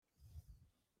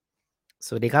ส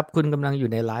วัสดีครับคุณกำลังอ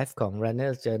ยู่ในไลฟ์ของ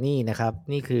Runner's Journey นะครับ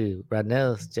นี่คือ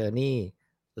Runner's Journey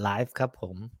Live ครับผ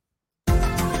ม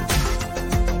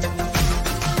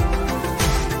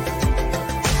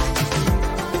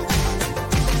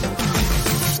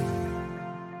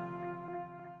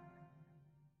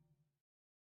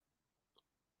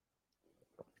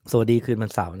สวัสดีคืนวั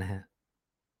นเสาร์นะฮะ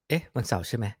วันเสาร์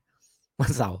ใช่ไหมวั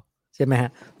นเสาร์ใช่ไหมฮะ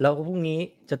แล้วพรุ่งนี้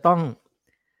จะต้อง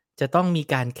จะต้องมี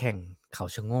การแข่งเขา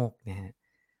ชะโงกนะฮะ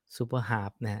ซูเปอร์ฮาล์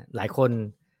ฟนะฮะหลายคน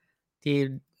ที่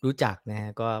รู้จักนะฮะ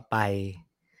ก็ไ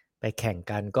ปแข่ง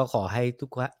กันก็ขอให้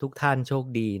ทุกท่านโชค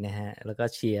ดีนะฮะแล้วก็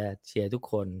เชียร์ทุก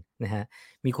คนนะฮะ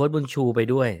มีโค้ชบุญชูไป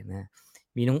ด้วยนะ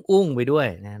มีน้องอุ้งไปด้วย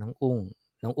นะน้อง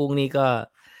อุ้งนี่ก็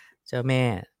เจ้าแม่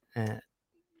อ่า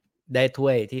ได้ถ้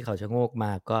วยที่เขาชะโงกม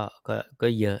าก็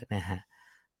เยอะนะ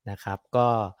ครับก็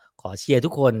ขอเชียร์ทุ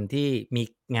กคนที่มี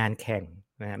งานแข่ง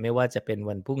นะไม่ว่าจะเป็น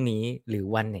วันพรุ่งนี้หรือ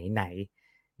วันไหน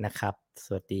ๆนะครับส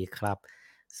วัสดีครับ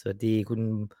สวัสดีคุณ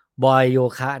บอยโย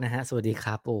คะนะฮะสวัสดีค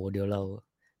รับโอ้เดี๋ยวเรา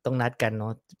ต้องนัดกันเนา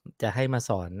ะจะให้มา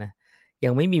สอนนะยั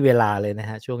งไม่มีเวลาเลยนะ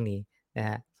ฮะช่วงนี้นะฮ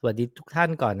ะสวัสดีทุกท่าน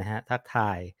ก่อนนะฮะทักท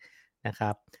ายนะค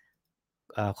รับ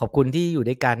ขอบคุณที่อยู่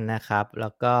ด้วยกันนะครับแล้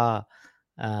วก็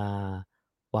อ่า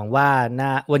หวังว่า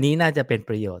วันนี้น่าจะเป็น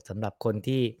ประโยชน์สำหรับคน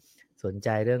ที่สนใจ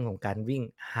เรื่องของการวิ่ง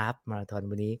ฮาล์ฟมาราธอน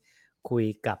วันนี้คุย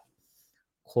กับ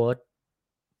โค้ช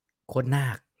โค้ชนา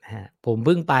คนะฮะผมเ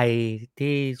พิ่งไป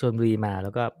ที่ชลบุรีมาแล้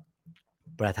วก็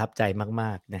ประทับใจม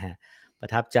ากๆนะฮะปร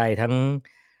ะทับใจทั้ง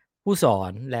ผู้สอ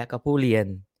นและก็ผู้เรียน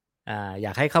อย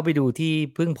ากให้เข้าไปดูที่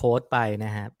เพิ่งโพสต์ไปน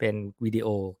ะฮะเป็นวิดีโอ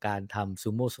การทำซู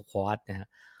โม่สควอตนะฮะ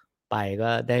ไปก็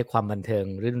ได้ความบันเทิง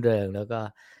รื่นเริงแล้วก็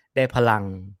ได้พลัง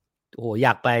โอ้โหอย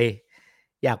ากไ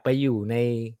ปอยู่ใน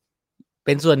เ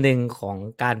ป็นส่วนหนึ่งของ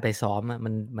การไปซ้อมอะ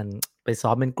มันไปซ้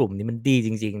อมเป็นกลุ่มนี้มันดีจ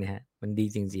ริงๆนะครับมันดี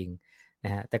จริงๆน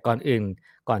ะฮะแต่ก่อนอื่น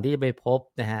ก่อนที่จะไปพบ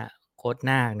นะฮะโค้ช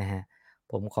นาคนะฮะ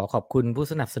ผมขอขอบคุณผู้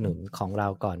สนับสนุนของเรา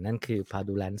ก่อนนั่นคือ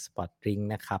Padulan Sport Drink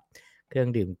นะครับเครื่อง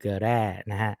ดื่มเกลือแร่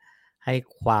นะฮะให้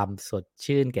ความสด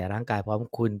ชื่นแก่ร่างกายพร้อม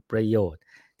คุณประโยชน์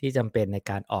ที่จำเป็นใน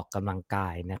การออกกำลังกา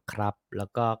ยนะครับแล้ว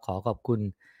ก็ขอขอบคุณ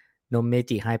นมเม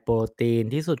จิไฮโปรตีน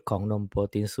ที่สุดของนมโปร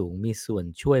ตีนสูงมีส่วน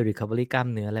ช่วย Recovery กล้าม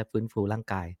เนื้อและฟื้นฟูร่าง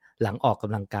กายหลังออกก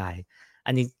ำลังกาย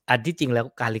อันที่จริงแล้ว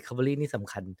การ Recovery นี่ส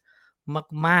ำคัญ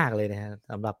มากๆเลยนะครับ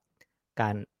สำหรับกา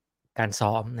รการ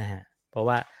ซ้อมนะฮะเพราะ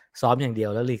ว่าซ้อมอย่างเดียว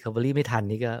แล้ว Recovery ไม่ทัน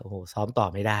นี่ก็โอ้โหซ้อมต่อ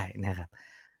ไม่ได้นะครับ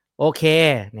โอเค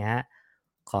นะฮะ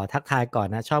ขอทักทายก่อน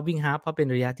นะชอบวิ่งฮาล์ฟเพราะเป็น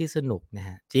ระยะที่สนุกนะฮ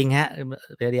ะจริงฮะ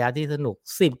ระยะที่สนุก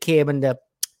 10K มันจะ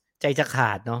ใจจะข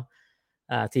าดเนาะ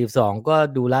42ก็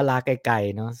ดูล้าๆไกล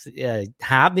ๆเนาะ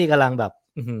ฮาล์ฟนี่กำลังแบบ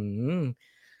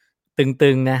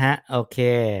ตึงๆนะฮะโอเค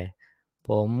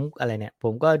ผมอะไรเนี่ยผ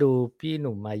มก็ดูพี่ห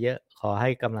นุ่มมาเยอะขอให้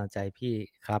กำลังใจพี่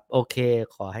ครับโอเค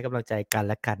ขอให้กำลังใจกัน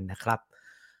และกันนะครับ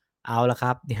เอาละค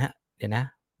รับเนี่ยฮะเดี๋ยวนะ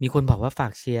มีคนบอกว่าฝา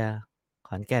กเชียร์ ข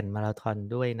อนแก่นมาราธอน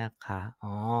ด้วยนะคะ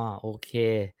อ๋อโอเค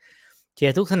เชีย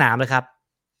ร์ทุกสนามเลยครับ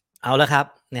เอาละครับ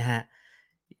นะฮะ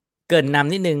เกริ่นน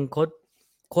ำนิดหนึ่ง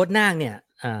โค้ชนาคเนี่ย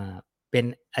เป็น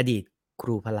อดีตค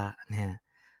รูพละนะฮะ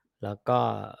แล้วก็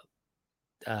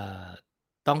เอ่อ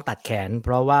ต้องตัดแขนเพ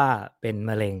ราะว่าเป็น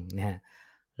มะเร็งนะฮะ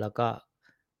แล้วก็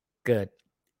เกิด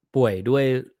ป่วยด้วย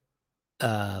เ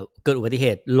อ่อเกิดอุบัติเห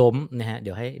ตุล้มนะฮะเ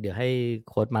ดี๋ยวให้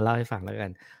โค้ชมาเล่าให้ฟังแล้วกั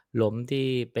น ล้มที่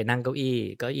ไปนั่งเก้าอี้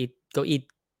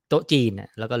โต๊ะจีนน่ะ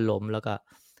แล้วก็ล้มแล้วก็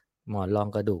หมอนรอง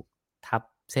กระดูกทับ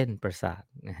เส้นประสาท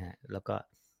นะฮะแล้วก็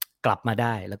กลับมาไ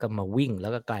ด้แล้วก็มาวิ่งแล้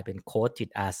วก็กลายเป็นโค้ชจิต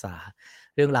อาสา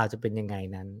เรื่องราวจะเป็นยังไง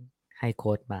นั้นให้โ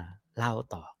ค้ชมาเล่า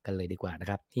ต่อกันเลยดีกว่านะ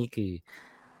ครับนี่คือ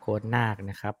โค้ชนาค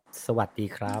นะครับสวัสดี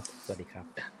ครับสวัสดีครับ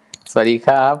สวัสดีค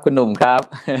รับคุณหนุ่มครับ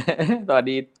สวัส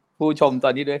ดีผู้ชมตอ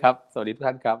นนี้ด้วยครับสวัสดีทุก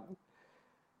ท่านครับ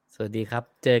สวัสดีครับ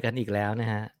เจอกันอีกแล้วนะ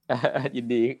ฮะ ยิน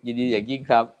ดีอย่างยิ่ง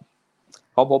ครับ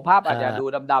ของผมภาพอาจจะดู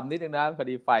เดำๆนิดนึงนะพอ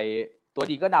ดีไฟตัว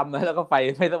จริงก็ดำแล้วก็ไฟ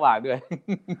ไม่สว่างด้วย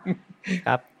ค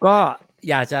รับก็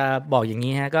อยากจะบอกอย่าง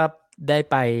นี้ฮะก็ได้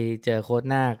ไปเจอโค้ช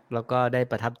นาคแล้วก็ได้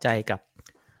ประทับใจกับ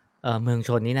เมืองช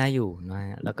นที่น่าอยู่นะ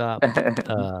ฮะแล้วก็เ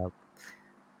อ่อ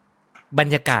บร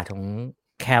รยากาศของ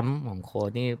แคมป์ของโค้ช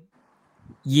นี่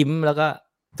ยิ้มแล้วก็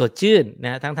สดชื่นน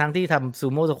ะทั้งที่ทำซู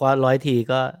โม่สควอต100ที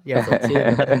ก็ยังสดชื่นแ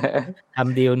ล้วก็ท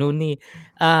ำดีลนู่นนี่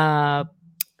อ่า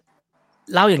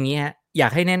เล่าอย่างนี้ฮะอยา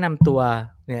กให้แนะนำตัว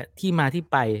เนี่ยที่มาที่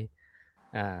ไป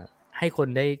อ่า ให้คน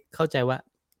ได้เข้าใจว่า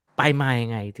ไปมายั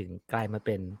งไงถึงกลายมาเ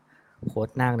ป็นโค้ช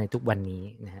นาคในทุกวันนี้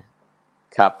นะฮะ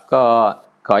ครับก็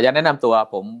ขออนุญาตแนะนำตัว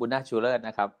ผมบุญนาคชูเลิศน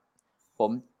ะครับผ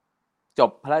มจ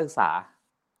บพละศึกษา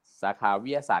สาขาวิ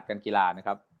ทยาศาสตร์การกีฬานะค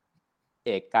รับเอ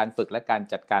กการฝึกและการ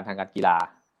จัดการทางการกีฬา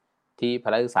ที่พ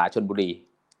ละศึกษาชลบุรี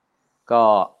ก็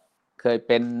เคยเ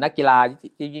ป็นนักกีฬา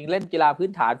จริงๆเล่นกีฬาพื้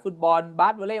นฐานฟุตบอลบา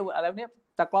สวอลเลย์อะไรเนี้ย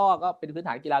ตะกร้อก็เป็นพื้นฐ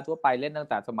านกีฬาทั่วไปเล่นตั้ง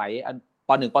แต่สมัยป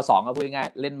 .1 ป .2 ก็พูดง่าย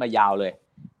ๆเล่นมายาวเลย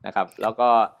นะครับแล้วก็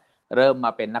เริ่มม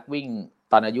าเป็นนักวิ่ง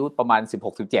ตอนอายุประมาณ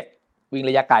16-17วิ่ง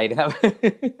ระยะไกลนะครับ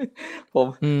ผม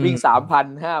วิ่ง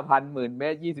 3,000 5,000 10,000 เม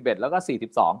ตร 21แล้วก็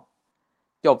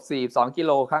42จบ42กิโ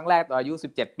ลครั้งแรกตอนอายุ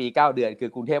17ปี9เดือนคือ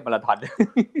กรุงเทพมาราธอน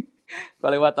ก็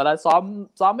เลยว่าตอนนั้นซ้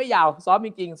อมไม่ยาวซ้อมจ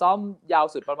ริงๆซ้อมยาว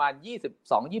สุดประมาณ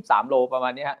22-23โลประมา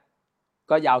ณนี้ฮะ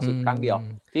ก็ยาวสุดครั้งเดียว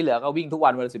ที่เหลือก็วิ่งทุกวั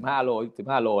นวันละ15โล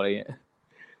15โลอะไรอย่างเงี้ย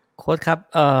โค้ชครับ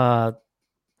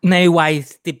ในวัย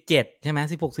17ใช่ไหม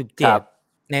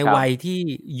16-17ในวัยที่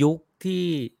ยุคที่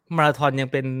มาราธอนยัง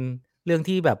เป็นเรื่อง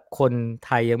ที่แบบคนไ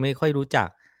ทยยังไม่ค่อยรู้จัก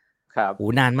ครับโห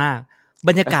นานมากบ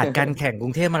รรยากาศการแข่งกรุ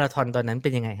งเทพมาราธอนตอนนั้นเป็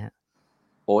นยังไงฮะ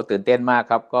โอ้ตื่นเต้นมาก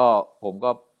ครับก็ผม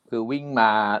ก็คือวิ่งมา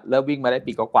เริ่มวิ่งมาได้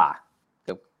ปีกว่าเ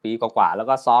กือบปีกว่าแล้ว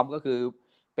ก็ซ้อมก็คือ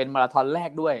เป็นมาราธอนแรก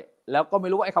ด้วยแล้วก็ไม่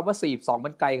รู้ว่าไอ้คำว่า42มั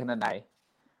นไกลขนาดไหน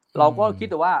เราก็คิด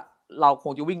แต่ว่าเราค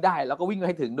งจะวิ่งได้แล้วก็วิ่งใ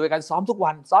ห้ถึงโดยการซ้อมทุก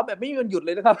วันซ้อมแบบไม่มีวันหยุดเ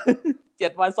ลยนะครับ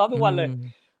 7 วันซ้อมทุกวันเลย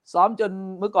ซ้อมจน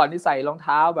เมื่อก่อนนี่ใส่รองเ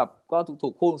ท้าแบบก็ถู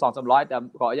กๆคู่200-300แต่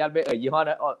ขออนุญาตไม่ยี่ห้อ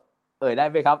นะได้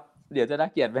ไหมครับเดี๋ยวจะน่า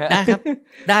เกลียดไหมฮะได้ครับ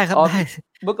ได้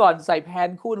เมื่อก่อนใส่แพน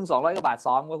คู่นึง200 กว่าบาท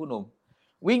ซ้อมก็คุณหนุ่ม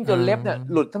วิ่งจนเล็บเนี่ย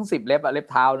หลุดทั้ง10เล็บอะเล็บ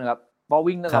เท้านะครับพอ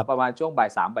วิ่งตั้งแต่ประมาณช่วงบ่าย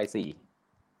3บ่าย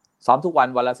4ซ้อมทุกวัน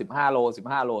วันละ15โล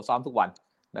15โลซ้อมทุกวัน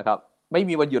นะครับไม่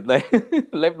มีวันหยุดเลย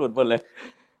เล็บหลุดหมดเลย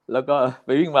แล้วก็ไป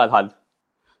วิ่งมาราธอน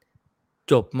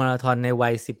จบมาราธอนในวั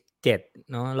ย17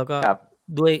เนาะแล้วก็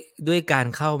ด้วยการ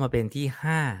เข้ามาเป็นที่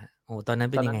5โอ้ตอนนั้น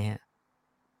เป็นยังไงฮะ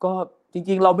ก็จ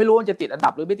ริงๆเราไม่รู้ว่าจะติดอันดั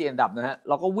บหรือไม่ติดอันดับนะฮะ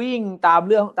เราก็วิ่งตาม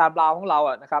เรื่องตามราวของเรา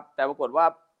อ่ะนะครับแต่ปรากฏว่า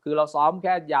คือเราซ้อมแ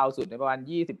ค่ยาวสุดในประมาณ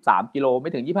23กิโลไ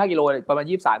ม่ถึง25กิโลประมาณ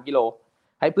23กิโล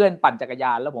ให้เพื่อนปั่นจักรย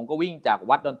านแล้วผมก็วิ่งจาก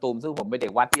วัดดอนตูมซึ่งผมเป็นเด็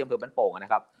กวัดที่อำเภอบ้านโป่งน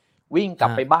ะครับวิ่งกลั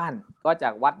บไปบ้านก็จา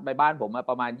กวัดไปบ้านผมมา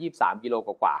ประมาณ23กิโลก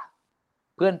ว่า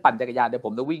เพื่อนปั่นจักรยานเดี๋ยวผ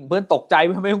มจะวิ่งเพื่อนตกใจ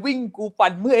ทำไมวิ่งกู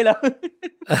ปั่นเมื่อยแล้ว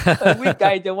วิ่งไกล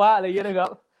จะว่าอะไรอย่างเงี้ยนะครับ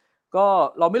ก็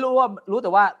เราไม่รู้ว่ารู้แต่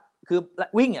ว่าคือ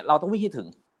วิ่งเนี่ยเราต้องวิ่งให้ถึง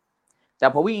แต่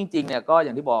พอวิ่งจริงๆเนี่ยก็อ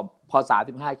ย่างที่บอกพอ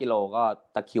35กิโลก็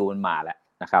ตะคริวมันมาแล้ว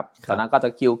นะครับตอนนั้นก็ตะ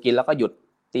คริวกินแล้วก็หยุด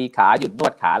ตีขาหยุดนว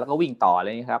ดขาแล้วก็วิ่งต่ออะไร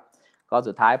อย่างนี้ครับก็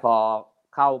สุดท้าย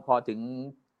พอถึง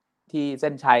ที่เ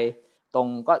ส้นชัยตรง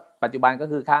ก็ปัจจุบันก็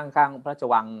คือข้างพระราช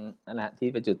วังนั่นแหละที่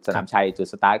เป็นจุดสนามชัยจุด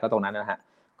สตาร์ทก็ตรงนั้นนะฮะ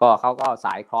ก็เขาก็ส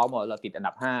ายคล้องหมดเราติดอัน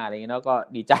ดับ5อะไรอย่างนี้แล้วก็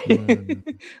ดีใจ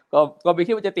ก็ไม่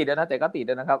คิดว่าจะติดนะแต่ก็ติด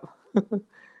นะครับ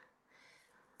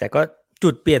แต่ก็จุ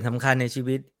ดเปลี่ยนสำคัญในชี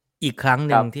วิตอีกครั้งห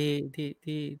นึ่ง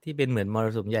ที่เป็นเหมือนมร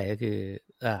สุมใหญ่ก็คือ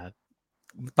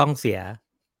ต้องเสีย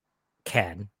แข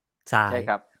นซ้ายใช่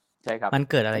ครับมัน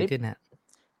เกิดอะไรขึ้นฮะ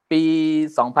ปี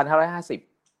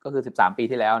2550ก็คือ13ปี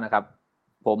ที่แล้วนะครับ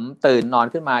ผมตื่นนอน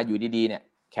ขึ้นมาอยู่ดีๆเนี่ย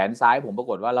แขนซ้ายผมปรา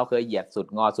กฏว่าเราเคยเหยียดสุด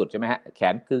งอสุดใช่ไหมฮะแข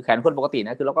นคือแขนคนปกติน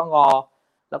ะคือเราก็งอ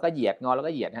แล้วก็เหยียดงอแล้ว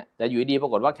ก็เหยียดฮะแต่อยู่ดีปร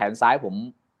ากฏว่าแขนซ้ายผม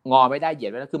งอไม่ได้เหยีย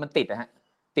ดไม่ได้คือมันติดนะฮะ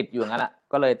ติดอยู่อย่างนั้นแหละ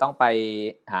ก็เลยต้องไป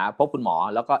หาพบคุณหมอ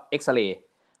แล้วก็เอ็กซเรย์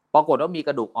ปรากฏว่ามีก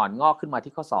ระดูกอ่อนงอกขึ้นมา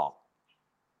ที่ข้อศอก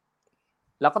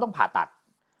แล้วก็ต้องผ่าตัด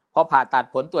พอผ่าตัด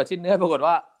ผลตรวจชิ้นเนื้อปรากฏ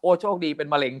ว่าโอ้โชคดีเป็น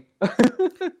มะเร็ง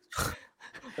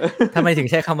ทำไมถึง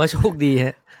ใช้คำว่าโชคดีฮ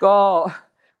ะก็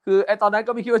คือไอ้ตอนนั้น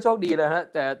ก็ไม่คิดว่าโชคดีเลยฮะ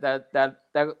แ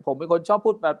ต่ผมเป็นคนชอบ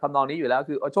พูดแบบทำนองนี้อยู่แล้ว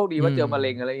คือโชคดีว่าเจอมะเ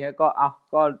ร็งอะไรเงี้ย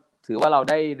ก็ถือว่าเรา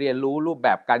ได้เรียนรู้รูปแบ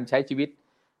บการใช้ชีวิต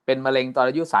เป็นมะเร็งตอน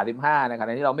อายุ35ในขณ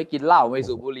ะที่เราไม่กินเหล้าไม่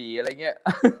สูบบุหรี่อะไรเงี้ย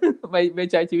ไม่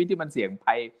ใช้ชีวิตที่มันเสี่ยง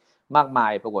ภัยมากมา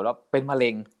ยปรากฏว่าเป็นมะเร็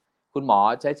งคุณหมอ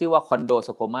ใช้ชื่อว่าคอนโดส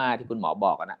โคมาที่คุณหมอบ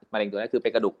อกนะมะเร็งตัวนั้นคือเป็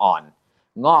นกระดูกอ่อน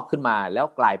งอกขึ้นมาแล้ว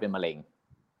กลายเป็นมะเร็ง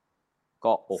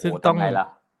ก็โอ้โหทำไงล่ะ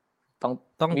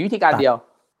ต้องมีวิธีการเดียว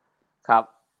ครับ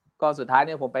ก็สุดท้ายเ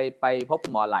นี่ยผมไปพบคุ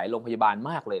ณหมอหลายโรงพยาบาล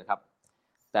มากเลยครับ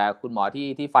แต่คุณหมอ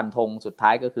ที่ฟันธงสุดท้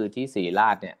ายก็คือที่ศิริรา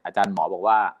ชเนี่ยอาจารย์หมอบอก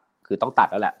ว่าคือต้องตัด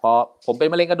แล้วแหละเพราะผมเป็น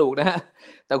มะเร็งกระดูกนะฮะ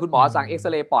แต่คุณหมอสั่งเอ็กซ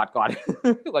เรย์ปอดก่อน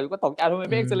ก่อนก็ตกใจทำไม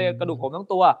ไม่เอ็กซเรย์กระดูกผมทั้ง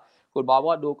ตัวคุณหมอ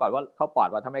ว่าดูก่อนว่าเข้าปอด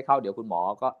ว่าถ้าไม่เข้าเดี๋ยวคุณหมอ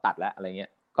ก็ตัดแล้วอะไรเงี้ย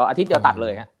ก็อาทิตย์เดียวตัดเล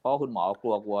ยฮะเพราะว่าคุณหมอก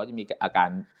ลัวจะมีอาการ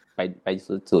ไป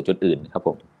สู่จุดอื่นครับผ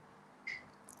ม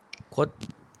โค้ช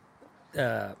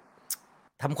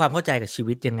ทำความเข้าใจกับชี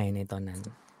วิตยังไงในตอนนั้น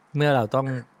เมื่อเราต้อง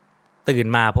ตื่น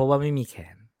มาเพราะว่าไม่มีแข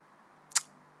น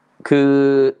คือ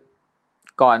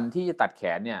ก่อนที่จะตัดแข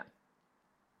นเนี่ย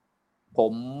ผ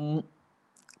ม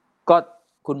ก็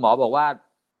คุณหมอบอกว่า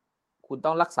คุณต้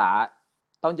องรักษา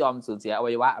ต้องยอมสูญเสียอ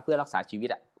วัยวะเพื่อรักษาชีวิต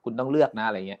อ่ะคุณต้องเลือกนะ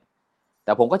อะไรเงี้ยแ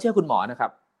ต่ผมก็เชื่อคุณหมอนะครั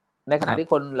บในขณะที่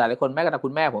คนหลายๆคนแม้กระทั่งคุ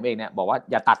ณแม่ผมเองเนี่ยบอกว่า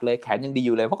อย่าตัดเลยแขนยังดีอ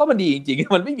ยู่เลยเพราะก็มันดีจริง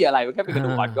ๆมันไม่มีอะไรมันแค่เป็นกระดู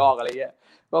กอ่อนงอกอะไรเงี้ย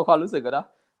ก็ความรู้สึกกันเนาะ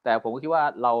แต่ผมก็คิดว่า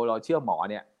เราเชื่อหมอ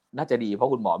เนี่ย น่าจะดีเพราะ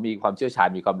คุณหมอมีความเชี่ยวชาญ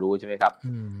มีความรู้ใช่ไหมครับ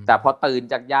แต่พอตื่น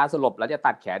จากยาสลบแล้วจะ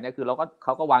ตัดแขนเนี่ยคือเข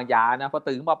าก็วางยานะพอ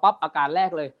ตื่นมาปั๊บอาการแรก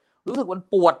เลยรู้สึกมัน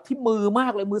ปวดที่มือมา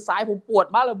กเลยมือซ้ายผมปวด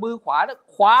มากเลยมือขวาเนี่ย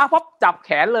คว้าปั๊บจับแข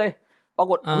นเลยปรา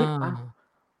กฏ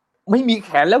ไม่มีแข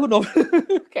นแล้วคุณหนุ่ม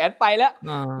แขนไปแล้ว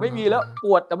ไม่มีแล้วป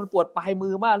วดแต่มันปวดปลายมื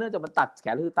อมากเนื่องจากมันตัดแข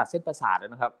นคือตัดเส้นประสาท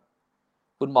นะครับ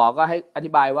คุณหมอก็ให้อ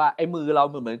ธิบายว่าไอ้มือเรา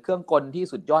เหมือนเครื่องกลที่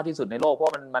สุดยอดที่สุดในโลกเพรา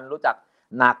ะมันรู้จัก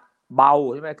หนักเบา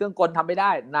ใช่ไหมเครื่องกลทำไม่ไ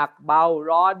ด้หนักเบา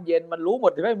ร้อนเย็นมันรู้หม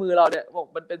ดใช่ไหมมือเราเนี่ยบอก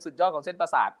มันเป็นสุดยอดของเส้นประ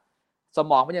สาทส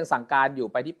มองมันยังสั่งการอยู่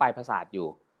ไปที่ปลายประสาทอยู่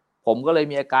ผมก็เลย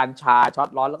มีอาการชาช็อต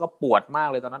ร้อนแล้วก็ปวดมาก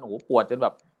เลยตอนนั้นโอ้โหปวดจนแบ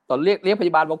บตอนเรียกพย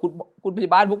าบาลบอกคุณพย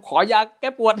าบาลผมขอยาแก้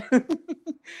ปวด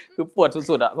คือปวด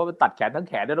สุดๆอ่ะเพราะมันตัดแขนทั้ง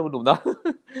แขนด้วยนะคุณหนุ่มเนาะ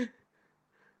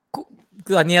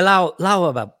คืออันนี้เล่า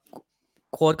แบบ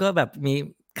โค้ดก็แบบมี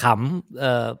ข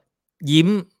ำยิ้ม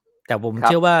แต่ผมเ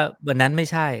ชื่อว่าวันนั้นไม่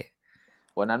ใช่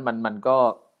วันนั้นมันก็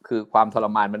คือความทร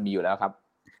มานมันมีอยู่แล้วครับ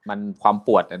มันความป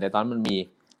วดในตอนนั้นมันมี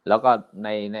แล้วก็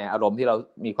ในอารมณ์ที่เรา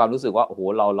มีความรู้สึกว่าโอ้โห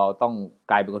เราต้อง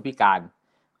กลายเป็นคนพิการ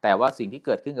แต่ว่าสิ่งที่เ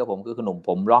กิดขึ้นกับผมคือขนมผ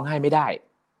มร้องไห้ไม่ได้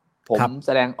ผมแส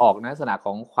ดงออกในลักษณะข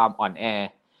องความอ่อนแอ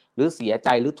หรือเสียใจ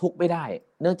หรือทุกข์ไม่ได้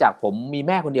เนื่องจากผมมีแ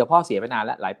ม่คนเดียวพ่อเสียไปนานแ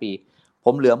ล้วหลายปีผ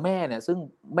มเหลือแม่เนี่ยซึ่ง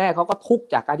แม่เขาก็ทุกข์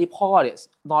จากการที่พ่อเนี่ย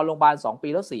นอนโรงพยาบาล2 ปี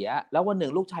แล้วเสียแล้ววันหนึ่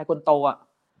งลูกชายคนโตอ่ะ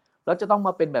แล้วจะต้องม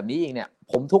าเป็นแบบนี้อีกเนี่ย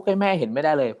ผมทุกข์ให้แม่เห็นไม่ไ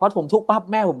ด้เลยเพราะผมทุกข์ปั๊บ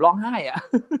แม่ผมร้องไห้อ่ะ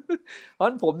เพราะฉะ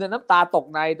นั้นผมเนี่ยน้ำตาตก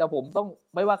ในแต่ผมต้อง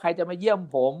ไม่ว่าใครจะมาเยี่ยม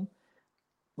ผ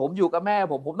มอยู่กับแม่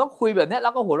ผมต้องคุยแบบนี้แล้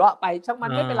วก็หัวเราะไปช่างมั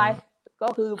นไม่เป็นไรก็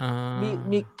คือ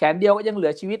มีแขนเดียวก็ยังเหลื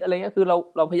อชีวิตอะไรเงี้ยคือ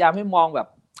เราพยายามให้มองแบบ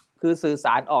คือสื่อส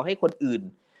ารออกให้คนอื่น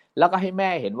แล้วก็ให้แม่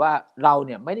เห็นว่าเราเ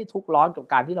นี่ยไม่ได้ทุกข์ร้อนกับ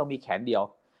การที่เรามีแขนเดียว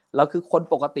เราคือคน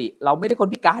ปกติเราไม่ได้คน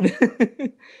พิการ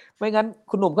ไม่งั้น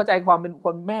คุณหนุ่มเข้าใจความเป็นค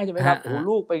นแม่ใช่ไหมครับโอ้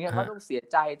ลูกไปเงี้ยเขาต้องเสีย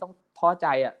ใจต้องท้อใจ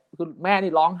อ่ะคือแม่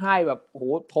นี่ร้องไห้แบบโอ้โห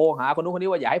โทรหาคนนู้นคนนี้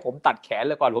ว่าอย่าให้ผมตัดแขน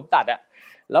เลยก่อนผมตัดอ่ะ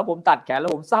แล้วผมตัดแขนแล้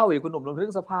วผมเศร้าอีกคุณหนุ่มลองนึ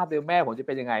กสภาพดูแม่ผมจะเ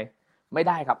ป็นยังไงไม่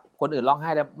ได้ครับคนอื่นร้องไห้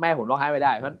แต่แม่ผมร้องไห้ไม่ไ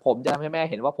ด้เพราะฉะนั้นผมจะทำให้แม่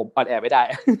เห็นว่าผมอ่อนแอไม่ได้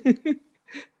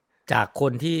จากค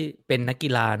นที่เป็นนักกี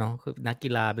ฬาเนาะคือนักกี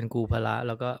ฬาเป็นครูพละแ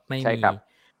ล้วก็ไม่มี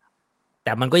แ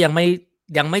ต่มันก็ยัง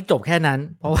ไม่จบแค่นั้น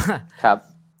เพราะว่าครับ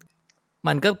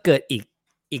มันก็เกิด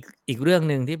อีกเรื่อง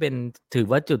นึงที่เป็นถือ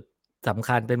ว่าจุดสำ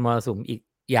คัญเป็นมรสุมอีก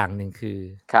อย่างหนึ่งคือ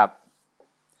ครับ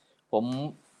ผม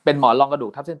เป็นหมอนรองกระดู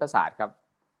กทับเส้นประสาทครับ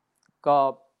ก็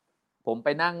ผมไป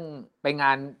ง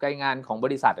านของบ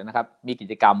ริษัทนะครับมีกิ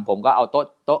จกรรมผมก็เอาโ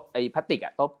ต๊ะไอ้พลาสติกอ่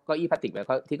ะโต๊ะเก้าอี้พลาสติกแบบ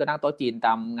ที่ก็นั่งโต๊ะจีนต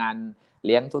ามงานเ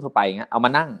ลี้ยงทั่วไปอย่างเงี้ยเอามา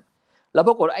นั่งแล้วป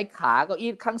รากฏว่าไอ้ขาเก้าอี้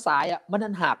ข้างซ้ายอ่ะมั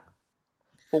นหัก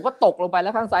ผมก็ตกลงไปแล้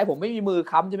วข้างซ้ายผมไม่มีมือ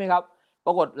ค้ำใช่ไหมครับป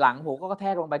รากฏหลังผมก็กระแท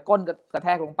กลงไปก้นกระแท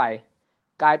กลงไป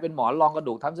กลายเป็นหมอนรองกระ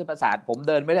ดูกทับเส้นประสาทผมเ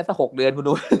ดินไม่ได้สัก6 เดือนคุณ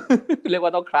ดู เรียกว่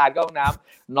าต้องคลานเข้าห้องน้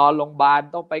ำนอนโรงพยาบาล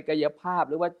ต้องไปกายภาพ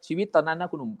หรือว่าชีวิตตอนนั้นนะ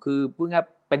คุณหนุ่มคือพูดง่าย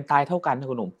เป็นตายเท่ากันนะ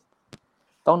คุณหนุ่ม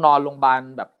ต้องนอนโรงพยาบาล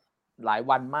แบบหลาย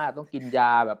วันมากต้องกินย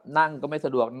าแบบนั่งก็ไม่ส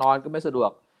ะดวกนอนก็ไม่สะดวก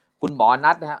คุณหมอ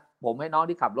นัดนะฮะผมให้น้อง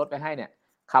ที่ขับรถไปให้เนี่ย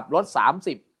ขับรถ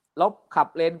30แล้วขับ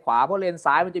เลนขวาเพราะเลน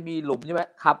ซ้ายมันจะมีหลุมใช่ไหม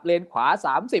ขับเลนขวา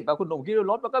30อะคุณหนุ่มคิดดู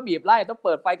รถมันก็บีบไล่ต้องเ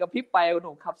ปิดไฟกระพริบไปคุณห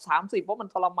นุ่มขับ30เพราะมัน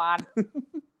ทรมาน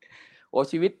โอ้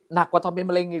ชีวิตหนักกว่าทำเป็น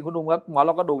มะเร็งอีกคุณหนุ่มครับหมอเ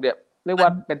ราก็ดูเนี่ยเรียกว่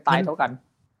าเป็นตายเท่ากัน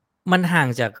มันห่าง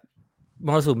จากม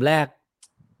รสุมแรก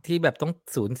ที่แบบต้อง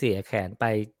สูญเสียแขนไป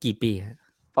กี่ปี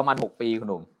ประมาณ6 ปีคุณ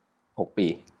หนุ่ม6 ปี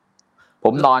ผ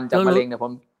มนอนจากมะเร็งเนี่ยผ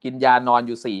มกินยานอนอ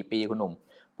ยู่4 ปีคุณหนุ่ม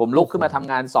ผมลุกขึ้นมาท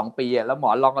ำงาน2 ปีแล้วหมอ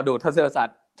ลองกระดูกทับเส้นประสาท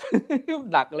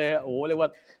หนักเลยโอ้เรียกว่า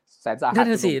แสนสาหัสนั่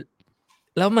นสิ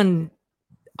แล้วมัน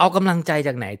เอากำลังใจจ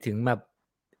ากไหนถึงแบบ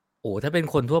โอ้ถ้าเป็น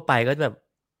คนทั่วไปก็แบบ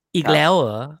อีกแล้วเหร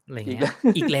ออะไรเงี้ย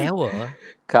อีกแล้วเหรอ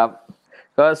ครับ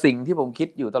ก็สิ่งที่ผมคิด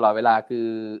อยู่ตลอดเวลาคือ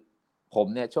ผม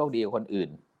เนี่ยโชคดีกว่าคนอื่น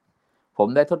ผม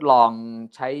ได้ทดลอง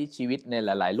ใช้ชีวิตในห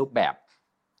ลายๆรูปแบบ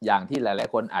อย่างที่หลาย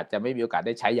ๆคนอาจจะไม่มีโอกาสไ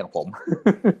ด้ใช้อย่างผม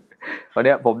วัน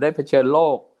นี้ผมได้เผชิญโล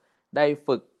กได้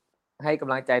ฝึกให้ก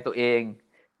ำลังใจตัวเอง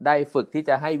ได้ฝึกที่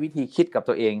จะให้วิธีคิดกับ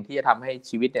ตัวเองที่จะทำให้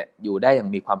ชีวิตเนี่ยอยู่ได้อย่าง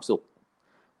มีความสุข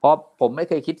เพราะผมไม่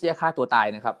เคยคิดที่จะฆ่าตัวตาย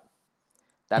นะครับ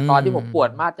แต่ตอนที่ผมปวด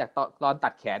มากจากตอนตั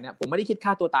ดแขนเนี่ยผมไม่ได้คิดฆ่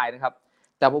าตัวตายนะครับ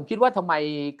แต่ผมคิดว่าทำไม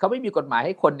เขาไม่มีกฎหมายใ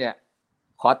ห้คนเนี่ย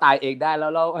ขอตายเองได้แล้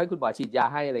วให้คุณหมอฉีดยา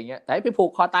ให้อะไรเงี้ยแต่ให้ไปผูก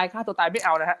คอตายฆ่าตัวตายไม่เอ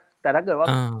านะฮะแต่ถ้าเกิดว่า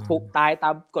ถูกตายตา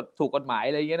มถูกกฎหมาย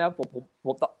อะไรเงี้ยนะผม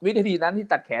วิธีนั้นที่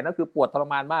ตัดแขนก็คือปวดทร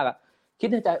มานมากอะคิด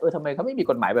ในใจทำไมเขาไม่มี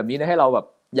กฎหมายแบบนี้นะให้เราแบบ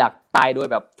อยากตายโดย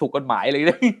แบบถูกกฎหมายอะไร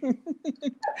เลย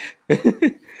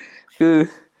คือ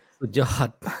สุดยอด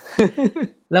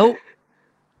แล้ว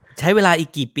ใช้เวลาอีก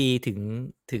กี่ปี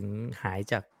ถึงหาย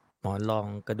จากหมอนรอง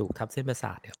กระดูกทับเส้นประส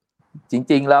าทครับจ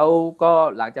ริงๆแล้วก็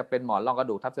หลังจากเป็นหมอนรองกระ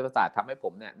ดูกทับเส้นประสาททำให้ผ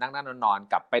มเนี่ยนั่งนอน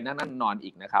กลับไปนั่งนอน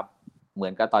อีกนะครับเหมื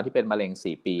อนกับตอนที่เป็นมะเร็ง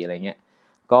4 ปีอะไรเงี้ย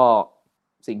ก็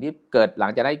สิ่งที่เกิดหลั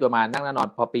งจากได้ประมาณนั่งนอน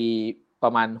พอปร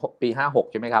ะมาณปี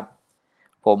56ใช่ไหมครับ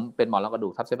ผมเป็นหมอนรองกระดู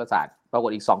กทับเส้นประสาทปรากฏ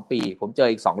อีก2ปีผมเจอ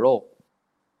อีก2โรค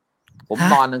ผม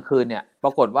นอนกลางคืนเนี่ยปร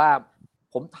ากฏว่า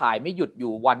ผมถ่ายไม่หยุดอ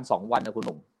ยู่วัน2วันนะคุณห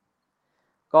นุ่ม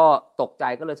ก็ตกใจ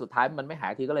ก็เลยสุดท้ายมันไม่หา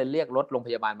ยทีก็เลยเรียกรถโรงพ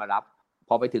ยาบาลมารับพ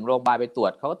อไปถึงโรงพยาบาลไปตรว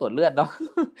จเขาก็ตรวจเลือดเนาะ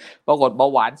ปรากฏเบา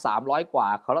หวาน300กว่า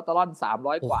คอเลสเตอรอล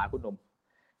300กว่าคุณหนุ่ม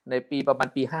ในปีประมาณ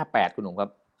ปี58คุณหนุ่มครับ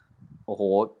โอ้โห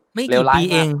ไม่กี่ปี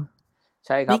เองใ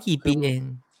ช่ครับไม่กี่ปีเอง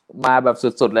มาแบบ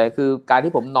สุดๆเลยคือการ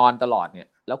ที่ผมนอนตลอดเนี่ย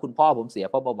แล้วคุณพ่อผมเสีย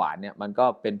เพราะเบาหวานเนี่ยมันก็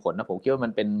เป็นผลนะผมคิดว่ามั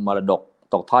นเป็นมรดก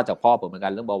ตกทอดจากพ่อผมเหมือนกั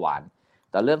นเรื่องเบาหวาน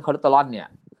แต่เรื่องคอเลสเตอรอลเนี่ย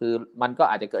คือมันก็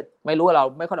อาจจะเกิดไม่รู้ว่าเรา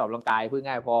ไม่ค่อยออกกำลังกายพูด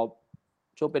ง่ายพอ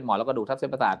ช่วงเป็นหมอนแล้วก็ดูทับเส้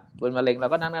นประสาทเป็นมะเร็งเรา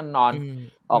ก็นั่งนอน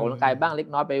ออกกำลังกายบ้างเล็ก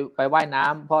น้อยไปว่ายน้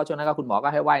ำเพราะช่วงนั้นก็คุณหมอก็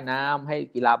ให้ว่ายน้ำให้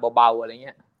กีฬาเบาๆอะไรเ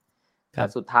งี้ยแต่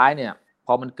สุดท้ายเนี่ยพ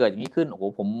อมันเกิดอย่างนี้ขึ้นโอ้โห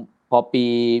ผมพอ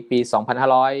ปี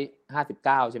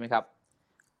2559ใช่ไหมครับ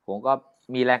ผมก็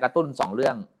มีแรงกระตุ้น2เรื่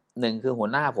อง1คือหัว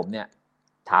หน้าผมเนี่ย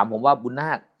ถามผมว่าบุญน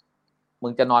าคมึ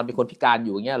งจะนอนเป็นคนพิการอ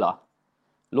ยู่อย่างเงี้ยเหรอ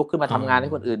ลุกขึ้นมาทำงานให้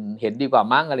คนอื่นเห็นดีกว่า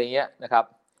มั้งอะไรเงี้ยนะครับ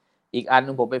อีกอันนึ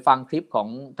งผมไปฟังคลิปของ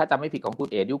ถ้าจำไม่ผิดของคุณ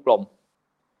เอ๋นิ้วกลม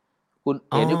คุณ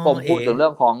เอ๋นิ้วกลมพูดถึงเรื่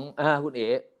องของคุณเอ๋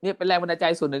นี่เป็นแรงบันดาลใจ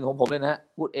ส่วนหนึ่งของผมเลยนะฮะ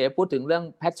คุณเอ๋พูดถึงเรื่อง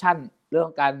แพชชั่นเรื่อง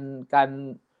การ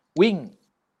วิ่ง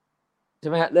ใช่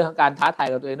ไหมฮะเรื่องของการท้าทาย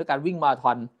กับตัวเองด้วยการวิ่งมาราธ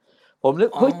อนผมนึ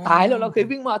กเฮ้ยตายแล้วเราเคย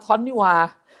วิ่งมาราธอนนี่หว่า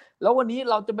แล้ววันนี้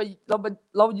เรา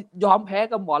ยอมแพ้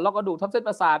กับหมอนเรากระดูกทับเส้นป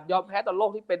ระสาทยอมแพ้ต่อโรค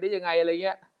ที่เป็นได้ยังไงอะไรเ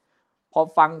งี้ยพอ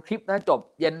ฟังคลิปนั้นจบ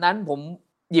เย็นนั้นผม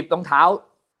หยิบรองเท้า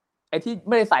ไอ้ที่ไ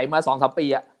ม่ได้ใส่มา 2-3 ปี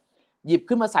อะหยิบ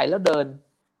ขึ้นมาใส่แล้วเดิน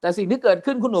แต่สิ่งที่เกิด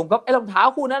ขึ้นคุณหนุ่มครับไอ้รองเท้า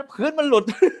คู่นั้นพื้นมันหลุด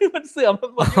มันเสื่อม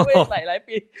หมดที่ไม่ใส่หลาย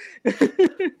ปี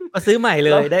ก็ซื้อใหม่เล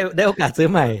ยได้โอกาสซื้อ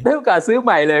ใหม่ได้โอกาสซื้อใ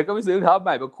หม่เลยก็ไปซื้อรองเท้าให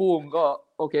ม่มาคู่ก็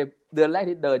โอเคเดือนแรก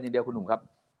ที่เดินอย่างเดียวคุณหนุ่มครับ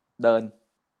เดิน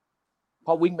เพร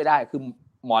าะวิ่งไม่ได้คือ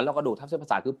หมอนรองกระดูกทับเส้นประ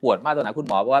สาทคือปวดมากตอนไหนคุณ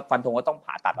หมอบอกว่าฟันธงว่าต้อง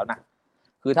ผ่าตัดแล้วนะ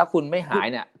คือถ้าคุณไม่หาย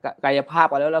เนี่ยกายภาพ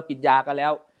กันแล้วกินยากันแล้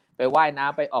วไปว่ายน้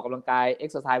ำไปออกกำลังกายเอ็ก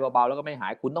ซ์ไซส์เบาๆแล้วก็ไม่หา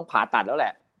ยคุณต้องผ่าตัดแล้วแหล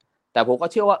ะแต่ผมก็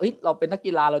เชื่อว่าเราเป็นนัก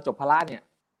กีฬาเราจบพละเนี่ย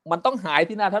มันต้องหาย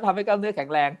ที่น่าถ้าทำให้กล้ามเนื้อแข็ง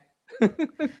แรง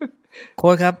โค้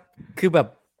ชครับคือแบบ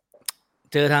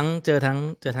เจอ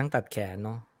ทั้งตัดแขนเ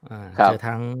นาะเจอ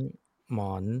ทั้งหม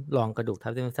อนรองกระดูกทั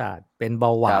บเส้นประสาทเป็นเบ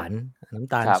าหวานน้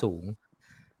ำตาลสูง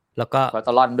แล้วก็คอเลสเต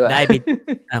อรอลด้วยได้ไป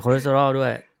คอเลสเตอรอลด้ว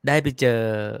ยได้ไปเจอ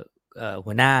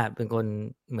หัวหน้าเป็นคน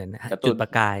เหมือนจุดปร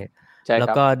ะกายแล้ว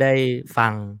ก็ได้ฟั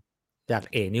งจาก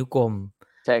เอ๋นิ้วกลม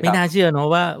ไม่น่าเชื่อเนาะ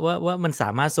ว่ามันสา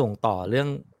มารถส่งต่อเรื่อง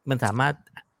มันสามารถ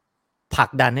ผลัก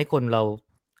ดันให้คนเรา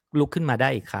ลุกขึ้นมาได้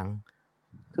อีกครั้ง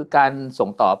คือการส่ง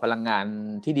ต่อพลังงาน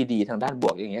ที่ดีๆทางด้านบ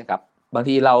วกอย่างเงี้ยครับบาง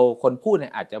ทีเราคนพูดเนี่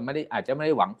ยอาจจะไม่ไ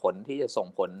ด้หวังผลที่จะส่ง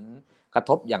ผลกระ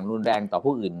ทบอย่างรุนแรงต่อ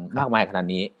ผู้อื่นมากมายขนาด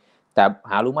นี้แต่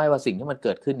หารู้ไหมว่าสิ่งที่มันเ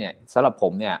กิดขึ้นเนี่ยสำหรับผ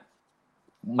มเนี่ย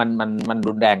มัน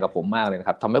รุนแรงกับผมมากเลยนะค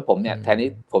รับทำให้ผมเนี่ยแทนที่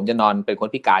ผมจะนอนเป็นคน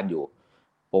พิการอยู่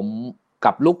ผมก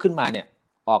ลับลุกขึ้นมาเนี่ย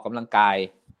ออกกำลังกาย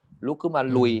ลุกขึ้นมา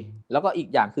ลุยแล้วก็อีก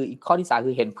อย่างคืออีกข้อที่3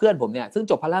คือเห็นเพื่อนผมเนี่ยซึ่ง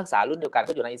จบพละศึกษารุ่นเดียวกัน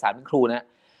ก็อยู่ในอีสานเป็นครูนะ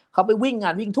เขาไปวิ่งงา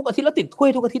นวิ่งทุกอาทิตย์แล้วติดถ้วย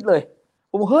ทุกอาทิตย์เลย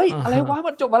ผมเฮ้ยอะไรวะ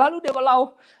มันจบมาแล้วรุ่นเดียวกับเรา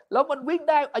แล้วมันวิ่ง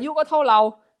ได้อายุก็เท่าเรา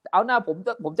เอาหน้าผ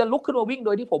มจะลุกขึ้นมาวิ่งโด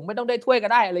ยที่ผมไม่ต้องได้ถ้วยก็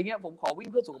ได้อะไรเงี้ยผมขอวิ่ง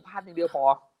เพื่อสุขภาพอย่างเดียวพอ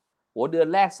โหเดือน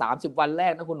แรก30วันแร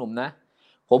กนะคุณหนุ่มนะ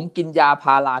ผมกินยาพ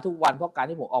าราทุกวันเพราะการ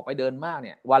ที่ผมออกไปเดินมากเ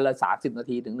นี่ยวันละ30นา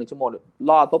ทีถึง1ชั่วโมง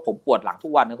รอดเพราะผมปวดหลังทุ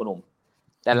กวันนะคุณหนุ่ม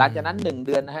แต่หลังจากนั้น1เ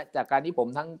ดือนนะฮะจากการที่ผม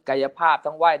ทั้งกายภาพ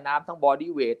ทั้งว่ายน้ำทั้งบอ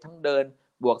ดี้เวททั้งเดิน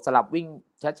บวกสลับวิ่ง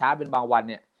ช้าๆเป็นบางวัน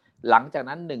เนี่ยหลังจาก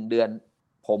นั้น1เดือน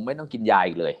ผมไม่ต้องกินยา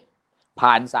อีกเลย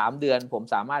ผ่าน3เดือนผม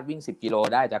สามารถวิ่ง10กิโล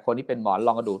ได้จากคนที่เป็นหมอนร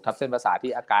องกระดูกทับเส้นประสาท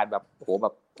ที่อาการแบบโอ้โหแบ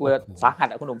บสาหัส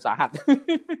คุณหนุ่มสาหัส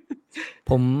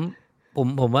ผ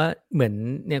มว่าเหมือน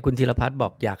เนี่ยคุณธีรพัฒน์บอ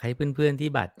กอยากให้เพื่อนๆที่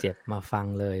บาดเจ็บมาฟัง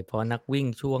เลยเพราะนักวิ่ง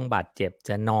ช่วงบาดเจ็บจ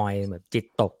ะนอยแบบจิต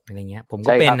ตกอะไรเงี้ยผม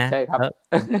ก็เป็นนะ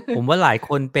ผมว่าหลายค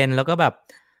นเป็นแล้วก็แบบ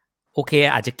โอเค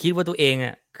อาจจะคิดว่าตัวเอง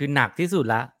อ่ะคือหนักที่สุด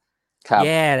ละแ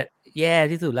ย่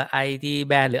ที่สุดละIT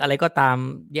แบนหรืออะไรก็ตาม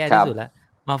แย่ที่สุดละ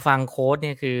มาฟังโค้ชเ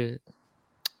นี่ยคือ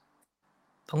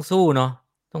ต้องสู้เนาะ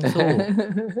ต้องสู้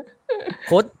โ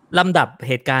ค้ชลำดับเ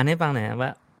หตุการณ์ให้ฟังหน่อยว่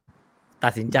าตั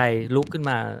ดสินใจลุกขึ้น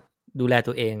มาดูแล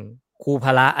ตัวเองครูพ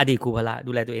ละอดีตครูพละ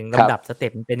ดูแลตัวเองลำดับสเต็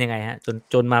ปเป็นยังไงฮะ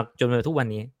จนมาทุกวัน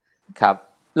นี้ครับ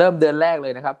เริ่มเดือนแรกเล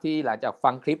ยนะครับที่หลังจากฟั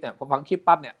งคลิปเนี่ยพอฟังคลิป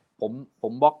ปั๊บเนี่ยผ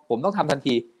มบอกผมต้องทำทัน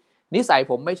ทีนิสัย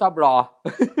ผมไม่ชอบรอ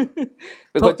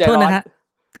เป็นคนใจร้อน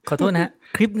ขอโทษนะ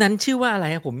คลิปนั้นชื่อว่าอะไร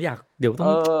ผมอยากเดี๋ยวต้อง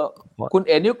คุณเ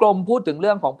อ๋นิ้วกลมพูดถึงเ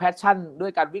รื่องของแพชชั่นด้ว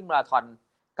ยการวิ่งมาราธอน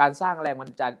การสร้างแรง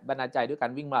บันดาลใจด้วยกา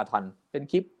รวิ่งมาราธอนเป็น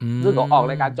คลิปอืเรื่องของออก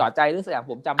รายการมเจาะใจหรือสักอย่าง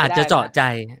ผมจำอาไม่ได้จจะเจาะนะใจ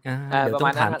เดี๋ยวประต้อ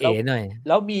งถามเอมาณนั้นแล้วหน่อยแ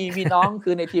ล้วมีน้องคื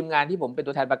อในทีมงานที่ผมเป็น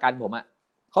ตัวแทนประกันผมอ่ะ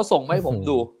เขาส่งมาโอ้โฮให้ผม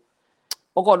ดู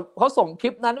ปรากฏเขาส่งคลิ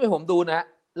ปนั้นให้ผมดูนะ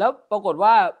แล้วปรากฏ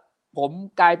ว่าผม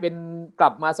กลายเป็นกลั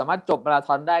บมาสามารถจบมาราธ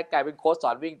อนได้กลายเป็นโค้ชส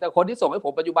อนวิ่งแต่คนที่ส่งให้ผ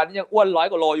มปัจจุบันนี้ยังอ้วน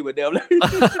100กว่าโลอยู่เหมือนเดิมเลย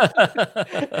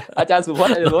อาจารย์สุพจ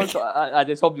น์อาจ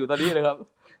จะชมอยู่ตอนนี้เลยครับ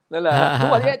นั่นแหละทุก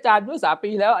วันนี้อาจารย์เมื่อ3 ปี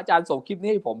แล้วอาจารย์ส่งคลิปนี้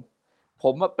ให้ผ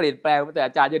มมาเปลี่ยนแปลงแต่อ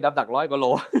าจารย์ยังน้ำหนัก100กว่าโล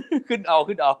ขึ้นเอา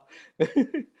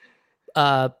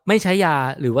ไม่ใช้ยา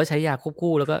หรือว่าใช้ยาควบ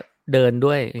คู่แล้วก็เดิน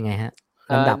ด้วยยังไงฮะ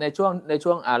ลำดับในช่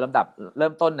วงลำดับเริ่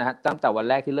มต้นนะฮะตั้งแต่วัน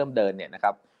แรกที่เริ่มเดินเนี่ยนะค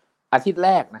รับอาทิตย์แร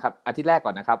กก่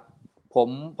อนนะครับผม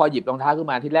พอหยิบรองเท้าขึ้น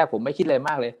มาอาทิตย์แรกผมไม่คิดอะไรม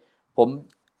ากเลยผม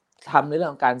ทำในเรื่อ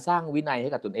งของการสร้างวินัยให้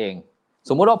กับตนเอง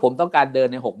สมมุติว่าผมต้องการเดิน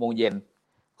ใน6 โมงเย็น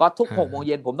ก็ทุก6 โมงเ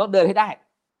ย็นผมต้องเดินให้ได้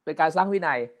เป็นการสร้างวิ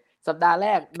นัยสัปดาห์แร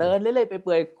กเดินเรื่อยๆไปเ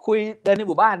ปื่อยคุยเดินในห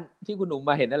มู่บ้านที่คุณหนุ่ม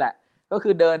มาเห็นนั่นแหละก็คื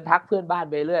อเดินทักเพื่อนบ้าน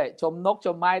ไปเรื่อยชมนกช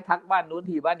มไม้ทักบ้านนู้น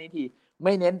ทีบ้านนี้ทีไ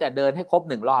ม่เน้นแต่เดินให้ครบ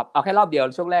1 รอบเอาแค่รอบเดียว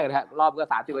ช่วงแรกนะฮะรอบก็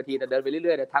30 นาทีแต่เดินไปเรื่อ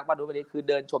ยๆเดี๋ยวทักบ้านนู้นบ้านนี้คือ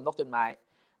เดินชมนกชมไม้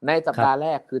ในสัปดาห์แร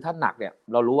กคือถ้าหนักเนี่ย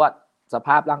เรารู้ว่าสภ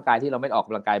าพร่างกายที่เราไม่ออกก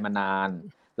ำลังกายมานาน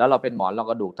แล้วเราเป็นหมอนรอง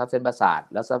กระดูกทับเส้นประสาท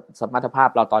แล้วสมรรถภาพ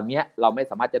เราตอนนี้เราไม่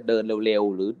สามารถจะเดินเร็ว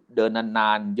ๆหรือเดินนา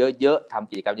นๆเยอะๆทำ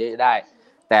กิจกรรมเยอะๆได้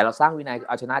แต่เราสร้างวินัย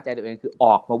เอาชนะใจตัวเองคืออ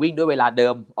อกมาวิ่งด้วยเวลาเดิ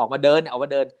มออกมาเดิน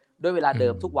ด้วยเวลาเดิ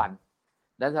มทุกวัน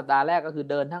และสัปดาห์แรกก็คือ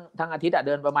เดินทั้งอาทิตย์เ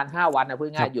ดินประมาณ5 วันนะพูด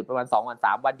ง่ายหยุดประมาณ2 วัน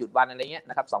3 วันหยุดวันอะไรเงี้ย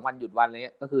นะครับ2 วันหยุดวันอะไรเ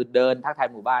งี้ยก็คือเดินทักทาย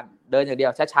หมู่บ้านเดินอย่างเดีย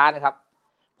วช้าๆนะครับ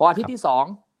พออาทิตย์ที่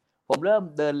2ผมเริ่ม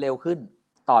เดินเร็วขึ้น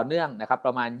ต่อเนื่องนะครับป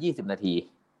ระมาณ20 นาที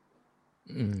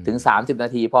ถึง30 นา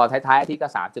ทีพอท้ายๆอาทิตย์ก็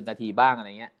30 นาทีบ้างอะไร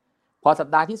เงี้ยพอสัป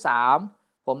ดาห์ที่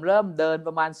3ผมเริ่มเดินป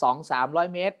ระมาณ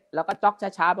 200-300 เมตรแล้วก็จ็อก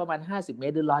ช้าๆประมาณ50 เม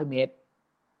ตรหรือ100 เมตร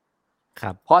ค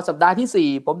รับพอสัปดาห์ที่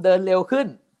4ผมเดินเร็วขึ้น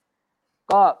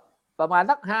ก็ประมาณ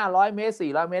สัก500 เมตร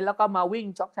400 เมตรแล้วก็มาวิ่ง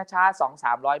จ็อกช้าๆ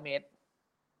200-300 เมตร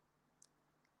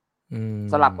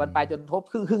สลับกันไปจนครบ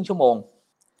ครึ่งชั่วโมง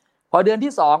พอเดือน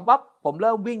ที่2ปั๊บผมเ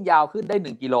ริ่มวิ่งยาวขึ้นได้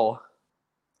1 กิโล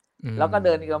แล้วก็เ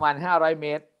ดินอีกประมาณ500 เม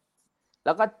ตรแ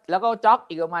ล้วก็จ็อก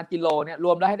อีกประมาณกิโลเนี่ยร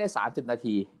วมแล้วให้ได้30 นา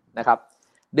ทีนะครับ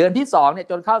เดือนที่2เนี่ย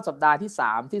จนเข้าสัปดาห์ที่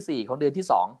3ที่4ของเดือนที่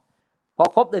2พอ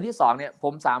ครบเดือนที่2เนี่ยผ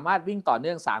มสามารถวิ่งต่อเ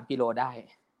นื่อง3 กิโลได้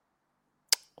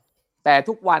แต่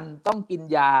ทุกวันต้องกิน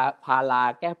ยาพารา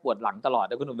แก้ปวดหลังตลอด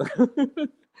นะคุณหนุ่ม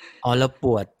อ๋อแล้วป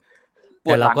วดหลังแ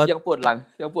ต่เราก็ยังปวดหลัง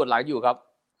อยู่ครับ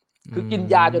คือกิน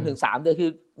ยาจนถึง3 เดือนคื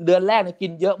อเดือนแรกเนี่ยกิ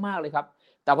นเยอะมากเลยครับ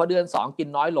แต่พอเดือน2กิน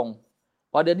น้อยลง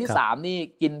พอเดือนที่3นี่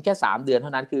กินแค่3 เดือนเท่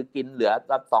านั้นคือกินเหลือ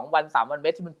แบบ2 วัน3 วันเม็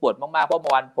ดที่มันปวดมากๆเพราะเมื่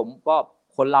อวานผมก็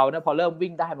คนเราเนี่ยพอเริ่ม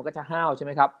วิ่งได้มันก็จะห้าวใช่ไห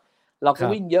มครับเราก็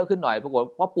วิ่งเยอะขึ้นหน่อยปรากฏ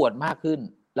ว่าปวดมากขึ้น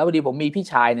แล้วพอดีผมมีพี่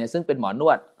ชายเนี่ยซึ่งเป็นหมอน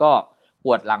วดก็ป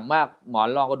วดหลังมากหมอน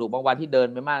รองกระดูกบางวันที่เดิน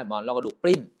ไปมากหมอนรองกระดูกป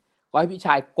ริ้นก็ให้พี่ช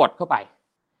ายกดเข้าไป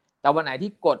แต่วันไหนที่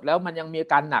กดแล้วมันยังมีอา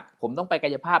การหนักผมต้องไปกา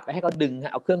ยภาพไปให้เขาดึงฮ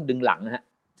ะเอาเครื่องดึงหลังฮะ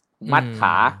มัดข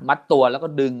ามัดตัวแล้วก็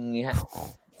ดึงอย่างนี้ฮะ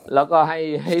แล้วก็ใ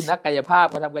ห้นักกายภาพ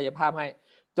มาทำกายภาพให้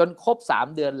จนครบ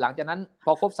3 เดือนหลังจากนั้นพ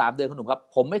อครบ3 เดือนคุณหนุ่มครับ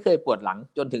ผมไม่เคยปวดหลัง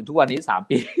จนถึงทุกวันนี้3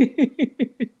 ปี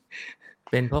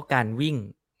เป็นเพราะการวิ่ง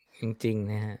จริง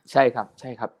ๆนะฮะใช่ครั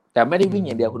บแต่ไม่ได้วิ่งอ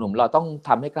ย่างเดียวคุณหนุ่มเราต้องท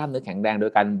ำให้กล้ามเนื้อแข็งแรงโด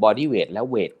ยการบอดี้เวทและ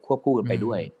เวทควบคู่กันไป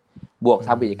ด้วยบวกท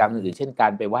ำกิจกรรมอื่นๆเช่นกา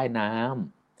รไปว่ายน้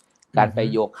ำการไป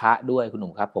โยคะด้วยคุณหนุ่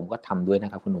มครับผมก็ทำด้วยน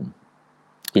ะครับคุณหนุ่ม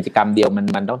กิจกรรมเดียว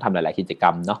มันต้องทำหลายๆกิจกร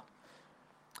รมเนาะ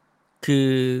คือ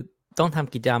ต้องท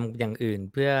ำกิจกรรมอย่างอื่น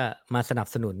เพื่อมาสนับ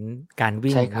สนุนการ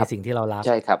วิ่งในสิ่งที่เรารักใ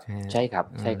ช่ครับ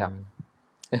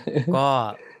ก็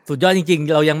สุดยอดจริง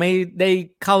ๆเรายังไม่ได้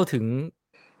เข้าถึง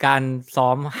การซ้อ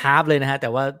มฮาล์ฟเลยนะฮะแต่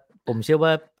ว่าผมเชื่อว่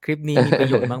าคลิปนี้มีประ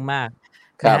โยชน์มาก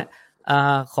ๆนะฮะ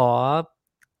ขอ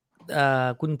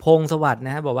คุณพงษ์สวัสดิ์น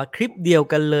ะฮะบอกว่าคลิปเดียว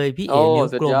กันเลยพี่เอ๋นิ้ว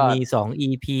กลมมี2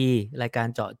 EP รายการ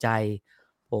เจาะใจ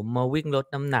ผมมาวิ่งลด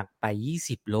น้ำหนักไป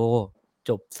20 โล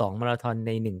จบ2 มาราธอนใ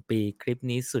น1 ปีคลิป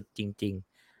นี้สุดจริง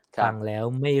ๆฟังแล้ว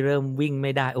ไม่เริ่มวิ่งไ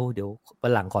ม่ได้โอ้เดี๋ยววั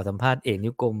นหลังขอสัมภาษณ์เอ๋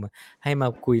นิ้วกลมให้มา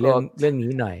คุยเรื่อง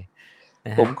นี้หน่อยน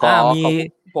ะฮะผมขอ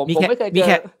ผมไม่เคยเจ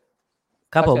อ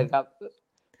ครับผม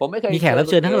ผมไม่เคยมีแขกรับ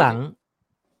เชิญข้างหลัง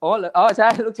อ๋อใช่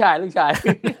ลูกชายน้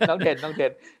องเด่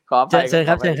นขออภัยเชิญ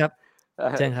ค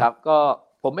รับก็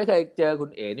ผมไม่เคยเจอคุณ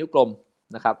เอ๋นิ้วกลม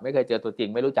นะครับไม่เคยเจอตัวจริง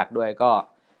ไม่รู้จักด้วยก็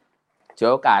เฉว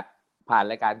ยโอกาสผ่าน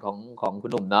รายการของคุ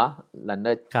ณหนุ่มเนาะ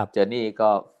Runner Journey ก็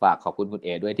ฝากขอบคุณคุณเ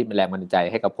อ๋ด้วยที่เป็นแรงบันดาลใจ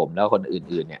ให้กับผมแล้วคน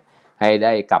อื่นๆเนี่ยให้ไ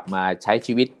ด้กลับมาใช้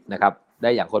ชีวิตนะครับได้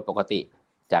อย่างคนปกติ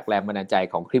จากแรงบันดาลใจ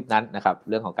ของคลิปนั้นนะครับ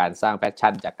เรื่องของการสร้างแพช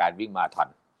ชั่นจากการวิ่งมาราธอน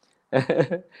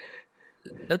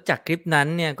แล้วจากคลิปนั้น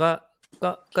เนี่ย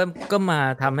ก็มา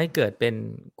ทำให้เกิดเป็น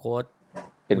โค้ช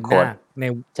เป็นคุณโค้ชนาคใน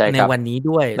ใช่ครับวันนี้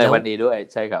ด้วยในแล้ววันนี้ด้วย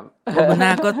ใช่ครับ คุณน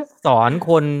าคก็สอน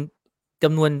คนจ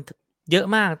ำนวนเยอะ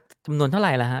มากจำนวนเท่าไห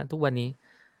ร่ล่ะฮะทุกวันนี้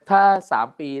ถ้า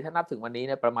3 ปีถ้านับถึงวันนี้เ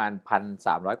นี่ยประมาณ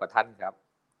1,300กว่าท่านครับ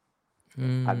อื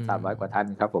1,300กว่ามท่าน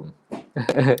ครับผม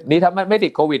นี่ถ้าไม่ติ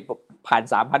ดโควิดผ่าน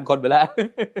 3,000 คนไปแล้ว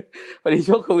พอดี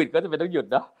ช่วงโควิดก็จะเป็นต้องหยุด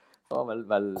เนาะเพราะ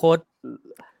มันโค้ด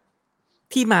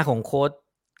ที่มาของโค้ด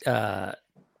เอ่อ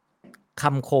ค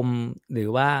ำคมหรือ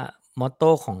ว่ามอตโ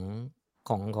ต้ของ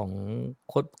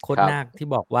โค้ดครับนาคที่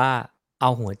บอกว่าเอา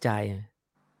หัวใจ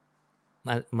ม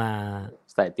ามา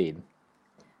ใส่ตีน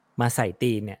มาใส่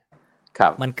ตีนเนี่ยครั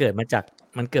บมันเกิดมาจา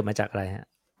กอะไรฮะ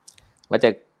มันจะ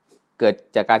เกิด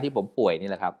จากการที่ผมป่วยนี่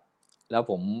แหละครับแล้ว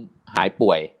ผมหายป่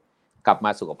วยกลับมา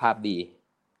สุขภาพดี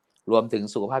รวมถึง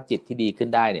สุขภาพจิตที่ดีขึ้น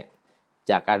ได้เนี่ย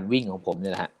จากการวิ่งของผมเนี่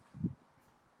ยนะฮะ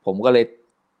ผมก็เลย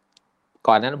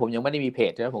ก่อนนั้นผมยังไม่ได้มีเพ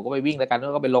จใช่ไหมผมก็ไปวิ่งแล้วกันแล้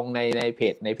วก็ไปลงใน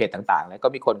เพจต่างๆแล้วก็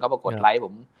มีคนเข้ามากดไลค์ผ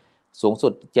มสูงสุ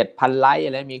ด 7,000 ไลค์อ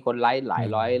ะไรมีคนไลค์หลาย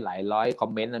ร้อยคอม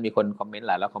เมนต์มีคนคอมเมนต์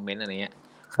หลายร้อยคอมเมนต์อะไรเงี้ย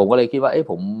ผมก็เลยคิดว่า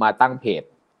ผมมาตั้งเพจ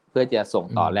เพื่อจะส่ง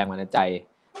ต่อแรงบันดาลใจ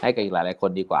ให้กับอีกหลายๆค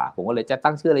นดีกว่าผมก็เลยจะ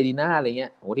ตั้งชื่ออะไรดีหน้าอะไรเงี้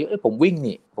ยผมคิดผมวิ่ง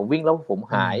นี่ผมวิ่งแล้วผม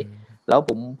หายแล้ว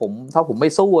ผมถ้าผมไม่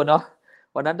สู้เนาะ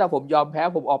วันนั้นถ้าผมยอมแพ้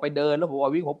ผมออกไปเดินแล้วผม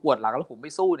วิ่งผมปวดหลังแล้วผมไ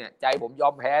ม่สู้เนี่ยใจผมยอ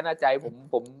มแพ้นะใจผ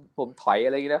มถอยอ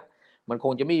ะไรอย่างเงี้ยมันค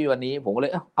งจะไม่มีวันนี้ผมก็เล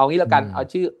ยเอางี้แล้วกันเอา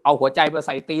ชื่อเอาหัวใจมาใ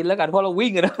ส่ตีนแล้วกันเพราะเราวิ่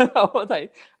งกันนะเอาใส่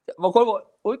บางคนบอก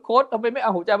อุ๊ยโค้ชทำไมไม่เอ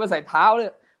าหัวใจมาใส่เท้าเลย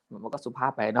มันก็สุภา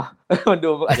พไปเนาะมันดู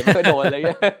อาจจะไม่ค่อยโดนอะไรเ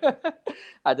งี้ย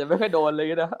อาจจะไม่ค่อยโดนเลย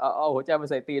นะเอาหัวใจมา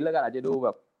ใส่ตีนแล้วกันอาจจะดูแบ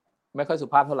บไม่ค่อยสุ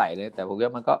ภาพเท่าไหร่เลยแต่ผมว่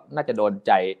ามันก็น่าจะโดนใ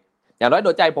จอย่างน้อยโด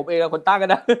นใจผมเองนะคนตั้งกัน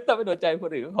นะถ้าไม่โดนใจค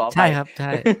นอื่นก็ขอไปใช่ครับใ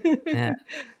ช่นะฮะ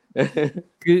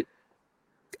คือ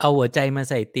เอาหัวใจมา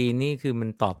ใส่ตีนนี่คือมัน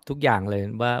ตอบทุกอย่างเลย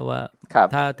ว่า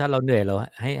ถ้าเราเหนื่อยเรา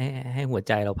ให้หัวใ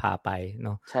จเราพาไปเน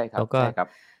าะใช่ครับแล้วก็ใช่ครับ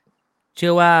เชื่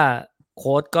อว่าโ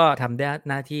ค้ชก็ทำได้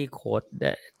หน้าที่โค้ชไ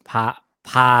ด้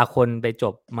พาคนไปจ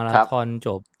บมาราธอนจ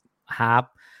บฮาล์ฟ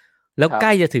แล้วใก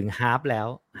ล้จะถึงฮาล์ฟแล้ว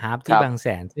ฮาล์ฟที่บางแส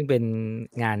นซึ่งเป็น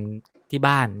งานที่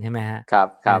บ้านใช่ไหมฮะ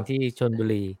งานที่ชลบุ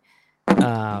รี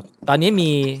ตอนนี้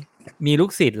มีลู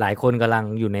กศิษย์หลายคนกำลัง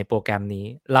อยู่ในโปรแกรมนี้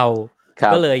เรา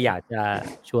ก็เลยอยากจะ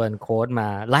ชวนโค้ชมา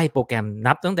ไล่โปรแกรม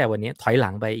นับตั้งแต่วันนี้ถอยหลั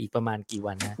งไปอีกประมาณกี่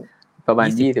วันนะประมาณ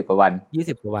20 กว่าวัน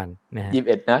20 กว่าวันนะฮะ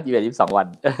21นะ21 22 วัน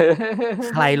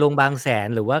ใครลงบางแสน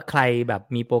หรือว่าใครแบบ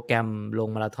มีโปรแกรมลง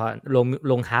มาราธอน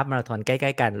ลงฮาล์ฟมาราธอนใก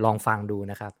ล้ๆกันลองฟังดู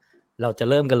นะครับเราจะ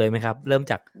เริ่มกันเลยไหมครับเริ่ม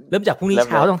จากพรุ่งนี้เ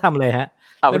ช้าต้องทำเลยฮะ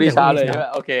พรุ่งนี้เช้าเลยใช่ไหม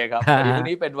โอเคครับพอดีพรุ่ง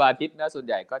นี้เป็นวันอาทิตย์นะส่วน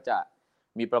ใหญ่ก็จะ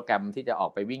มีโปรแกรมที่จะออ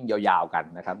กไปวิ่งยาวๆกัน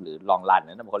นะครับหรือลองรันน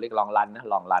ะบางคนเรียกลองรันนะ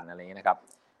ลองรันอะไรอย่างนี้นะครับ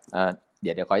เ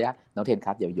ดี๋ยวขออนุญาตน้องเทนค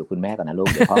รับอย่าอยู่คุณแม่ก่อนนะลูก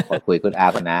เดี๋ยวขอคุยคุณอา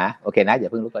ก่อนนะโอเคนะอย่า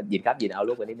เพิ่งลุกก่อนยินครับยินเอา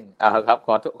ลูกไปนิดนึงครับ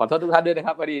ขอโทษทุกท่านด้วยนะค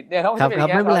รับพอดีเนี่ยครับไ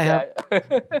ม่เป็นไรครับ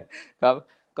ครับ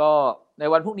ก็ใน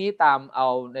วันพรุ่งนี้ตามเอา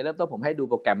ในเริ่มต้นผมให้ดู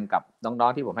โปรแกรมกับน้อ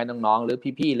งๆที่ผมให้น้องๆหรือ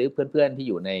พี่ๆหรือเพื่อนๆที่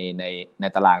อยู่ใน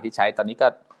ตารางที่ใช้ตอนนี้ก็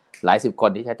หลาย10 ค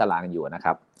นที่ใช้ตารางอยู่นะค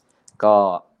รับก็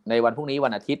ในวันพรุ่งนี้วั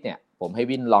นอาทิตย์เนี่ยผมให้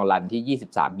วิ่งลองรันที่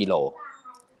23 กิโล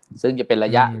ซึ่งจะเป็นร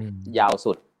ะยะยาว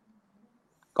สุด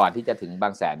ก่อนที่จะถึงบา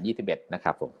งแสน21นะค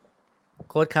รับผม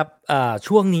โค้ชครับ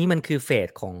ช่วงนี้มันคือเฟส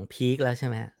ของพีคแล้วใช่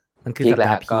ไหมมันคือสัปด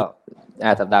าห์พีคก็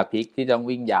สัปดาห์พีคที่ต้อง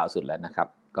วิ่งยาวสุดแล้วนะครับ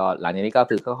ก็หลังจากนี้ก็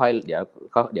คือค่อยๆเ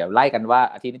ดี๋ยวไล่กันว่า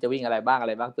อาทิตย์นี้จะวิ่งอะไรบ้าง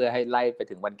เพื่อให้ไล่ไป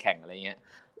ถึงวันแข่งอะไรเงี้ย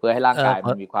เพื่อให้ร่างกาย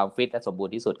มันมีความฟิตและสมบูร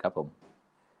ณ์ที่สุดครับผม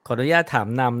ขออนุญาตถาม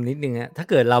นำนิดนึงฮะถ้า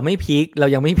เกิดเราไม่พีคเรา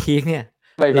ยังไม่พีคเนี่ย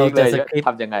เราจะสคริปต์ท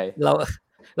ำยังไง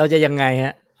เราจะยังไงฮ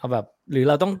ะเอาแบบหรือ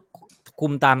เราต้องคุ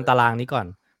มตามตารางนี้ก่อน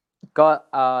ก็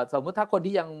สมมุติถ้าคน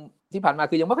ที่ยังที่ผ่านมา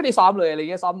คือยังไม่ค่อยได้ซ้อมเลยอะไรเ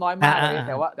งี้ยซ้อมน้อยมากเลย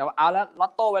แต่ว่าเอาแล้วลอ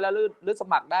ตโต้ไว้แล้วหรือส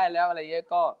มัครได้แล้วอะไรเงี้ย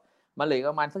ก็มันเหลือ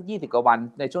ประมาณสัก20 กว่าวัน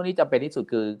ในช่วงนี้จำเป็นที่สุด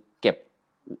คือเก็บ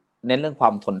เน้นเรื่องควา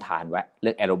มทนทานไว้เ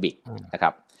รื่องแอโรบิกนะครั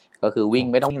บก็คือวิ่ง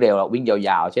ไม่ต้องวิ่งเร็วหรอกวิ่งยา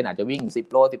วๆเช่นอาจจะวิ่ง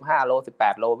10 โล15 โล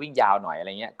18 โลวิ่งยาวหน่อยอะไร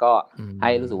เงี้ยก็ให้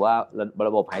รู้สึกว่าร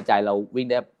ะบบหายใจเราวิ่ง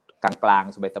ได้กลาง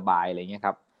ๆสบายๆอะไรเงี้ยค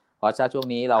รับเพราะช่วง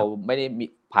นี้เราไม่ได้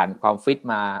ผ่านความฟิต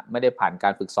มาไม่ได้ผ่านกา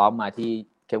รฝึกซ้อมมาที่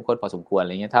เข้มข้นพอสมควรอะไ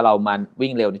รเงี้ยถ้าเรามาวิ่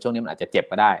งเร็วในช่วงนี้มันอาจจะเจ็บ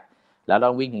ก็ได้แล้วเรา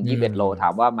วิ่งถึง21 โลถา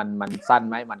มว่ามันสั้น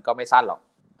ไหมมันก็ไม่สั้นหรอก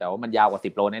แต่ว่ามันยาวกว่า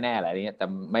10 โลแน่ๆอะไรเงี้ยแต่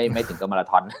ไม่ถึงกับมารา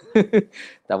ธอน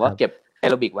แต่ว่าเก็บแอ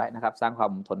โรบิกไว้นะครับสร้างควา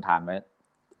มทนทานไว้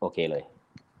โอเคเลย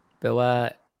แปลว่า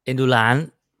endurance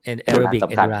aerobic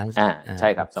endurance ใช่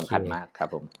ครับสำคัญมากครับ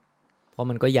ผมเพราะ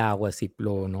มันก็ยาวกว่า10 โล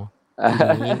เนาะ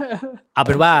ทีนี้เอาเ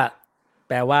ป็นว่าแ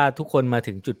ปลว่าทุกคนมา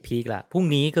ถึงจุดพีคละพรุ่ง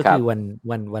นี้ก็คือ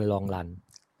วันลองรัน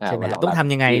ใช่ไหมต้องท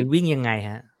ำยังไงวิ่งยังไง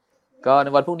ฮะก็ใน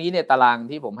วันพรุ่งนี้เนี่ยตาราง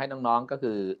ที่ผมให้น้องๆก็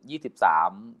คือ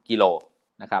23 กิโล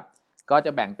นะครับก็จ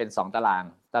ะแบ่งเป็น2ตาร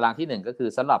างที่1ก็คือ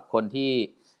สำหรับคนที่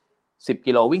10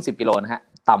 กิโลวิ่ง10 กิโลนะฮะ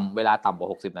เวลาต่ำกว่า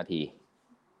60 นาที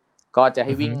ก็จะใ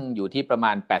ห้วิ่งอยู่ที่ประม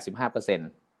าณ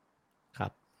 85% ครั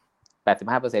บ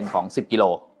 85% ของ10กิโล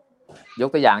ยก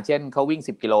ตัวอย่างเช่นเขาวิ่ง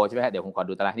10กิโลใช่ไหมฮะเดี๋ยวผมขอ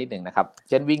ดูตารางนิดนึงนะครับ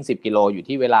เช่นวิ่ง10กิโลอยู่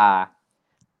ที่เวลา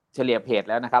เฉลี่ยเพจ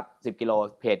แล้วนะครับ10กิโล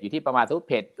เพจอยู่ที่ประมาณทุก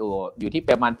เพจอยู่ที่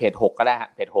ประมาณเพจ6ก็ได้ฮะ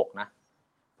เพจ6นะ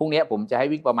พรุ่งนี้ผมจะให้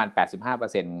วิ่งประมาณ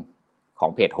 85% ขอ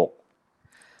งเพจ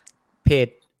6เพจ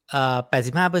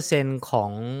85% ขอ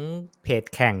งเพจ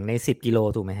แข่งใน10กิโล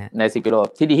ถูกไหมฮะใน10กิโล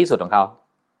ที่ดีที่สุดของเขา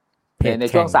ใน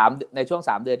ช่วง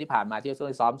3เดือนที่ผ่านมาที่ช่ว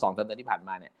งซ้อม2เดือนที่ผ่านม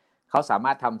าเนี่ยเขาสาม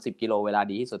ารถทำ10กิโลเวลา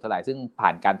ดีที่สุดเท่าไหร่ซึ่งผ่า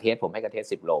นการเทสผมให้เขาเทส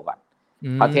10โลก่อน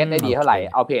เขาเทสได้ดีเท่าไหร่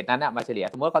เอาเพจนั้นมาเฉลี่ย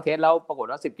สมมติเขาเทสแล้วปรากฏ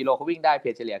ว่า10กิโลเขาวิ่งได้เพ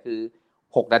จเฉลี่ยคือ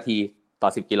6นาทีต่อ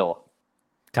10กิโล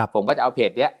ครับผมก็จะเอาเพ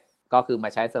จเนี้ยก็คือมา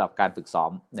ใช้สำหรับการฝึกซ้อ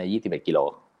มใน21กิโล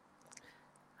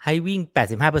ให้วิ่ง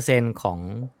 85% ขอ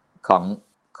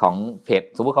งเพจ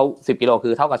สมมุติเขา10กิโลคื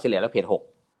อเท่ากับเฉลี่ยแล้วเพจ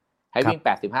6ให้วิ่ง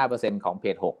 85% ของเพ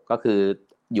จ6ก็คือ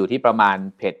อยู่ที่ประมาณ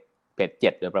เพจ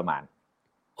7โดยประมาณ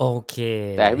โอเค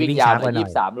แต่ให้วิ่งยาวหน่อย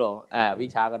23โลวิ่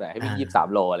งช้าก็ได้ให้วิ่ง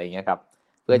23โลอะไรอย่างเงี้ยครับ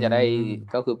เพื่อจะได้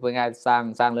ก็คือเพื่อง่ายส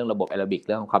ร้างเรื่องระบบแอโรบิกเ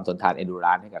รื่องความทนทาน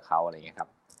endurance ให้กับเขาอะไรอย่างเงี้ยครับ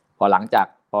พอหลังจาก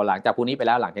พรุ่งนี้ไปแ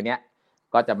ล้วหลังจากเนี้ย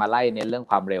ก็จะมาไล่เน้นเรื่อง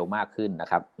ความเร็วมากขึ้นนะ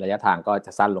ครับระยะทางก็จ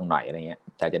ะสั้นลงหน่อยอะไรเงี้ย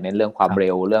แต่จะเน้นเรื่องความเ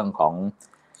ร็วเรื่องของ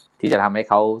ที่จะทำให้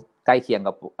เขาใกล้เคียง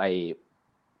กับไอ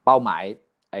เป้าหมาย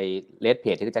ไอเลสเพ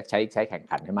จที่จะใช้แข่ง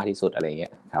ขันให้มากที่สุดอะไรเงี้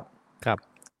ยครับครับ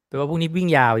แปลว่าพรุ่งนี้วิ่ง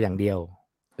ยาวอย่างเดียว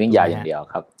วิ่งยาวอย่างเดียว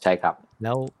ครับใช่ครับแ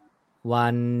ล้ววั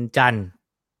นจันทร์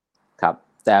ครับ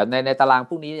แต่ในตาราง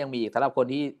พรุ่งนี้ยังมีอีกสำหรับคน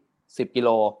ที่10กิโล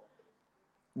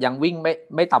ยังวิ่ง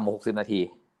ไม่ต่ำกว่า60นาที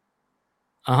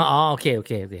อ๋อโอเค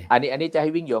อันนี้จะให้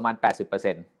วิ่งอยู่ประมาณ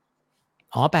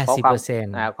 80%อ๋อ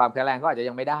 80% ความแข็งแรงก็อาจจะ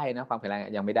ยังไม่ได้นะความแข็งแรง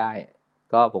ยังไม่ได้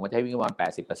ก็ผมก็จะให้วิ่งประมาณ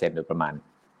 80% โดยประมาณ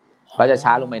ก็จะช้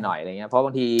าลงไปหน่อยอะไรเงี้ยเพราะบ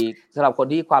างทีสำหรับคน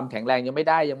ที่ความแข็งแรงยังไม่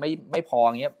ได้ยังไม่พอ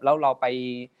เงี้ยแล้วเราไป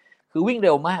คือวิ่งเ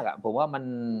ร็วมากอ่ะผมว่ามัน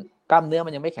กล้ามเนื้อมั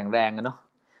นยังไม่แข็งแรงเนาะ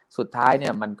สุดท้ายเนี่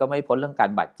ยมันก็ไม่พ้นเรื่องการ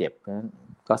บาดเจ็บ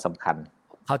ก็สำคัญ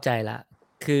เข้าใจละ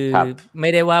คือไม่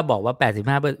ได้ว่าบอกว่า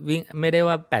85วิ่งไม่ได้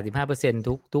ว่า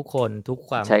 85% ทุกคนทุก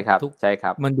ความใช่ค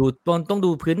รับมันดูต้องดู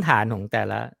พื้นฐานของแต่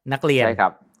ละนักเรียนใช่ครั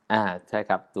บใช่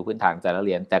ครับดูพื้นฐานแต่ละเ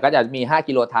รียนแต่ก็จะมี5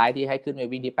กิโลท้ายที่ให้ขึ้นไป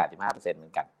วิ่งที่ 85% เหมื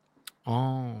อนกัน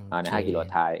ใน5กิโล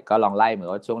ท้ายก็ลองไล่เหมือน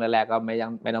ว่าช่วงแรกๆก็ไ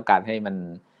ม่ต้องการให้มัน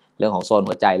เรื่องของโซน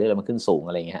หัวใจหรืออะไรมันขึ้นสูง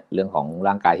อะไรเงี้ยเรื่องของ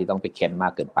ร่างกายที่ต้องไปเค้นมา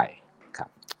กเกินไปค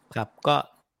รับก็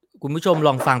คุณผู้ชมล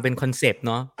องฟังเป็นคอนเซปต์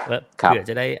เนาะเผื่อ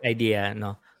จะได้ไอเดียเน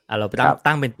าะเราไป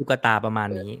ตั้งเป็นตุ๊กตาประมาณ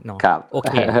นี้เนาะโอเ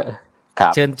ค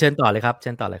เชิญต่อเลยครับ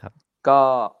ก็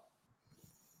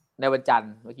ในวันจันท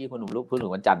ร์เมื่อกี้คุณหนุ่มพูดถึ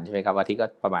งวันจันทร์ใช่ไหมครับวันอาทิตย์ก็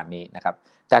ประมาณนี้นะครับ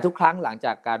แต่ทุกครั้งหลังจ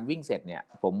ากการวิ่งเสร็จเนี่ย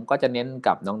ผมก็จะเน้น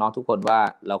กับน้องๆทุกคนว่า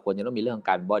เราควรจะต้องมีเรื่อง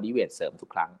การบอดี้เวทเสริมทุก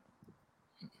ครั้ง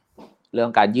เรื่อง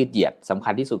การยืดเหยียดสำคั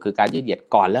ญที่สุดคือการยืดเหยียด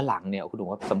ก่อนและหลังเนี่ยคุณหนุ่ม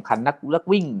ว่าสำคัญนัก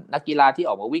วิ่งนักกีฬาที่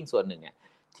ออกมาวิ่งส่วนหนึ่งเนี่ย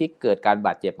ที่เกิดการบ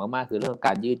าดเจ็บมากๆคือเรื่องก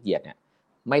ารยืดเหยียดเนี่ย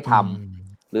ไม่ท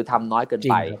ำหรือทำน้อยเกิน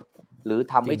ไปหรือ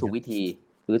ทำไม่ถูกวิธี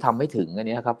หรือทำไม่ถึงอัน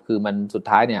นี้ครับคือมันสุด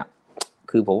ท้ายเนี่ย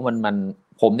คือผมว่า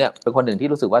ผมเนี่ยเป็นคนหนึ่งที่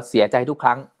รู้สึกว่าเสียใจทุกค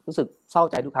รั้งรู้สึกเศร้า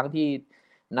ใจทุกครั้งที่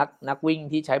นักวิ่ง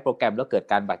ที่ใช้โปรแกรมแล้วเกิด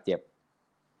การบาดเจ็บ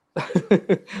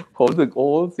ผมรู้สึก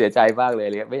เสียใจมากเลย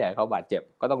ไม่อยากให้เขาบาดเจ็บ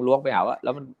ก็ต้องล้วงไปหาว่าแล้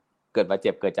วมันเกิดบาดเ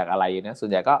จ็บเกิดจากอะไรนะส่ว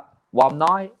นใหญ่ก็วอร์ม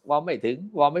น้อยวอร์มไม่ถึง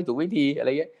วอร์มไม่ถูกวิธีอะไร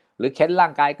เงี้ยหรือเค้นร่า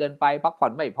งกายเกินไปพักผ่อ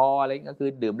นไม่พออะไรเงี้ยคือ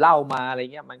ดื่มเหล้ามาอะไร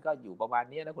เงี้ยมันก็อยู่ประมาณ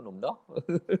นี้นะคุณหนุ่มเนาะ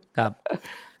ครั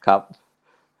บ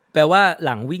แปลว่าห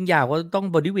ลังวิ่งยาวก็ต้อง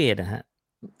บอดี้เวทนะฮะ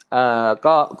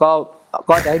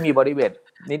ก็จะให้มีบอดี้เวท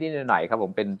นิดๆหน่อยๆครับผ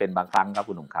มเป็นบางครั้งครับ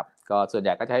คุณหนุ่มครับก็ส่วนให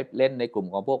ญ่ก็จะให้เล่นในกลุ่ม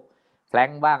ของพวกแพลง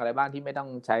บ้างอะไรบ้างที่ไม่ต้อง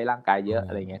ใช้ร่างกายเยอะอ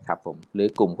ะไรเงี้ยครับผมหรือ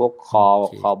กลุ่มพวกค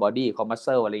อบอดี้คอมัสเ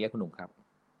ซิลอะไรเงี้ยคุณหนุ่มครับ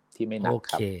ที่ไม่หนัก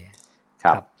ค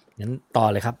รับงั้นต่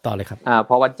อเลยครับ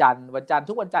พอวันจันทร์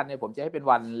ทุกวันจันทร์เนี่ยผมจะให้เป็น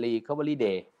วัน recovery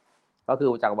day ก็คือ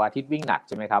จากวันอาทิตย์วิ่งหนักใ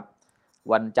ช่ไหมครับ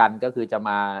วันจันทร์ก็คือจะม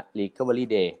า recovery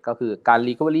day ก็คือการ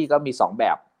recovery ก็มี2แบ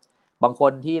บบางค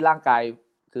นที่ร่างกาย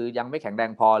คือยังไม่แข็งแร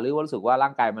งพอหรือว่ารู้สึกว่าร่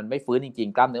างกายมันไม่ฟื้นจริง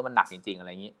ๆกล้ามเนื้อมันหนักจริงๆอะไร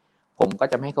อย่างนี้ผมก็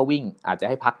จะไม่ให้เขาวิ่งอาจจะ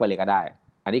ให้พักไปเลยก็ได้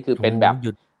อันนี้คือเป็นแบบห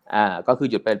ยุดก็คือ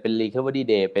หยุดเป็น recovery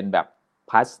day เป็นแบบ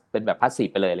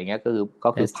passive ไปเลยอะไรเงี้ยก็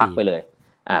คือพักไปเลย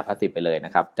passive ไปเลยน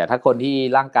ะครับแต่ถ้าคนที่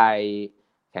ร่างกาย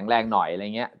แข็งแรงหน่อยอะไร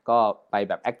เงี้ยก็ไป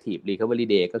แบบ active recovery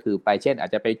day ก็คือไปเช่นอา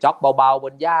จจะไปจ็อกเบาๆบ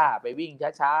นหญ้าไปวิ่ง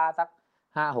ช้าๆสัก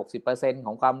 50-60% ข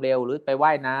องความเร็วหรือไปว่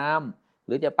ายน้ำห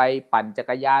รือจะไปปั่นจั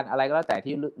กรยานอะไรก็แล้วแต่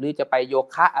ที่หรือจะไปโย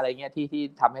คะอะไรเงี้ยที่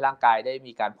ทำให้ร่างกายได้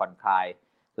มีการผ่อนคลาย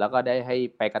แล้วก็ได้ให้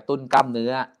ไปกระตุ้นกล้ามเนื้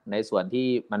อในส่วนที่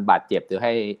มันบาดเจ็บหรือใ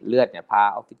ห้เลือดเนี่ยพา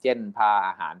ออกซิเจนพาอ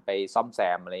าหารไปซ่อมแซ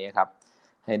มอะไรเงี้ยครับ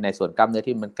ให้ในส่วนกล้ามเนื้อ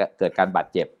ที่มันเกิดการบาด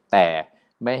เจ็บแต่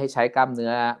ไม่ให้ใช้กล้ามเนื้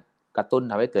อ กระตุ้น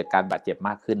ทำให้เกิดการบาดเจ็บม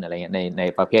ากขึ้นอะไรเงี้ยใน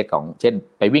ประเภทของเช่น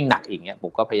ไปวิ่งหนักอีกเงี้ยผ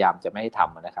มก็พยายามจะไม่ให้ท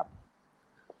ำนะครับ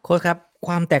โค้ชครับค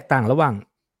วามแตกต่างระหว่าง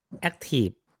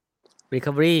active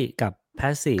recovery กับ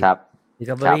passive ครับ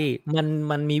recovery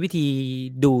มันมีวิธี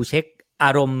ดูเช็คอ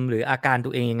ารมณ์หรืออาการตั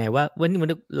วเองยังไงว่าวันนี้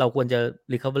เราควรจะ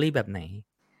recovery แบบไหน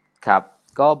ครับ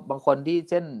ก็บางคนที่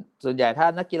เช่นส่วนใหญ่ถ้า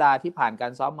นักกีฬาที่ผ่านกา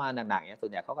รซ้อมมาหนักๆเนี่ยส่ว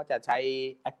นใหญ่เขาก็จะใช้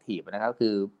active นะครับคื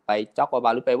อไปจ็อกเบ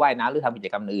าๆหรือไปว่ายน้ำหรือทำกิจ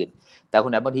กรรมอื่นแต่ค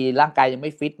นไหนบางทีร่างกายยังไ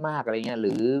ม่ฟิตมากอะไรเงี้ยห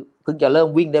รือเพิ่งจะเริ่ม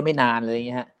วิ่งได้ไม่นานอะไรเ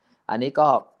งี้ยฮะอันนี้ก็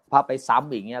พอไปซ้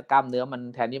ำอย่างเงี้ยกล้ามเนื้อมัน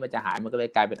แทนที่มันจะหายมันก็เลย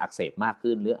กลายเป็นอักเสบมาก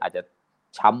ขึ้นหรืออาจจะ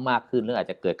ช้ำมากขึ้นหรืออาจ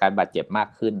จะเกิดการบาดเจ็บมาก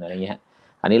ขึ้นอะไรเงี้ย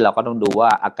อันนี้เราก็ต้องดูว่า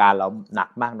อาการเราหนัก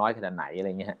มากน้อยขนาดไหนอะไร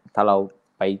เงี้ยถ้าเรา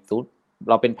ไปซุด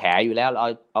เราเป็นแผลอยู่แล้วเรา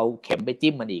เอาเข็มไป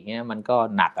จิ้มมันอีกเงี้ยมันก็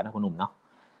หนักนะคุณหนุ่มเนาะ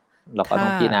เราก็ต้อ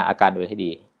งพิจารณาอาการโดยให้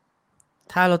ดี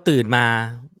ถ้าเราตื่นมา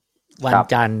วัน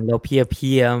จันทร์เราเพ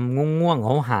ลียง่วง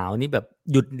ๆหาวๆนี่แบบ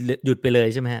หยุดไปเลย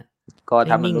ใช่ไหมฮะก็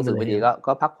ถ้ามันรู้สึกไม่ดี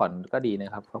ก็พักผ่อนก็ดีน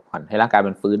ะครับพักผ่อนให้ร่างกาย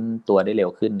มันฟื้นตัวได้เร็ว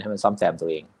ขึ้นให้มันซ่อมแซมตัว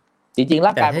เองจริงๆ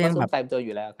ร่างกายมันก็ซ่อมแซมตัวอ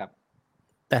ยู่แล้วครับ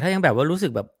แต่ถ้ายังแบบว่ารู้สึ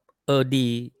กแบบดี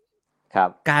ครับ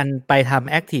การไปท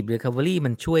ำ active recovery มั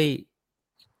นช่วย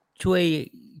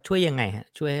ยังไงฮะ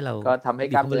ช่วยให้เราก็ทำให้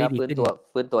กล้ามเนื้อฟื้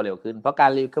นตัวเร็วขึ้นเพราะกา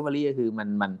ร recovery ก็คือ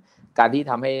มันการที่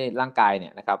ทำให้ร่างกายเนี่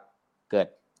ยนะครับเกิด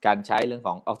การใช้เรื่องข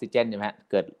องออกซิเจนใช่ไหมฮะ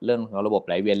เกิดเรื่องของระบบไ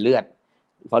หลเวียนเลือด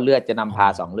เพราะเลือดจะนำพา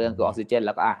2เรื่องคือออกซิเจนแ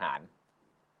ล้วก็อาหาร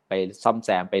ไปซ่อมแซ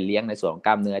มไปเลี้ยงในส่วนของก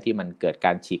ล้ามเนื้อที่มันเกิดก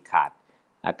ารฉีกขาด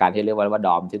อาการที่เรียกว่าด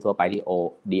อมที่ทั่วไปที่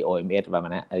DOMS ประมาณ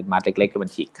นั้นมาเล็กๆที่มัน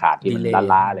ฉีกขาดที่มัน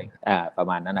ล้าๆเลยประ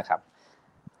มาณนั้นนะครับ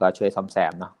ก็ช่วยซ่อมแซ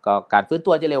มเนาะก็การฟื้น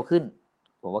ตัวจะเร็วขึ้น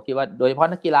ผมก็คิดว่าโดยเฉพาะ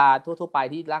นักกีฬาทั่วๆไป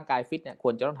ที่ร่างกายฟิตเนี่ยค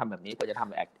วรจะต้องทำแบบนี้ควรจะทำ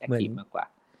แบบแอคทีฟมากกว่า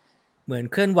เหมือน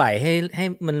เคลื่อนไหวให้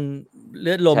มันเ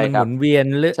ลือดลมมันหมุนเวียน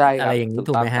หรืออะไรอย่างนี้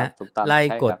ถูกไหมฮะไล่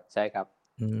กดใช่ครับ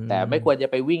แต่ไม่ควรจะ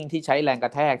ไปวิ่งที่ใช้แรงกร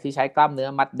ะแทกที่ใช้กล้ามเนื้อ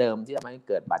มัดเดิมที่ทำให้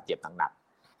เกิดบาดเจ็บหนัก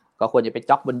ๆก็ควรจะไป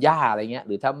จ็อกบนหญ้าอะไรเงี้ยห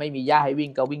รือถ้าไม่มีหญ้าให้วิ่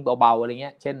งก็วิ่งเบาๆอะไรเ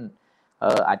งี้ยเช่น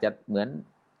อาจจะเหมือน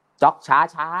จ็อก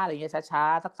ช้าๆอะไรเงี้ยช้า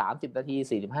ๆสัก30นาที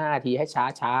45นาทีให้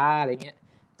ช้าๆอะไรเงี้ย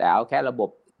แต่เอาแค่ระบบ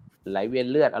ไหลเวียน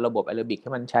เลือดเอาระบบแอโรบิกใ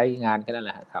ห้มันใช้งานแค่นั้นแห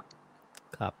ละครับ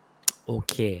ครับโอ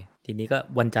เคทีนี้ก็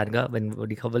วันจันทร์ก็เป็น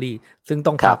recovery ซึ่ง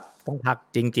ต้องพัก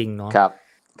จริงๆเนาะค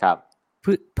รับ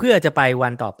เพื่อจะไปวั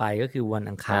นต่อไปก็คือวัน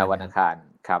อังคาร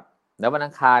ครับแล้ววันอั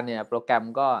งคารเนี่ยโปรแกรม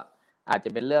ก็อาจจะ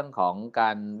เป็นเรื่องของกา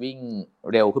รวิ่ง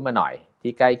เร็วขึ้นมาหน่อย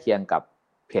ที่ใกล้เคียงกับ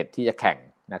เพจที่จะแข่ง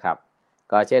นะครับ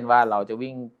ก็เช่นว่าเราจะ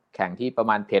วิ่งแข่งที่ประ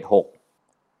มาณเพจ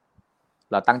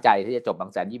6เราตั้งใจที่จะจบบา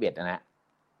งแสน21นะฮะ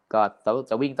ก็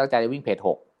จะวิ่งตั้งใจจะวิ่งเพจ6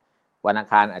วันอัง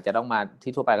คารอาจจะต้องมา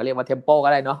ที่ทั่วไปก็เรียกว่าเทมโปก็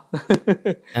ได้เนาะ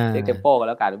เรียกเทมโปก็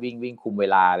แล้วกันวิ่งคุมเว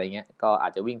ลาอะไรเงี้ยก็อา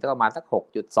จจะวิ่งสักประมาณสัก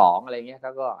 6.2 อะไรเงี้ย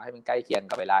ก็ให้มันใกล้เคียง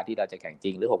กับเวลาที่เราจะแข่งจ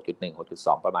ริงหรือ 6.1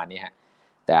 6.2 ประมาณนี้ฮะ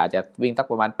แต่อาจจะวิ่งสัก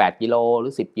ประมาณ8กิโลหรื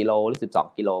อ10กิโลหรือ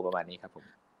12กิโลประมาณนี้ครับผม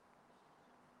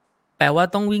แปลว่า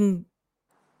ต้องวิ่ง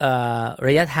ร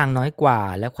ะยะทางน้อยกว่า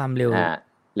และความเร็วม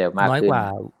ากน้อยกว่า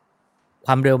ค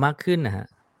วามเร็วมากขึ้นนะฮะ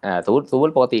สมม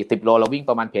ติปกติ10โลเราวิ่ง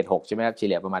ประมาณเพจ6ใช่ไหมครับเฉ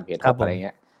ลี่ยประมาณเพจ6อะไรเ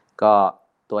งี้ยก็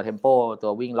ตัวเทมโปตั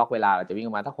ววิ่งล็อกเวลาเราจะวิ่ง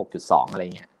ประมาณสัก 6.2 อะไร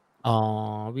เงี้ย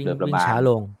วิ่งช้า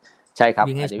ลงใช่ครับ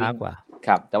วิ่งให้ช้ากว่าค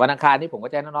รับแต่วันอังคารนี่ผมก็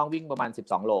จะให้น้องๆวิ่งประมาณ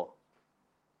12โล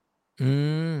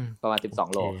ประมาณ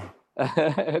12โล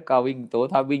ก็วิ่งตัว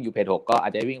ถ้าวิ่งอยู่เพจ6ก็อา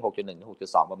จจะวิ่ง 6.1 ถึง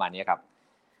 6.2 ประมาณนี้ครับ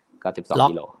ก็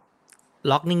12กิโล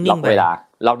ล็อกนิ่งๆเวลา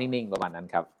ล็อกนิ่งๆประมาณนั้น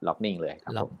ครับล็อกนิ่งเลยครั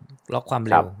บผมล็อกความเ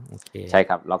ร็วโอเคใช่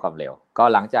ครับล็อกความเร็วก็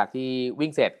หลังจากที่วิ่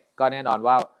งเสร็จก็แน่นอน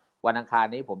ว่าวันอังคาร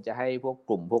นี้ผมจะให้พวก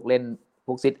กลุ่มพวกเล่นพ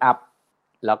วกซิทอัพ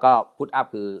แล้วก็พุทอัพ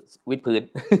คือวิดพื้น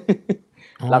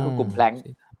แล้วก็กลุ่มแพล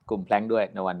งด้วย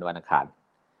ในวันอังคาร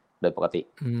โดยปกติ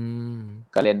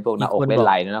ก็เล่นพวกหน้าอกเล่นไ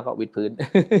หล่แล้วก็วิดพื้น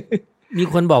มี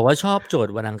คนบอกว่าชอบโจท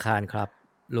ย์วันอังคารครับ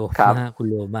โลมาคุณ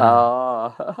โลมา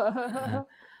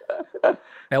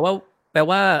แปล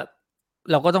ว่า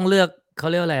เราก็ต้องเลือกเขา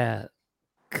เรียกอะไร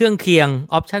เครื่องเคียง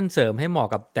ออปชั่นเสริมให้เหมาะ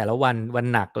กับแต่ละวัน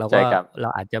หนักแล้วก็เรา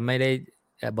อาจจะไม่ได้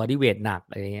บอดี้เวทหนัก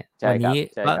อะไรเงี้ยวันนี้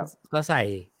ก็ใส่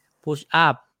พุชอั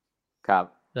พครับ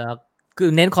แล้วคือ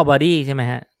เน้นคอบอดี้ใช่ไหม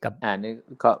ฮะกับนี่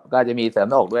ก็จะมีเสริม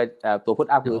หน้าอกด้วยตัวพุช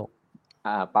อัพคือ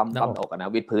ปั๊มอกนะ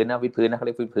วิดพื้นนะเขาเ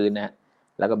รียกวิดพื้นนะ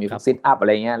แล้วก็มีซิทอัพอะไ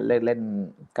รเงี้ยเล่น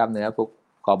กล้ามเนื้อพวก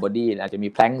คอบอดี้อาจจะมี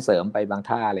แพลงเสริมไปบาง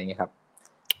ท่าอะไรเงี้ยครับ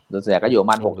โดยส่วนใหญ่ก็อยู่ประ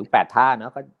มาณ 6-8 ท่าเนา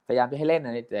ะก็พยายามจะให้เล่นน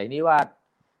ะแต่นี่ว่า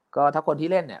ก็ถ้าคนที่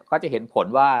เล่นเนี่ยก็จะเห็นผล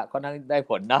ว่าก็ได้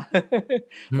ผลนะ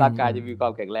ร่างกายจะมีควา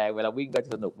มแข็งแรงเวลาวิ่งก็จะ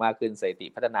สนุกมากขึ้นสถิติ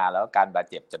พัฒนาแล้วการบาด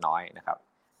เจ็บจะน้อยนะครับ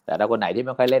แต่ถ้าคนไหนที่ไ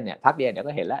ม่ค่อยเล่นเนี่ยพักเดียวเดี๋ยว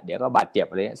ก็เห็นแล้วเดี๋ยวก็บาดเจ็บ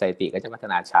อะไรสถิติก็จะพัฒ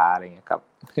นาช้าอะไรเงี้ยครับ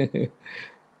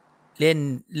เ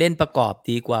ล่นประกอบ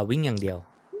ดีกว่าวิ่งอย่างเดียว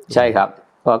ใช่ครับ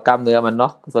เพราะกล้ามเนื้อมันเนา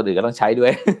ะส่วนอื่นก็ต้องใช้ด้ว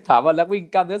ย ถามว่านักวิ่ง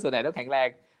กล้ามเนื้อส่วนไหนต้องแข็งแรง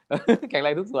แข็งแร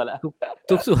งทุกส่วนแหละ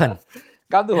ทุกส่วน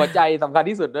กล้ามเนื้อหัวใจสำคัญ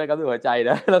ที่สุดด้วยกล้ามเนื้อหัวใจ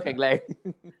นะเราแข็งแรง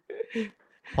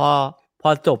พอ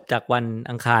จบจากวัน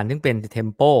อังคารซึ่งเป็นเทม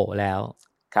โปแล้ว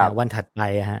วันถัดไป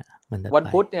ฮะวัน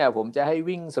พุธเนี่ยผมจะให้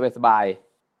วิ่งสบาย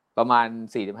ๆประมาณ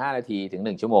45นาทีถึง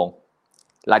1ชั่วโมง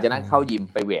หลังจากนั้นเข้ายิม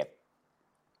ไปเวท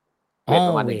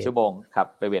ประมาณ1ชั่วโมงครับ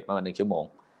ไปเวทประมาณ1ชั่วโมง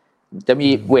จะมี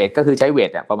เวทก็คือใช้เว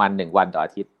ทประมาณ1วันต่ออ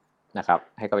าทิตย์นะครับ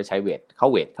ให้เขาไปใช้เวทเข้า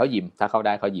ยิมถ้าเข้าไ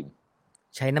ด้เข้ายิม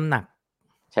ใช้น้ำหนั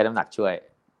กช่วย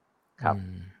ครับ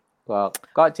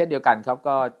ก็เช่นเดียวกันครับ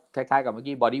ก็คล้ายๆกับเมื่อ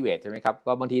กี้บอดี้เวทใช่ไหมครับ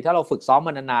ก็บางทีถ้าเราฝึกซ้อมม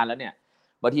านานๆแล้วเนี่ย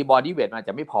บางทีบอดี้เวทมัน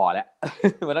จะไม่พอแล้ว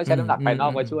มันต้องใช้น้ำหนักภายนอ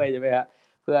กมาช่วยใช่ไหมครับ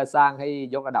เพื่อสร้างให้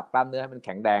ยกระดับกล้ามเนื้อให้มันแ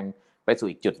ข็งแรงไปสู่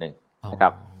อีกจุดหนึ่งนะครั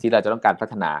บที่เราจะต้องการพั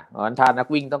ฒนาเพราะฉะนั้นถ้านัก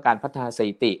วิ่งต้องการพัฒนาส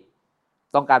ถิติ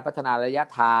ต้องการพัฒนาระยะ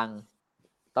ทาง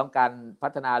ต้องการพั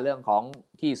ฒนาเรื่องของ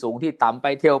ที่สูงที่ต่ำไป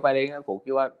เทรลไปอะไรเงี้ยผมคิ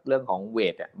ดว่าเรื่องของเว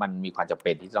ทมันมีความจำเ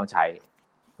ป็นที่ต้องใช้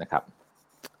นะครับ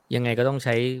ยังไงก็ต้องใ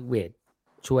ช้เวท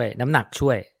ช่วยน้ำหนักช่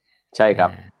วยใช่ครับ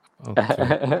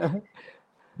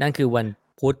นั่นคือวัน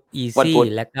พุธ easy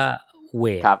แล้วก็เว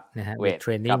ทนะฮะเวทเท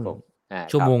รนนิ่ง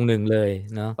ชั่วโมงหนึ่งเลย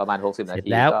เนาะประมาณ60นาที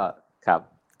ก็ครับ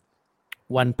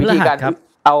วันพฤหัสครับ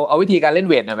เอาวิธีการเล่น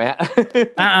เวทหน่อยไหมฮะ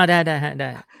ได้ฮะได้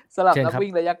สำหรับนักวิ่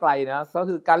งระยะไกลนะก็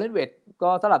คือการเล่นเวทก็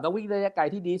สำหรับนักวิ่งระยะไกล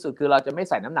ที่ดีสุดคือเราจะไม่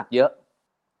ใส่น้ำหนักเยอะ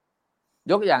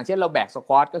ยกตัวอย่างเช่นเราแบกสค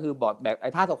วอตก็คือแบกไอ้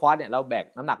ท่าสควอตเนี่ยเราแบก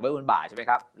น้ำหนักไว้บนบ่าใช่ไหม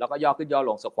ครับแล้วก็ย่อขึ้นย่อ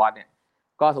ลงสควอตเนี่ย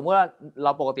ก็สมมติว่าเร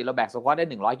าปกติเราแบกสควอตได้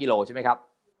100กิโลใช่ไหมครับ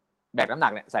แบกน้ำหนั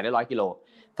กเนี่ยใส่ได้100กิโล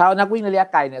ถ้านักวิ่งระยะ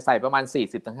ไกลเนี่ยใส่ประมาณ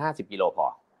 40-50 กิโลพอ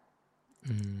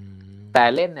แต่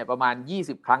เล่นเนี่ยประมาณ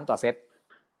20ครั้งต่อเซต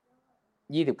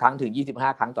20ครั้งถึง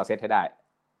25ครั้งต่อเซตให้ได้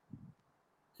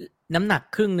น้ำหนัก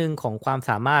ครึ่งนึงของความ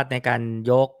สามารถในการ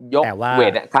ยกแต่ว่าเว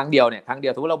ทเนี่ยครั้งเดียว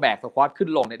สมมติเราแบกสควอตขึ้น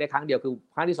ลงเนี่ยได้ครั้งเดียวคือ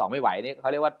ครั้งที่2ไม่ไหวนี่เขา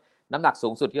เรียกว่าน้ำหนักสู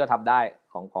งสุดที่เราทำได้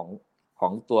ขอ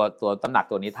งตัวน้ำหนัก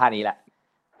ตัวนี้ท่านี้แหละ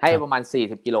ให้ประมาณ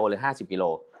40กิโลหรือ50กิโล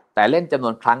แต่เล่นจำน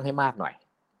วนครั้งให้มากหน่อย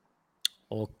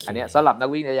โอเคอันนี้สำหรับนัก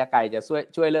วิ่งระยะไกลจะ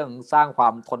ช่วยเรื่องสร้างควา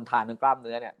มทนทานทางกล้ามเ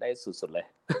นื้อเนี่ยได้สุดๆเลย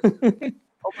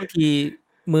เพราะบางที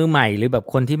มือใหม่หรือแบบ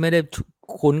คนที่ไม่ได้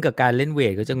คุ้นกับการเล่นเว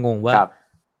ทก็จะงงว่า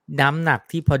น้ำหนัก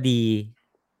ที่พอดี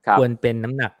ควรเป็นน้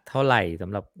ำหนักเท่าไหร่ส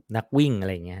ำหรับนักวิ่งอะไ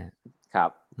รเงี้ยครับ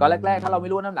ก็แรกๆถ้าเราไม่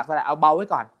รู้น้ำหนักเท่าไหร่เอาเบาไว้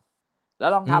ก่อนแล้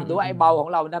วลองทำดูว่าไอ้เบาของ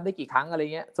เราทำได้กี่ครั้งอะไร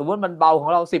เงี้ยสมมติมันเบาของ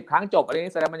เรา10ครั้งจบอะไรเ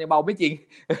งี้ยแสดงมันยังเบาไม่จริง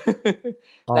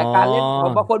แต่การเล่น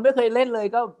บางคนไม่เคยเล่นเลย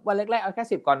ก็วันแรกๆเอาแค่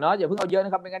10ก่อนเนาะอย่าเพิ่งเอาเยอะน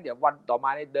ะครับไม่งั้นเดี๋ยววันต่อมา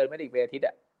เนี่ยเดินไม่ได้อีกเป็นอาทิตย์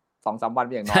2-3วันเ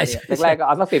ป็นอย่างน้อยเนี่ยแรกๆก็เ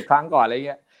อาสัก10ครั้งก่อนอะไรเ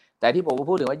งี้ยแต่ที่ผม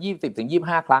พูดถึงว่า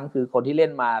20-25ครั้งคือคนที่เล่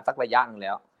นมาสักระยะนึงแ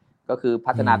ล้วก็คือ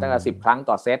พัฒนาตั้งแต่10ครั้ง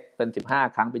ต่อเซตเป็น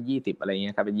15ครั้งเป็น20อะไรเ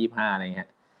งี้ยครับเป็น25อะไรเงี้ย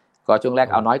ก็ช่วงแรก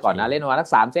เอาน้อยก่อนนะเล่นมาสัก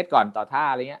3เซตก่อนต่อท่า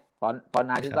อะไรเงี้ยพอ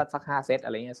นานขึ้นก็สัก5เซตอะ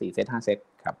ไรเงี้ย4เซต5เซต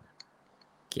ครับ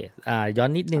โอเคย้อ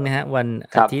นนิดนึงนะฮะวัน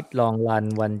อาทิตย์ลองรัน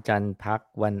วันจันทร์พัก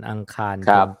วันอังคารเ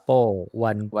ทมโป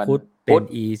วันพุธเป็น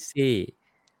อีซี่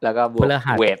แล้วก็บวก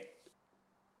เวท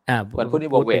วันพุธนี่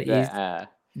บวกเวทด้วย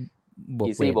บ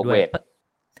วกเวท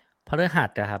พฤหัส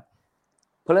นะครับ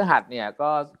พฤหัสเนี่ยก็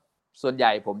ส่วนให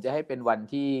ญ่ผมจะให้เป็นวัน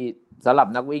ที่สำหรับ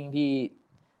นักวิ่งที่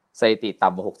สถิติต่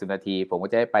ำกว่า60นาทีผมก็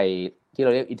จะให้ไปที่เร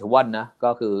าเรียกอินเทอร์วัลนะก็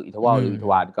คืออินเทอร์วัลหรืออินเทอ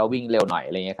ร์วัลก็วิ่งเร็วหน่อยอ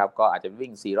ะไรเงี้ยครับก็อาจจะวิ่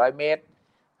ง400เมตร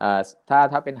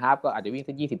ถ้าเป็นฮาล์ฟก็อาจจะวิ่ง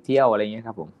สัก20เที่ยวอะไรเงี้ยค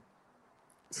รับผม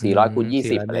400คูณ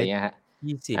20อะไรเงี้ยฮะ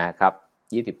20ครับ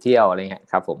20เที่ยวอะไรเงี้ย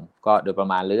ครับผมก็โดยประ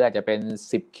มาณหรืออาจจะเป็น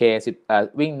 10K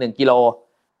วิ่ง1กิโล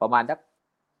ประมาณสัก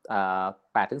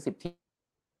8 ถึง 10ที่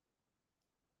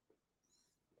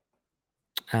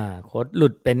โค้ชหลุ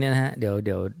ดเป็นเนี่ยนะฮะเดี๋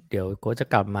ยวโค้ชจะ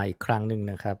กลับมาอีกครั้งนึง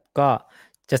นะครับก็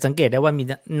จะสังเกตได้ว่ามี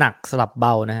หนักสลับเบ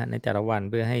านะฮะในแต่ละวัน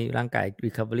เพื่อให้ร่างกาย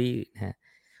recovery นะฮะ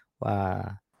ว่า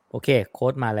โอเคโค้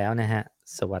ชมาแล้วนะฮะ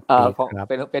สวัสดีครับ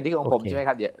เป็นที่ของผมใช่ไหมค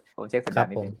รับเดี๋ยวผมเช็คสัญญาณ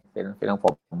นิดนึงเป็นของผ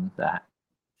มนะฮะ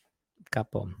ครับ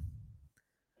ผม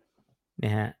น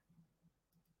ะฮะ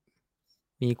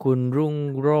มีคุณรุ่ง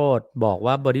โรจน์บอก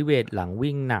ว่าบอดี้เวทหลัง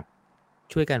วิ่งหนัก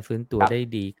ช่วยการฟื้นตัวได้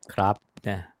ดีครับ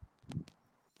นะ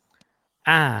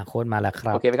โค้ชมาแล้วค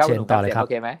รับเชิญต่อเลยครับโอ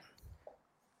เคไหม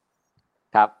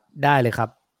ครับได้เลยครับ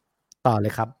ต่อเล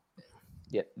ยครับ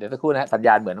เดี๋ยวสักครู่นะสัญญ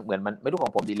าณเหมือนมันไม่รู้ขอ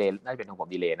งผมดีเลย์น่าจะเป็นของผม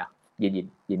ดีเลย์นะ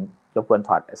ยินรบกวนถ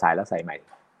อดสายแล้วใส่ใหม่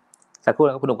สักครู่น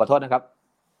ะครับคุณหนุ่มขอโทษนะครับ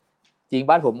จริง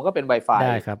บ้านผมมันก็เป็น Wi-Fi ไ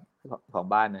ด้ครับของ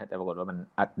บ้านนะแต่ปรากฏว่ามัน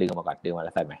อัดดึงออกมาก่อนดึงมาแ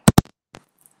ล้วใส่ใหม่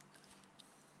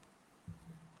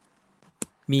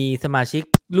มีสมาชิก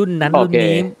รุ่นนั้นรุ่น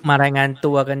นี้มารายงาน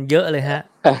ตัวกันเยอะเลยฮะ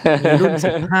มีรุ่น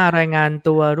15รายงาน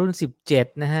ตัวรุ่น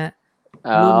17นะฮะ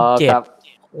รุ่น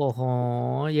7โอ้โห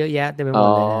เยอะแยะเต็มไปหมด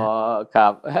เลยครั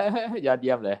บยอดเ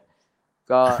ยี่ยมเลย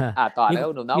ก็ต่อมีนะครับ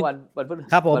คุณหนุ่มนะมีวันพฤ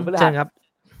ครับผมวันพฤหัสเชิญครับ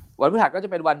วันพฤหัสก็จะ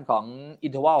เป็นวันของอิ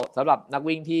นเทอร์วัลสำหรับนัก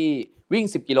วิ่งที่วิ่ง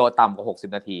10กิโลต่ำกว่า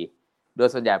60นาทีโดย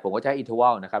ส่วนใหญ่ผมก็จะให้อินเทอร์วั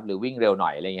ลนะครับหรือวิ่งเร็วหน่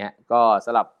อยอะไรเงี้ยก็ส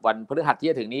ำหรับวันพฤหัสที่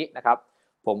จะถึงนี้นะครับ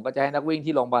ผมก็จะให้นักวิ่ง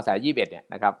ที่ลงบางแสน21เนี่ย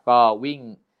นะครับก็วิ่ง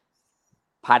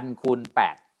1,000 คูณ 8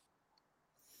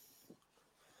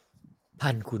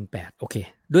 1,000 คูณ 8โอเค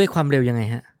ด้วยความเร็วยังไง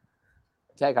ฮะ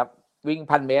ใช่ครับวิ่ง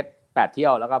1,000 เมตร8เที่ย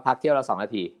วแล้วก็พักเที่ยวละ2นา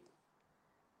ที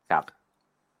ครับ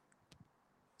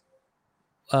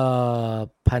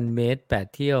1,000 เมตร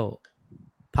8เที่ยว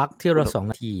พักเที่ยวละ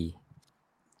2นาที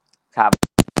ครับ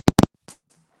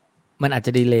มันอาจจ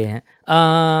ะดีเลย์ฮะ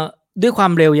ด้วยควา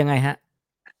มเร็วยังไงฮะ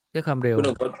ด้วยความเร็วคุณห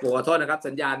นุ่มผมขอโทษนะครับ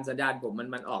สัญญาณผม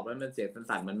มันออกแล้วมันเสียง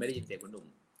สั่นๆมันไม่ได้ยินเสียงคุณหนุ่ม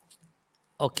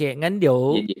โอเคงั้นเดี๋ยว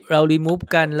เรา remove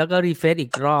กันแล้วก็ refresh อี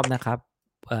กรอบนะครับ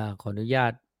ขออนุญา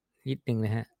ตนิดนึงน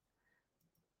ะฮะ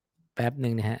แป๊บหนึ่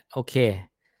งนะฮะโอเค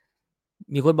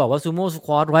มีคนบอกว่าซูโม่สค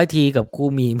วอต100ทีกับครู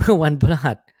หมีเมื่อวันพฤ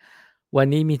หัสวัน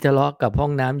นี้มีทะเลาะกับห้อ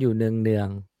งน้ำอยู่เนือง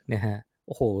ๆนะฮะโ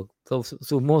อ้โห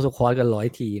ซูโม่สควอตกัน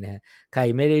100ทีนะฮะใคร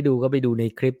ไม่ได้ดูก็ไปดูใน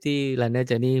คลิปที่ Runner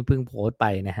Journey เพิ่งโพสต์ไป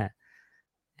นะฮะ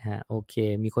โอเค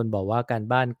มีคนบอกว่าการ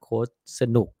บ้านโค้ชส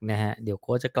นุกนะฮะเดี๋ยวโ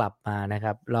ค้ชจะกลับมานะค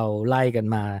รับเราไล่กัน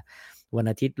มาวัน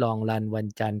อาทิตย์ลองรันวัน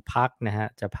จันทร์พักนะฮะ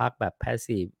จะพักแบบ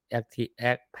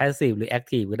passive หรือ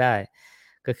active ก็ได้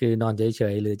ก็คือนอนเฉ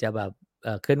ยๆหรือจะแบบ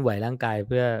เคลื่อนไหวร่างกายเ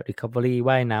พื่อ recovery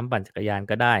ว่ายน้ำปั่นจักรยาน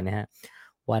ก็ได้นะฮะ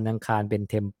วันอังคารเป็น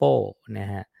tempo นะ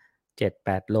ฮะ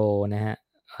7-8 โลนะฮะ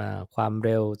ความเ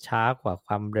ร็วช้ากว่าค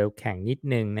วามเร็วแข่งนิด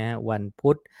นึงนะฮะวัน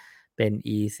พุธเป็น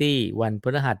easy วันพฤ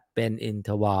หัสเป็น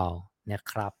interval นะ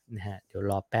ครับนะฮะเดี๋ยว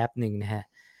รอแป๊บหนึ่งนะฮะ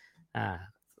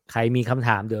ใครมีคำถ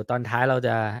ามเดี๋ยวตอนท้ายเราจ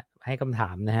ะให้คำถา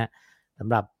มนะฮะสำ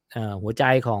หรับหัวใจ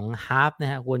ของฮาล์ฟนะ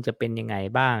ฮะควรจะเป็นยังไง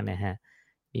บ้างนะฮะ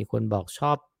มีคนบอกช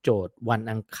อบโจทย์วัน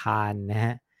อังคารนะฮ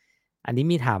ะอันนี้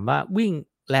มีถามว่าวิ่ง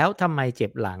แล้วทำไมเจ็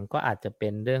บหลังก็อาจจะเป็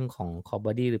นเรื่องของ core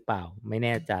body หรือเปล่าไม่แ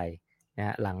น่ใจนะฮ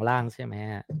ะหลังล่างใช่ไหม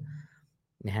ฮะ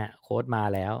นะฮะโค้ดมา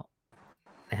แล้ว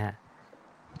นะฮะ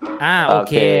โอ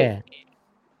เค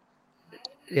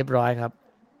เรียบร้อยครับ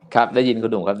ครับได้ยินคุ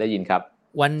ณหนุ่มครับได้ยินครับ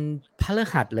วันพฤ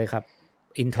หัสเลยครับ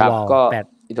อินทวอลก็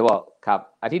8อินเทอร์วัลครับ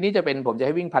อาทิตย์นี้จะเป็นผมจะใ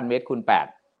ห้วิ่ง1,000 เมตรคูณ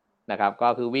 8นะครับก็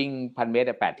คือวิ่ง1,000 เมตร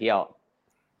8เที่ยว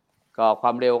ก็คว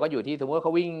ามเร็วก็อยู่ที่สมมติว่าเข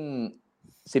าวิ่ง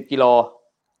10กิโล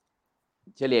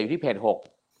เฉลี่ยอยู่ที่เพจ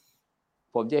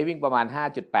6ผมจะให้วิ่งประมาณ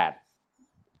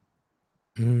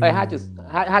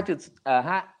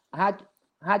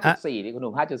5.85.4นี่คุณห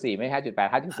นุ่ม5.4ไม่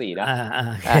5.8 5.4นะ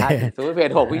สมมติเพจ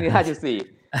6วิ่งที่5.4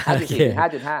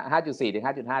 ถึง 5.4 ถึง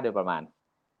 5.5 โดยประมาณ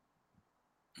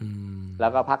แล้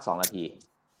วก็พัก2นาที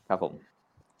ครับผม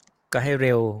ก็ให้เ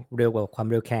ร็วกว่าความ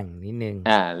เร็วแข่งนิดนึง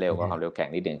เร็วกว่าความเร็วแข่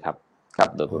งนิดนึงครับ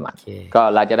โดยประมาณก็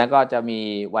หลังจากนั้นก็จะมี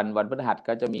วันพฤหัส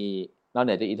ก็จะมีนอกเห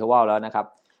นือจากอินเทอร์วัลแล้วนะครับ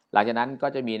หลังจากนั้นก็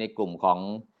จะมีในกลุ่มของ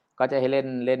ก็จะให้เ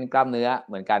ล่นกล้ามเนื้อ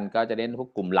เหมือนกันก็จะเล่นพวก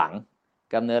กลุ่มหลัง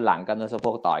กล้ามเนื้อหลังกล้ามเนื้อสะโพ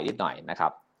กต่อยนิดหน่อยนะครั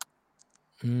บ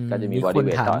ก็จะมีบอดี้เว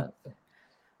ทต่อ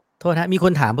โทษฮะมีค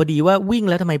นถามพอดีว่าวิ่ง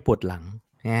แล้วทำไมปวดหลัง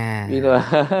วิ่งแล้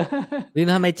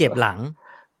วทำไมเจ็บหลัง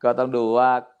ก็ต้องดูว่า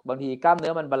บางทีกล้ามเนื้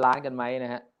อมันบาลานซ์กันไหมน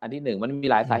ะฮะอันที่1มันมี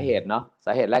หลายสาเหตุเนาะส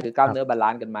าเหตุแรกคือกล้ามเนื้อบาลา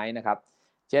นซ์กันไหมนะครับ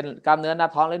เช่นกล้ามเนื้อหน้า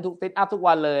ท้องเล่นทุกซิทอัพทุก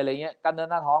วันเลยอะไรเงี้ยกล้ามเนื้อ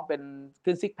หน้าท้องเป็น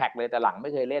ขึ้นซิกแพคเลยแต่หลังไ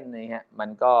ม่เคยเล่นนี่ฮะมัน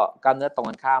ก็กล้ามเนื้อตรง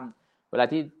กันข้ามเวลา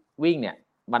ที่วิ่งเนี่ย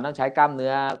มันต้องใช้กล้ามเ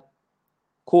นื้อ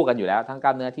คู่กันอยู่แล้วทั้งกล้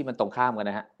ามเนื้อที่มันตรงข้ามกัน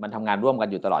นะฮะมันทำงานร่วมกัน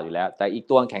อยู่ตลอดอยู่แล้วแต่อีก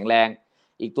ตัวแข็งแรง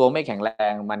อีกตัวไม่แข็งแร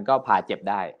งมันก็พาเจ็บ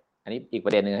ได้อันนี้อีกป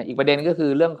ระเด็นนึงอีกประเด็นก็คื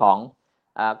อเรื่องของ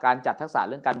การจัดทักษะ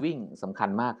เรื่องการวิ่งสำคัญ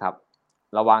มากครับ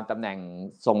ระวางตำแหน่ง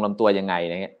ทรงลำตัวยังไง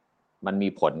เนี่ยมันมี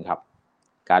ผลครับ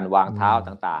การวางเท้า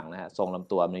ต่างๆนะฮะทรงล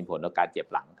ำตัวมีผลต่อการเจ็บ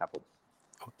หลังครับผม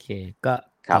โอเคก็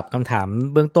ตอบคำถาม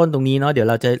เบื้องต้นตรงนี้เนาะเดี๋ยว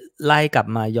เราจะไล่กลับ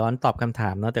มาย้อนตอบคำถา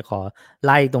มเนาะแต่ขอไ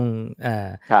ล่ตรง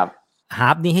ฮา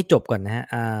ร์ปนี้ให้จบก่อนนะฮะ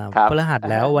พฤหัส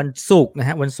แล้ววันศุกร์นะ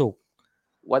ฮะวันศุก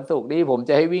ร์นี่ผมจ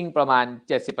ะให้วิ่งประมาณ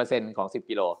 70% ของ10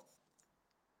กิโล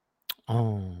โอ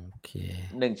เค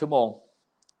1ชั่วโมง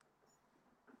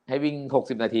ให้วิ่ง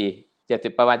60นาที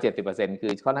ประมาณ 70% คื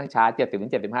อค่อนข้างช้า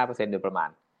 70-75% โดยประมาณ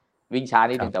วิ่งช้า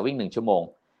นิดนึงแต่วิ่ง1ชั่วโมง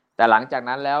แต่หลังจาก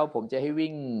นั้นแล้วผมจะให้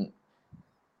วิ่ง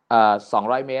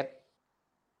200 เมตร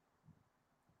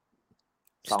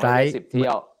10เที่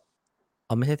ยว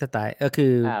ไม่ใช่สไตล์ก็คื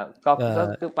อ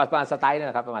ประมาณสไตล์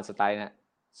นะครับประมาณสไตล์นะ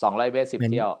200 เมตร10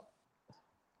เที่ยว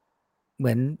เห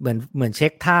มือนเช็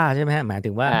คท่าใช่ไหมฮะหมายถึ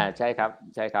งว่าใช่ครับ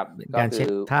ก็คื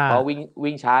อพอ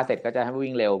วิ่งช้าเสร็จก็จะให้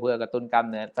วิ่งเร็วเพื่อกระตุ้นกล้าม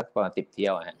เนื้อสักประมาณ10เที่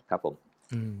ยวครับผม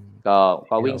ก็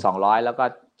วิ่ง200แล้วก็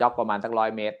จ็อกประมาณสัก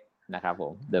100 เมตรนะครับผ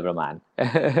มโดยประมาณ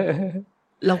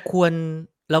เราควร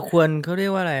เขาเรีย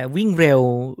กว่าอะไรวิ่งเร็ว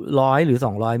100หรือ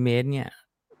200 เมตรเนี่ย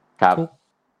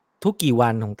ทุกกี่วั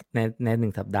นของใน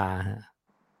1สัปดาห์ฮะ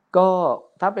ก็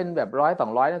ถ้าเป็นแบบ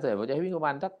100-200นะส่วนใหญ่ผมจะให้วิ่งประม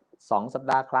าณสัก2สัป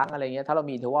ดาห์ครั้งอะไรเงี้ยถ้าเรา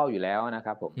มี interval อยู่แล้วนะค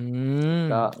รับผมอืม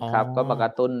ก็อ๋อครับก็มากร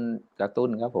ะตุ้น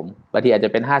ครับผมบางทีอาจจะ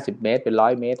เป็น50เมตรเป็น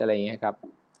100เมตรอะไรเงี้ยครับ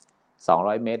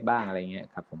200เมตรบ้างอะไรเงี้ย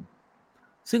ครับผม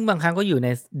ซึ่งบางครั้งก็อยู่ใน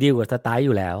ดีลกับสไตล์อ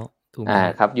ยู่แล้วถูกไหมฮ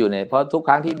ะครับอยู่ในเพราะทุกค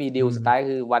รั้งที่มีดีอืลสไตล์ม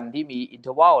คือวันที่มี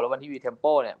interval แล้ววันที่มี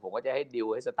tempo เนี่ยผมก็จะให้ดีล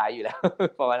ให้สไตล์อยู่แล้ว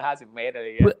ประมาณ50เมตรอะไรเ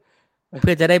งี้เพื่ยอเ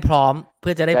พื่อจะได้พร้อมเ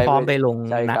พื่อจะได้ใช่เพื่อพร้อมไปลง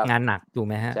ใช่ครับ งานหนักถูก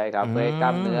ไหมฮะใช่ครับอืเพื่อให้กล้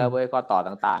ามมเนื้อเพื่อให้ข้อต่อ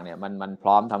ต่างๆเนี่ยมันพ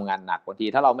ร้อมทำงานหนักบางที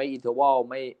ถ้าเราไม่อินเทอร์วัล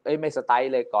ไม่สไต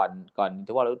ล์เลยก่อนอินเท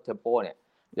อร์วัลหรือเทมโปเนี่ย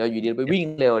เราอยู่ดีไปวิ่ง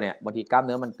เร็วเนี่ยบางทีกล้ามเ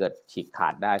นื้อมันเกิดฉีกขา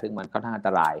ดได้ซึ่งมันค่อนข้างอันต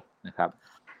รายนะครับ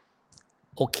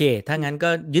โอเคถ้างั้นก็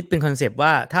ยึดเป็นคอนเซปต์ว่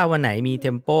าถ้าวันไหนมีเท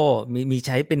มโปมีใ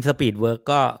ช้เป็นสปีดเวิร์ก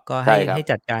ก็ใช่ครับให้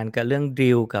จัดการกับเรื่องด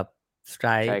ริลกับสไต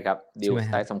ร์ใช่ครับดิวใช่ไหมฮ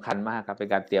ะ สไตล์สำคัญมากครับเป็น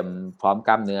การเตรียมพร้อมก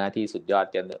ล้ามเนื้อที่สุดยอด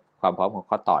เตรียมความพร้อมของ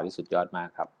ข้อต่อที่สุดยอดมาก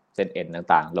ครับเส้นเอ็น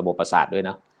ต่างๆระบบประสาทด้วยเ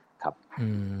นาะครับ อื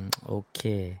มโอเค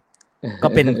ก็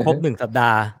เป็นครบ1สัปด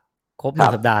าห์ครบ1ครั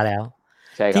บสัปดาห์แล้ว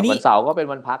ใช่คทีนี้รับวันเสาร์ก็เป็น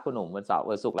วันพักคุณหนุ่มวัน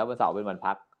ศุกร์และวันเสาร์เป็นวัน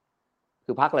พัก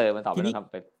คือพักเลยวันเสาร์ทีนี้ไม่ต้องท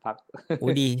ำไปพัก โอ้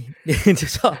ดี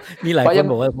ชอบมีหลาเพราะยังยค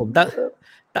นบอกว่าผม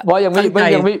เพราะยังไม่ตั้งใจไ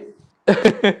ม่ยังไม่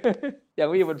ยัง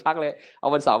ไม่มีวันพักเลยเอา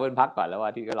วันเสาร์เป็นพักก่อนแล้ววัน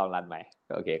อาที่ก็ลองรันใหม่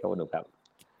โอเคครับคุณหนุ่มครับ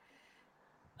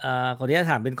ขออนุญาต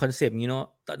ถามเป็นคอนเซปต์นี้เนาะ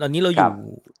ตอนนี้เราอยู่ครับ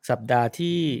สัปดาห์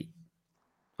ที่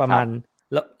ประมาณครั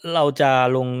บแล้วเราจะ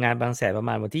ลงงานบางแสนประม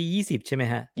าณวันที่20ใช่ไหม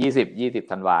ฮะ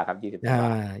20ธันวาครับ20ธันว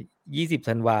า20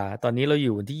ธันวาตอนนี้เราอ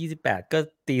ยู่วันที่28ก็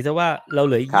ตีซะว่าเราเ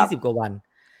หลืออีกครับ20กว่าวัน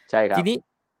ใช่ครับทีนี้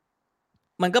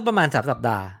มันก็ประมาณ3สัป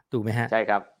ดาห์ถูกไหมฮะ ใช่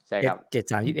ครับใช่ครับ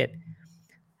7 3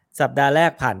 21สัปดาห์แร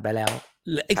กผ่านไปแล้ว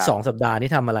เหลืออีกครับ2สัปดาห์นี่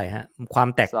ทำอะไรฮะความ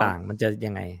แตกสองต่างมันจะ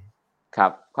ยังไงครั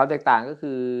บความแตกต่างก็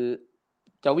คือ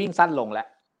จะวิ่งสั้นลงแล้ว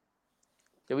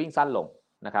จะวิ่งสั้นลง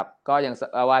นะครับก็อย่าง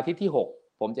วันอาทิตย์ที่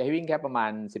6ผมจะให้วิ่งแค่ประมา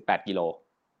ณ18กิโล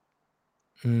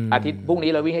อือาทิตย์พรุ่ง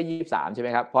นี้เราวิ่งให้23ใช่ไหม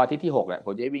ครับพออาทิตย์ที่6เนี่ยผ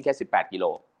มจะให้วิ่งแค่18กิโล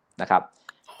นะครับ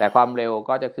แต่ความเร็ว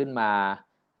ก็จะขึ้นมา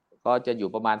ก็จะอยู่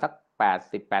ประมาณสัก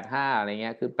80 85อะไรเงี้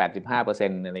ยคือ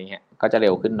85%อะไรเงี้ยก็จะเ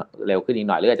ร็วขึ้นอีก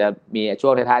หน่อยหรืออาจจะมีช่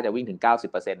วงท้ายๆจะวิ่งถึง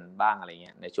90%บ้างอะไรเ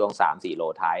งี้ยในช่วง 3-4 โล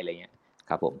ท้ายอะไรเงี้ย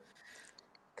ครับผม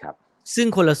ครับซึ่ง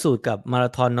คนละสูตรกับมารา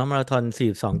ธอนเนาะมาราธอน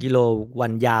42กิโลวั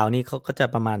นยาวนี่เขาก็จะ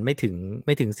ประมาณไม่ถึง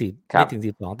4ครับไม่ถึง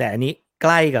12แต่อันนี้ใก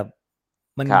ล้กับ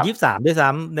มันครับ23ด้วยซ้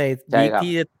ำในใช่ครับวีค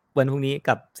ที่วันพรุ่งนี้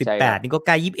กับใช่ครับ18นี่ก็ใ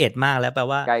กล้21มากแล้วแปล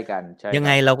ว่าใกล้กันใช่ยังครับไ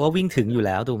งเราก็วิ่งถึงอยู่แ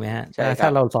ล้วถูกไหมฮะใช่ครับถ้า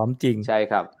เราซ้อมจริงใช่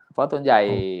ครับเพราะส่วนใหญ่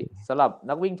โอสำหรับ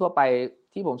นักวิ่งทั่วไป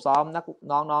ที่ผมซ้อม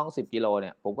น้องๆ10กิโลเ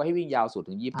นี่ยผมก็ให้วิ่งยาวสุด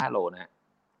ถึง25โลนะฮะ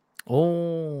โอ้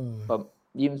แบบ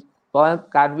ยิมเพราะ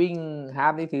การวิ่งฮา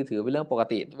ล์ฟนี่ถือเป็นเรื่องปก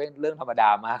ติเรื่องธรรมดา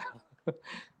มาก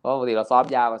เพราะปกติเราซ้อม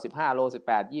ยาวกว่า15โล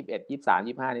18 21 23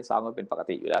 25นี่ซ้อมก็เป็นปก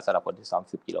ติอยู่แล้วสำหรับคนที่ซ้อม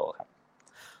10กิโลครับ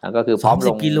นั่นก็คือพซ้อมร้อมล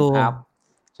ง10กิโลฮาล์ฟ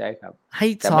ใช่ครับให้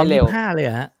ซ้อมแต่ไม่เร็ว25เลยเห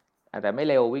รอฮะแต่ไม่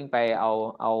เร็ววิ่งไปเอ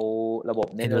าระบบ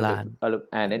เน้นEndurance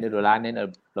เน้นเอโดรานเน้น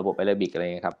ระบบแอโรบิกอะไรเ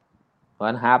งี้ยครับเพราะฉะ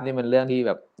นั้นฮาล์ฟนี่มันเรื่องที่แ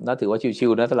บบน่าถือว่าชิ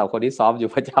วๆนะสำหรับคนที่ซ้อมอยู่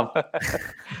ประจ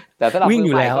ำ แต่สำหรับวิ่งอ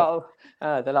ยู่แล้ว มือใหม่ก็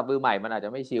สำหรับมือใหม่มันอาจจะ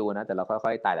ไม่ชิวนะแต่เราค่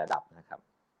อยๆไต่ระดับนะครับ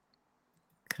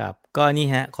ครับก็นี่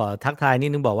ฮะขอทักทายนิด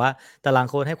นึงบอกว่าตาราง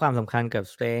โค้ดให้ความสำคัญกับ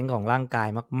strength ของร่างกาย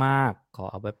มากๆขอ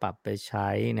เอาไปปรับไปใช้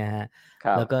นะฮะค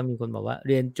รับ แล้วก็มีคนบอกว่า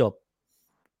เรียนจบ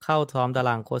เข้าซ้อมตาร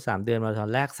างโค้ด3เดือนมาราธอน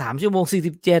แรก3ชั่วโมง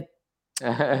47โ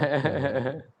อ้โห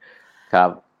ครับ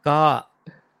ก็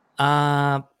อ่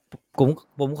าผม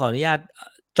ผมขออนุญาต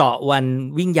เจาะวัน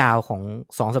วิ่งยาวของ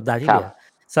2สัปดาห์ที่ครับเหลือ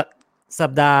สสั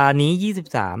ปดาห์นี้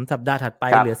23สัปดาห์ถัดไป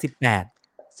ครับเหลือ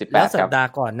18แล้ว18ครับสัปดาห์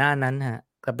ก่อนหน้านั้นฮะ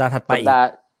สัปดาห์ถัดไปอีกสัปดาห์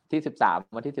ที่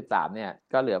13วันที่13เนี่ย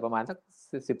ก็เหลือประมาณสัก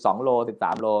12โล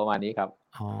13โลประมาณนี้ครับ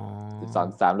อ๋อ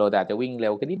 12-13โลแต่อาจจะวิ่งเร็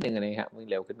วขึ้นนิดนึงอะไรครับวิ่ง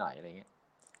เร็วขึ้นหน่อยอะไรเงี้ย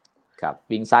ครับ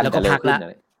วิ่งสั้นแล้วก็แต่เร็วพักละขึ้นอะ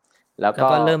ไรแล้วก็แล้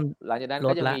วก็เริ่มหลังจากนั้นล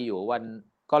ดละก็ยังมีอยู่วัน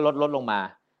ก็ลดลงมา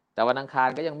แต่วันอังคาร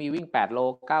ก็ยังมีวิ่ง8โล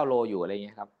9โลอยู่อะไรเ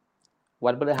งี้ยครับ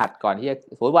วันพฤหัสก่อนที่จะ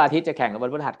สมมติว่าอาทิตย์จะแข่งวัน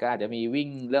พฤหัสก็อาจจะมีวิ่ง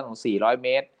เรื่องของ400เม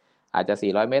ตรอาจจะ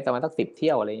400เมตรประมาณสัก10เ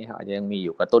ที่ยวอะไรเงี้ยครับอาจจะยังมีอ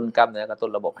ยู่กระตุ้นกล้ามเนื้อกระตุ้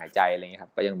นระบบหายใจอะไรเงี้ยครั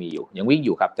บก็ยังมีอยู่ยังวิ่งอ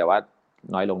ยู่ครับแต่ว่า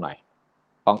น้อยลงหน่อย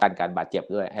ป้องกันการบาดเจ็บ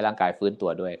ด้วยให้ร่างกายฟื้นตัว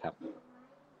ด้วยครับ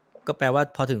ก็แปลว่า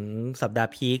พอถึงสัปดาห์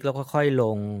พีคแล้วก็ค่อยล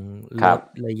งลครับด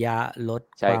ระยะลด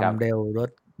คใช่ครับวามเร็วลด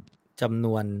จำน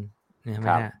วนใช่ไหค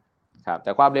รับมฮะครับแ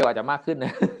ต่ความเร็วอาจจะมากขึ้นน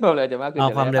ะความเร็วจะมากขึ้นเอา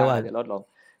แต่ระยะทางความเร็วอ่ะอาจจะลดลง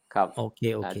ครับโอเค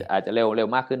โอเคอาจจะเร็ว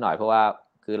มากขึ้นหน่อยเพราะว่า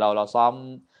คือเราซ้อม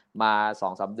มา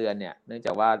2-3เดือนเนี่ยเนื่องจ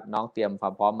ากว่าน้องเตรียมควา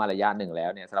มพร้อมมาระยะหนึ่งแล้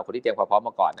วเนี่ยสำหรับคนที่เตรียมความพร้อม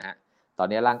มาก่อนนะฮะตอน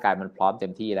นี้ร่างกายมันพร้อมเต็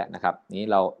มที่แล้วนะครับนี้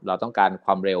เราต้องการค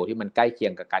วามเร็วที่มันใกล้เคีย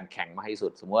งกับการแข่งมากที่สุ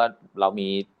ดสมมติว่าเรามี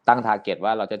ตั้งทาร์เก็ตว่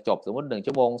าเราจะจบสมมติ1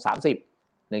ชั่วโมง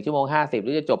30 1ชั่วโมง50ห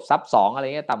รือจะจบซับ2อะไรเ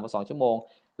งี้ยต่ำกว่า2ชั่วโมง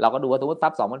เราก็ดูว่าสมมติซั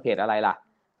บ2มันเพจอะไรล่ะ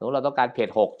สมมติเราต้องการเพจ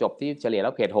6จบที่เฉลี่ยแล้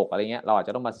วเพจ6อะไรเงี้ยเราอาจจ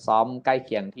ะต้องมาซ้อมใกล้เ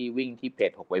คียงที่วิ่งที่เพ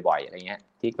จ6บ่อยๆอะไรเงี้ย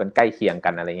ที่มันใกล้เคียงกั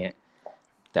นอะไรเงี้ย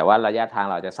แต่ว่าระยะทาง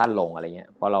เราจะสั้นลงอะไรเงี้ย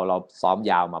เพราะเราซ้อม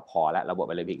ยาวมาพอแล้วระบบแ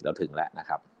อโรบิกเราถึงแล้วนะ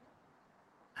ครับ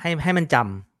ให้มันจ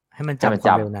ำค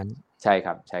วามเร็วนั้นใช่ค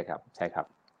รับใช่ครับใช่ครับ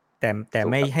แต่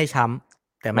ไม่ให้ช้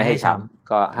ำแต่ไม่ให้ช้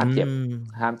ำก็ห้ามเจ็บ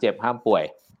ห้ามป่วย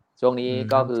ช่วงนี้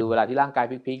ก็คือเวลาที่ร่างกาย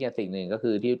พลิกๆเนี่ยสิ่งหนึ่งก็คื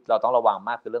อที่เราต้องระวังม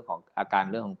ากคือเรื่องของอาการ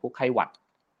เรื่องของพวกไข้หวัด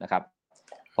นะครับ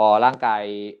พอร่างกาย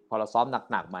พอเราซ้อม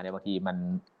หนักๆมาเนี่ยบางทีมัน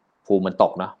ภูมิมันต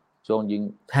กเนาะช่วงยิ่ง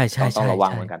ต้องระวั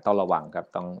งเหมือนกันต้องระวังครับ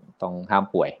ต้องห้าม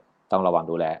ป่วยต้องระวัง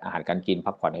ดูแลอาหารการกิน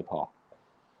พักผ่อนให้พอ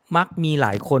มักมีหล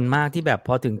ายคนมากที่แบบพ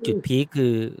อถึงจุดพีคคื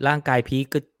อร่างกายพีค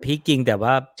ก็พีคจริงแต่ว่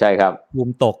าใช่ครับภู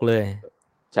มิตกเลย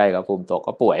ใช่ครับภูมิตก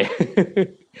ก็ป่วย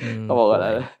ก็บอกว่า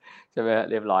ใช่ไหม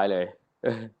เรียบร้อยเลย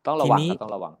ต้องระวังครับต้อ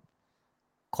งระวัง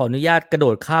ขออนุญาตกระโด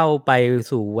ดเข้าไป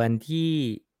สู่วันที่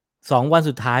2วัน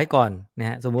สุดท้ายก่อนนะ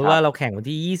ฮะสมมุติว่าเราแข่งวัน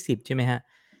ที่20ใช่ไหมฮะ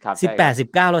18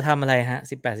 19เราทำอะไรฮะ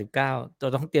18 19เรา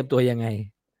ต้องเตรียมตัวยังไง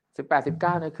18 19เ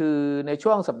นี่ยคือใน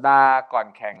ช่วงสัปดาห์ก่อน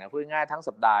แข่งนะพูดง่ายทั้ง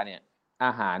สัปดาห์เนี่ยอ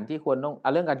าหารที่ควรต้องเอ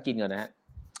าเรื่องการกินก่อนนะฮะ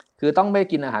คือต้องไม่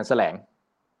กินอาหารแสลง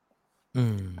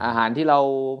อาหารที่เรา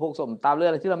พวกส้มตำเลือด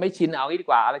อะไรที่เราไม่ชินเอางี้ดี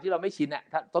กว่าอะไรที่เราไม่ชินเนี่ย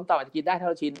ถ้าส้มตำอาจจะกินได้ถ้าเ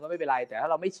ราชินก็ไม่เป็นไรแต่ถ้า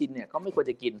เราไม่ชินเนี่ยก็ไม่ควร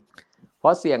จะกินเพรา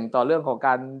ะเสี่ยงต่อเรื่องของก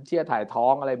ารเชี่ยถ่ายท้อ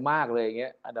งอะไรมากเลยอย่างเงี้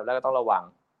ยอันดับแรกก็ต้องระวัง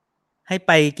ให้ไ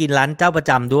ปกินร้านเจ้าประ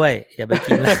จำด้วยอย่าไป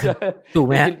กินถูกไ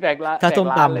หมฮะถ้าส้ม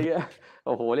ตำอะไรเงี้ยโ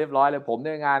อ้โหเรียบร้อยเลยผมเ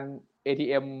นี่ยงาน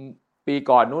ATM ปี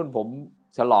ก่อนนู่นผม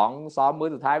ฉลองซ้อมมื้อ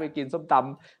สุดท้ายไปกินส้มต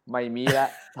ำไม่มีละ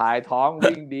ถ่ายท้อง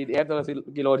วิ่ง DF ตัว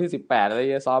กิโลที่18อะไรเ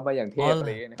งี้ยซ้อมมาอย่างเทพอะไ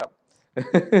รเงี้ยนะครับ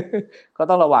ก็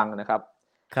ต้องระวังนะครับ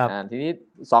ทีนี้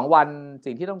2วัน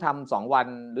สิ่งที่ต้องทำ2วัน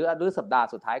หรือสัปดาห์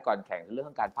สุดท้ายก่อนแข่งเรื่อง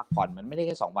ของการพักผ่อนมันไม่ได้แ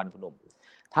ค่2วันคุณหนุ่ม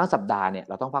ทั้งสัปดาห์เนี่ย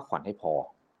เราต้องพักผ่อนให้พอ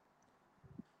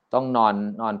ต้องน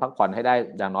อนพักผ่อนให้ได้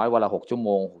อย่างน้อยวันละ6 ชั่วโม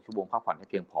งพักผ่อนให้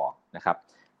เพียงพอนะครับ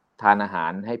ทานอาหา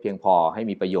รให้เพียงพอให้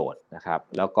มีประโยชน์นะครับ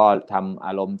แล้วก็ทำอ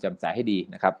ารมณ์แจ่มใสให้ดี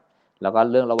นะครับแล้วก็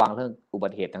เรื่องระวังเรื่องอุบั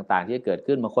ติเหตุต่างๆที่จะเกิด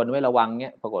ขึ้นบางคนไม่ระวังเ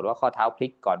งี้ยปรากฏว่าข้อเท้าพลิ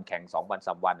กก่อนแข่ง2 วัน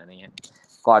 3 วันอะไรเงี้ย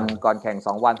ก่อนแข่ง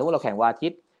2 วันสมมติเราแข่งวันอาทิ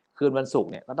ตย์คืนวันศุก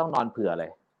ร์เนี่ยก็ต้องนอนเผื่อเล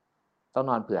ยต้อง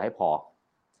นอนเผื่อให้พอ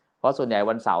เพราะส่วนใหญ่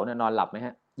วันเสาร์เนี่ยนอนหลับไหมฮ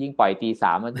ะยิ่งปล่อยตี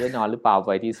 3มันจะนอนหรือเปล่าป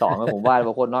ล่อยตี 2ผมว่าบ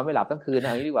างคนนอนไม่หลับทั้งคืนอย่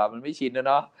างนี้ดีกว่ามันไม่ชิน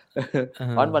เนาะ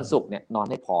เพราะวันศุกร์เนี่ยนอน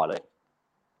ให้พอเลย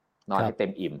นอนให้เต็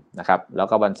มอิ่มนะครับแล้ว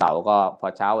ก็วันเสาร์ก็พอ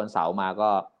เช้าวันเสาร์มา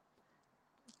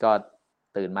ก็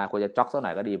ตื่นมาควรจะจ็อกสักหน่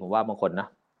อยก็ดีผมว่าบางคนนะ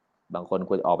บางคน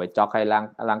ควรออกไปจ็อกให้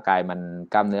ร่างกายมัน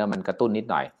กล้ามเนื้อมันกระตุ้นนิด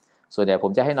หน่อยส่วนใหญ่ผ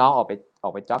มจะให้น้องออก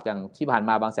ไปจ็อกอย่างที่ผ่าน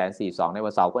มาบางแสน42ในวั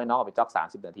นเสาร์ก็ให้น้องออกไปจ็อก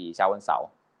30 นาทีเช้าวันเสาร์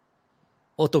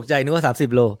โอ้ตกใจนึกว่า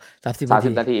30 โล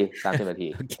30 นาที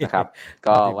นะครับ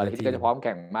ก็วันอาทิตย์ก็จะพร้อมแ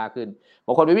ข่งมากขึ้นบ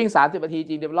างคนไปวิ่ง30 นาที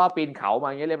จริงเดี๋ยวรอบปีนเขามา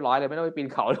อย่างเงี้ยเรียบร้อยเลยไม่ต้องไปปีน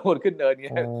เขาแล้วขึ้นเนินเ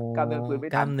งี้ยกล้ามเนื้อพื้นไม่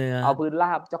ทันเอาพื้นร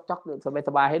าบจ็อกๆส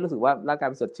บายๆให้รู้สึกว่าร่างกาย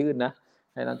มันสดชื่นนะ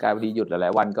ให้ร่างกายพอดีหยุดหลา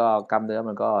ยๆวันก็กล้ามเนื้อ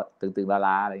มันก็ตึงๆ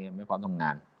ล้าๆอะไรเงี้ยไม่พร้อมทำงา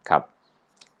นครับ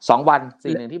2 วัน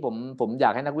สิ่งหนึ่งที่ผมอยา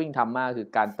กให้นักวิ่งทำมากคือ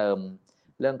การเติม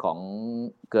เรื่องของ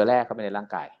เกลือแร่เข้าไปในร่าง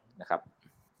กายนะครับ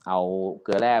เอาเก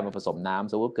ลือแร่มาผสมน้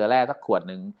ำสมมติเกลือแร่สักขวด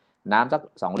นึงน้ำสัก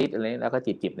2 ลิตรอะไรแล้วก็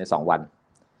จิบใน2 วัน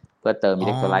เพื่อเติมอิเ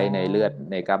ล็กโทรไลต์ในเลือด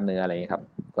ในกล้ามเนื้ออะไรครับ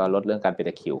ก็ลดเรื่องการเป็นต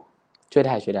ะคริวช่วยไ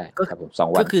ด้ครับผม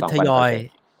2 วันก็คือทยอย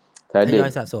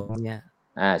สะสมเนี่ย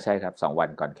ใช่ครับ2 วัน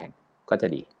ก่อนแข่งก็จะ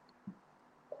ดี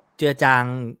เจือจาง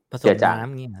ผสมน้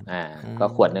ำเงี้ยก็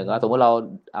ขวดนึงก็สมมติเรา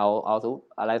เอา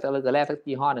อะไรสักเกลือแร่สัก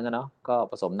ยี่ห้อนึงเนาะก็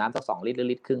ผสมน้ำสัก2 ลิตรหรือ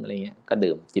ลิตรครึ่งอะไรเงี้ยก็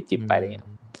ดื่มจิบไปอะไรเงี้ย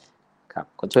ครับ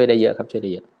คนช่วยได้เยอะครับช่วยได้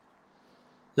เยอะ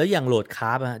แล้วอย่างโหลดค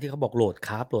าร์บที่เขาบอกโหลดค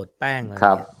าร์บโหลดแป้งอะไร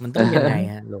เนี่ยมันต้องยังไง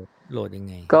ฮะโหลดยัง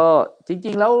ไงก็จ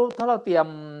ริงๆแล้วถ้าเราเตรียม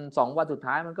2 วันสุด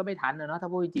ท้ายมันก็ไม่ทันนะเนาะถ้า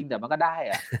พูดจริงแต่มันก็ได้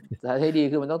อะแต่ให้ดี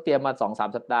คือมันต้องเตรียมมา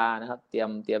 2-3 สัปดาห์นะครับเต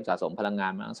รียมสะสมพลังงา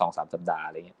นมา 2-3 สัปดาห์อ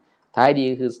ะไรเงี้ยถ้าให้ดี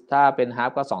คือถ้าเป็นฮาล์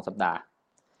ฟก็2 สัปดาห์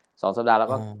2 สัปดาห์แล้ว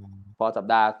ก็พอสัป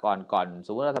ดาห์ก่อนส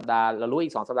มมุติว่าสัปดาห์เรารู้อี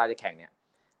ก2 สัปดาห์จะแข่งเนี่ย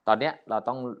ตอนเนี้ยเรา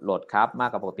ต้องโหลดคาร์บมาก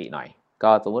กว่าปกติหน่อยก็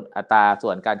สมมุติอัตราส่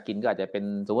วนการกินก็อาจจะเป็น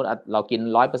สมมุติเรากิน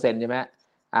 100% ใช่ไหม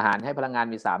อาหารให้พลังงาน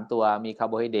มี3 ตัวมีคาร์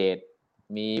โบไฮเดรต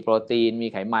มีโปรตีนมี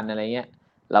ไขมันอะไรเงี้ย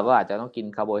เราก็อาจจะต้องกิน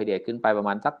คาร์โบไฮเดรตขึ้นไปประม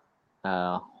าณสัก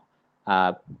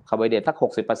คาร์โบไฮเดรตสัก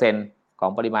 60% ขอ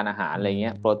งปริมาณอาหารอะไรเงี้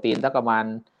ยโปรตีนสักประมา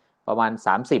ณ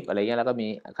30อะไรเงี้ยแล้วก็มี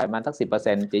ไขมันสัก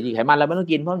 10% จริงๆไขมันเราไม่ต้อง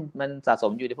กินเพราะมันสะส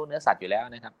มอยู่ในพวกเนื้อสัตว์อยู่แล้ว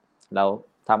นะครับเรา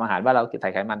ทำอาหารว่าเราใส่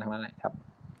ไขมันทั้งนั้นแหละครับ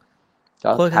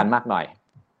ก็ทานมากหน่อย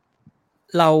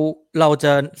เราจ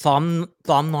ะซ้อ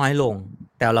มน้อยลง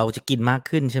แต่เราจะกินมาก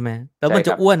ขึ้นใช่ไหมแล้วมันจ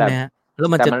ะอ้วนไหมฮะแล้ว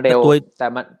มันจะเร็วแต่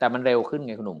มันเร็วขึ้นไ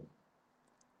งคุณหนุ่ม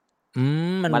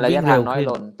มันระยะทางน้อย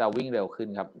ลงแต่วิ่งเร็วขึ้น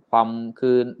ครับความ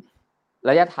คือ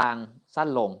ระยะทาง สั้น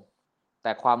ลงแ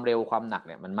ต่ความเร็วความหนักเ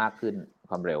นี่ยมันมากขึ้น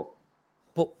ความเร็ว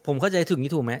ผมเข้าใจถึง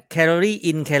นี้ถูกไหมแคลอรี่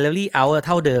อินแคลอรี่เอาเ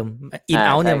ท่าเดิมอินเ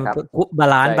อาเนี่ยมันบา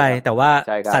ลานซ์ไปแต่ว่า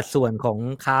สัดส่วนของ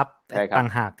คาร์บต่าง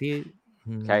หากที่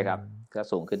ใช่ครับก็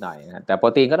สูงขึ้นหน่อยนะแต่โป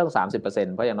รตีนก็ต้อง 30%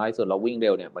 เพราะอย่างน้อยสุดเราวิ่งเร็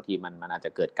วเนี่ยบางทีมันอาจจ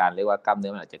ะเกิดการเรียกว่ากล้ามเนื้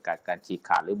อมันอาจจะเกิดการฉีกข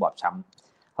าดหรือบอบช้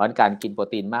ำเพราะการกินโปร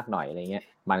ตีนมากหน่อยอะไรเงี้ย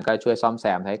มันก็ช่วยซ่อมแซ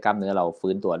มให้กล้ามเนื้อเรา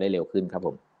ฟื้นตัวได้เร็วขึ้นครับผ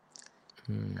ม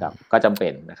ครับก็จำเป็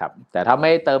นนะครับแต่ถ้าไ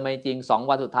ม่เติมจริง2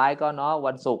วันสุดท้ายก็เนาะ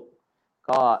วันศุกร์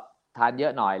ก็ทานเยอ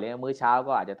ะหน่อยเลยมื้อเช้า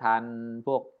ก็อาจจะทานพ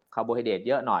วกคาร์โบไฮเดรตเ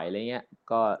ยอะหน่อยอะไรเงี้ย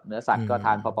ก็เนื้อสัตว์ก็ท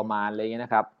านพอประมาณอะไรเงี้ยน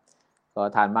ะครับก็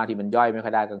ทานมากที่มันย่อยไม่ค่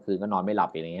อยได้กลางคืนก็นอนไม่หลับ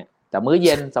อะไรเงี้ยแต่มื้อเ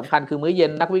ย็นสำคัญคือมื้อเย็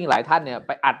นนักวิ่งหลายท่านเนี่ยไ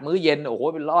ปอัดมื้อเย็นโอ้โห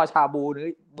เป็นล่อชาบู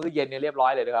มื้อเย็นเนี่ยเรียบร้อ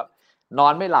ยเลยนะครับนอ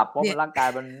นไม่หลับเพราะร่างกาย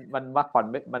มันพักผ่อน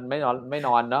มันไม่น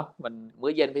อนเนาะมันมื้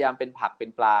อเย็นพยายามเป็นผักเป็น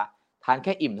ปลาทานแ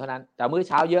ค่อิ่มเท่านั้นแต่มื้อเ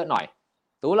ช้าเยอะหน่อย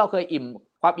สมมุติเราเคยอิ่ม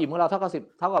ความอิ่มของเราเท่า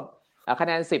กับคะแ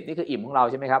นน10นี่คืออิ่มของเรา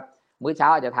ใช่ไหมครับมื้อเช้า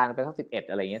อาจจะทานไปสัก11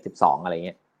อะไรเงี้ย12อะไรเ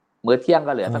งี้ยมื้อเที่ยง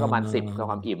ก็เหลือสักประมาณ10กับ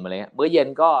ความอิ่มอะไรเงี้ยมื้อเย็น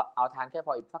ก็เอาทานแค่พ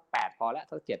ออิ่มสัก8พอแล้ว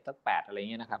สัก7สัก8อะไรเ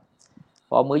งี้ยนะครับ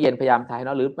พอมื้อเย็นพยายามทานเ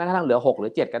นาะหรือแม้กระทั่งเหลือ6หรื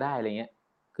อ7ก็ได้อะไรเงี้ย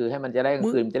คือให้มันจะได้กลา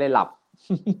งคืนจะได้หลับ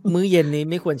มื้อเย็นนี้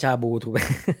ไม่ควรชาบูถูกไหม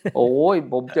โอ้ย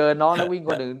ผมเจอน้องนักวิ่งค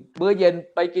นหนึ่งมื้อเย็น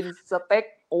ไปกินสเต็ก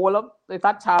โอ้แล้วไป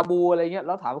ซัดชาบูอะไรเงี้ยแ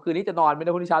ล้วถามว่าคืนนี้จะนอนไหมน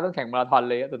ะพรุ่งนี้เช้าต้องแข่งมาราธอน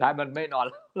เลยสุดท้ายมันไม่นอน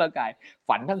ร่างกาย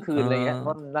ฝันทั้งคืนอะไรเงี้ยเพร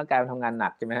าะร่างกายมันทำงานหนั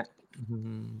กใช่ไหมฮะ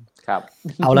ครับ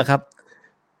เอาละครับ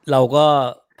เราก็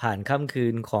ผ่านค่ำคื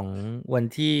นของวัน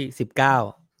ที่19เ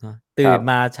นาะตื่น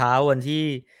มาเช้าวัน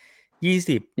ที่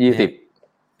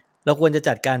20เราควรจะ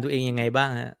จัดการตัวเองยังไงบ้าง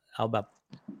ฮะเอาแบบ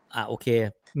โอเค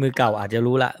มือเก่าอาจจะ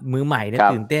รู้ละมือใหม่เนี่ย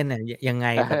ตื่นเต้นเนี่ยยังไง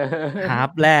แบบฮาล์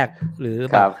ฟแรกหรือ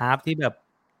แบบฮาล์ฟที่แบบ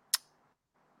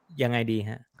ยังไงดี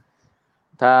ฮะ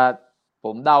ถ้าผ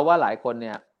มเดาว่าหลายคนเ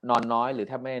นี่ยนอนน้อยหรือแ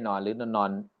ทบไม่นอนหรือนอน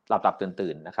หลับ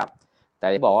ตื่นนะครับแต่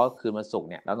ที่บอกว่าคืนวันศุกร์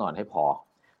เนี่ยแล้วนอนให้พอ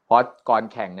เพราะก่อน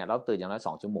แข่งเนี่ยเราตื่นอย่างน้อย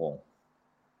2 ชั่วโมง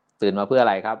ตื่นมาเพื่ออะ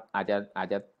ไรครับอาจ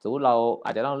จะสมมติเราอ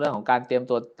าจจะต้องเรื่องของการเตรียม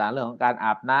ตัวต่างเรื่องของการอ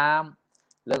าบน้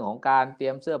ำเรื่องของการเตรี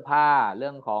ยมเสื้อผ้าเรื่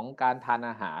องของการทาน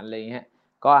อาหารอะไรอย่างเงี้ย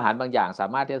ก็อาหารบางอย่างสา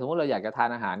มารถที่สมมติเราอยากจะทาน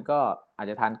อาหารก็อาจ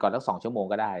จะทานก่อนสัก2 ชั่วโมง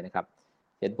ก็ได้นะครับ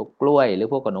เช่นพวกกล้วยหรือ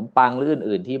พวกขนมปังหรือ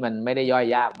อื่นๆที่มันไม่ได้ย่อย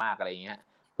ยากมากอะไรอย่างเงี้ย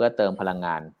เพื่อเติมพลังง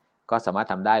านก็สามารถ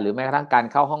ทำได้หรือแม้กระทั่งการ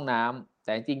เข้าห้องน้ำแ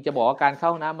ต่จริงๆจะบอกว่าการเข้า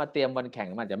ห้องน้ำมาเตรียมวันแข่ง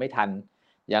มันจะไม่ทัน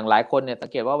อย่างหลายคนเนี่ยสัง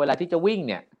เกตว่าเวลาที่จะวิ่ง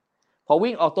เนี่ยพอ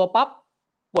วิ่งออกตัวปั๊บ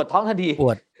ปวดท้องทันทีป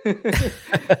วด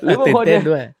หรือบางคนเนี่ย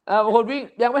บางคนวิ่ง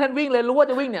ยังไม่ทันวิ่งเลยรู้ว่า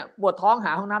จะวิ่งเนี่ยปวดท้องห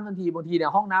าห้องน้ำทันทีบางทีเนี่ย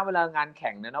ห้องน้ำเวลางานแ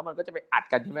ข่งเนี่ยเนาะมันก็จะไปอัด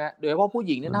กันใช่ไหมโดยเฉพาะผู้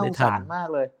หญิงเนี่ยน่าสงสารมาก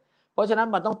เลยเพราะฉะนั้น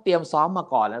มันต้องเตรียมซ้อมมา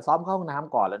ก่อนแล้วซ้อมเข้าห้องน้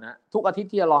ำก่อนแล้วนะทุกอาทิตย์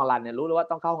ที่จะลองรันเนี่ยรู้เลยว่า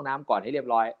ต้องเข้าห้องน้ำก่อนให้เรียบ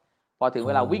ร้อยพอถึงเ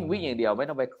วลาวิ่งอย่างเดียวไม่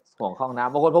ต้องไปห่วงห้องน้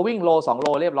ำบางคนพอวิ่งโล2 โล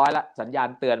เรียบร้อยแล้วสัญญาณ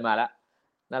เตือนมาแล้ว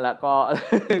นั่นแหละก็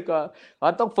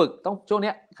ต้องฝึกต้องช่วง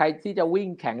นี้ใครที่จะวิ่ง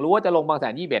แข่งรู้ว่าจะลงบางแส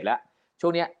น21แล้วช่ว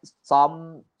งนี้ซ้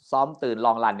อมตื่นล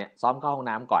องรันเนี่ยซ้อมเข้าห้อง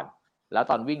น้ำก่อนแล้ว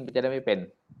ตอนวิ่งจะได้ไม่เป็น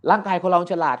ร่างกายคนเรา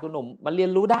ฉลาดคุณหนุ่มมันเรีย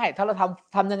นรู้ได้ถ้าเรา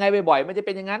ทำยังไงบ่อยๆมันจะเ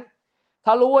ป็นอย่างนั้นถ้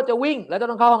ารู้ว่าจะวิ่งแล้วจะ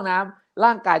ต้องเข้าห้องน้ำร่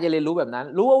างกายจะเรียนรู้แบบนั้น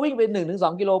รู้ว่าวิ่งไป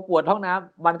 1-2 กิโลปวดห้องน้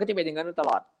ำมันก็จะเป็นอย่างนั้นต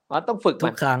ลอดมันต้องฝึกมัน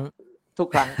ทุกค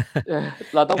รั้ง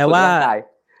เราต้องฝึกร่างกาย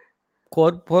โ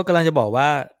ค้ชกำลังจะบอกว่า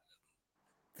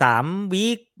3 วี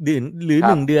คหรือ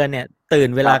1 เดือนเนี่ยตื่น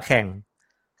เวลาแข่ง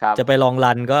จะไปลอง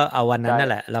รันก็เอาวันนั้นนั่น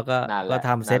แหละแล้วก็ท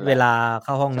ำเซตเวลาเ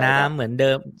ข้าห้องน้ำเหมือนเ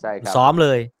ดิมซ้อมเล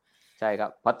ยใช่ครับ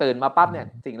พอตื่นมาปั๊บเนี่ย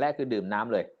สิ่งแรกคือดื่มน้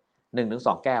ำเลย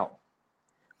 1-2 แก้ว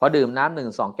พอดื่มน้ำ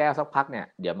1-2 แก้วสักพักเนี่ย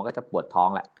เดี๋ยวมันก็จะปวดท้อง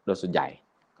แหละโดยส่วนใหญ่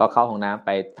ก็เข้าห้องน้ำไป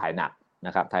ถ่ายหนักน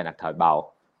ะครับถ่ายหนักถ่ายเบา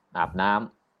อาบน้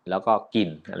ำแล้วก็กิน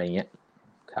อะไรเงี้ย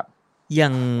ครับอย่า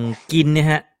งกินเนี่ย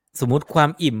ฮะสมมุติความ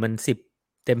อิ่มมัน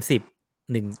10 เต็ม 10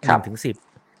 1 ถึง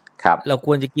 10ครับเราค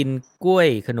วรจะกินกล้วย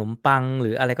ขนมปังห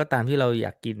รืออะไรก็ตามที่เราอย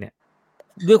ากกินเนี่ย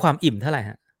ด้วยความอิ่มเท่าไหร่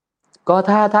ฮะก็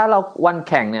ถ้าเราวัน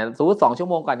แข่งเนี่ยสมมติ2 ชั่ว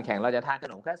โมงก่อนแข่งเราจะทานข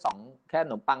นมแค่ข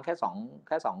นมปังแค่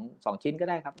2ชิ้นก็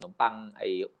ได้ครับขนมปัง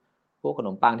พวกขน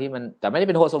มปังที่มันแต่ไม่ได้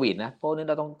เป็นโฮลสวีทนะพวกนี้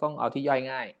เราต้องเอาที่ย่อย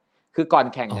ง่ายคือก่อน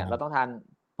แข่งเนี่ยเราต้องทาน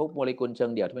พวกโมเลกุลเชิ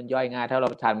งเดี่ยวที่มันย่อยง่ายถ้าเรา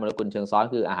ทานโมเลกุลเชิงซ้อน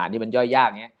คืออาหารที่มันย่อยยาก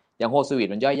เงี้ยอย่างโฮลสวีท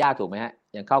มันย่อยยากถูกไหมฮะ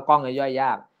อย่างข้าวกล้องเนี่ยย่อยย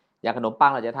ากอย่างขนมปั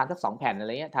งเราจะทานสัก2 แผ่นอะไ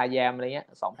รเงี้ยทาแยมอะไรเงี้ย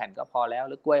2 แผ่นก็พอแล้ว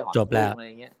หรือกล้วยหอมอะไร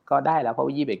เงี้ยก็ได้แล้วเพราะ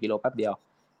ว่า21 กิโลแป๊บเดียว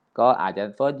ก็อาจจะ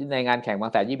เพราะในงานแข่งบา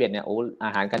งแสน21เนี่ยโอ้อ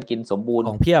าหารการกินสมบูรณ์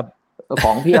ของเพียบ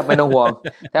ไม่ต้องห่วง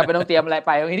แทบไม่ต้องเตรียมอะไรไ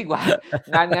ปอย่างนี้ดีกว่า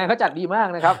งานเขาจัดดีมาก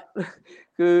นะครับ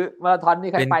คือมาราธอน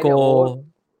นี่ใครไปเนี่ยโอ้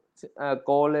โ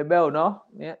กเลเบลเนาะ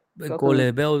เนี่ยเป็นโกเล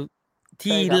เบล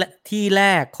ที่แร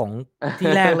กของที่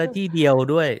แรกและที่เดียว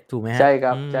ด้วยถูกไหมฮะใช่ค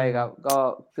รับก็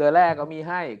เกลือแร่ก็มีใ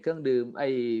ห้เครื่องดื่ม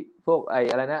พวก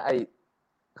อะไรนะ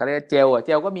ข เขาเรียกเจลเจ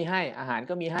ลก็มีให้อาหาร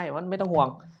ก็มีให้มันไม่ต้องห่วง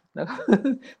นะครับ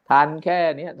ทานแค่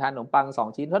นี้ทานขนมปัง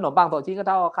2ชิ้นเพราะขนมปัง2ชิ้นก็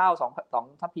เท่าข้าว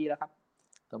2ทัพพีแล้วครับ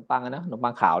ขนมปังนะขนมปั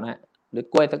งขาวนะฮะหรือ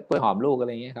กล้วยหอมลูกอะไ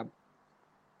รอย่างเงี้ยครับ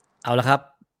เอาละครับ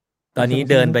ตอนนี้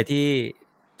เดินไปที่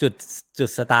จุด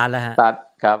สตาร์ทแล้วฮะตัด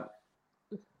ครับ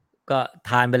ก็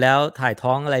ทานไปแล้วถ่าย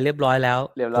ท้องอะไรเรียบร้อยแล้ว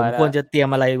ผมควรจะเตรียม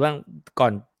อะไรบ้างก่อ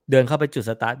นเดินเข้าไปจุด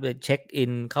สตาร์ทไปเช็คอิ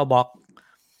นเข้าบล็อก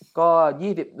ก็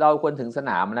20เราควรถึงส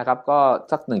นามนะครับก็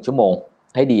สัก1ชั่วโมง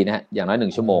ให้ดีนะฮะอย่างน้อย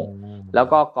1ชั่วโมงแล้ว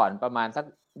ก็ก่อนประมาณสัก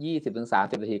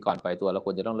20-30 นาทีก่อนปล่อยตัวเราค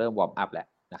วรจะต้องเริ่มวอร์มอัพแล้ว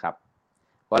นะครับ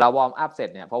พอเราวอร์มอัพเสร็จ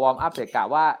เนี่ยพอวอร์มอัพเสร็จกะ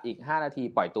ว่าอีก5นาที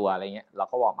ปล่อยตัวอะไรเงี้ยเรา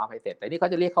ก็วอร์มอัพให้เสร็จแต่นี่เขา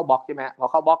จะเรียกเข้าบล็อกใช่ไหมพอ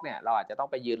เข้าบล็อกเนี่ยเราอาจจะต้อง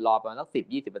ไปยืนรอประมาณสัก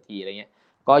10-20 นาทีอะไรเงี้ย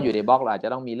ก็อยู่ในบล็อกเราอาจจ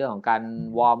ะต้องมีเรื่องของการ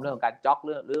วอร์มเรื่องของการจ็อกเ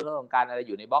รื่องของการอะไรอ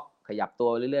ยู่ในบล็อกขยับตัว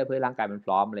เรื่อยๆเพื่อให้ร่างกายมันพ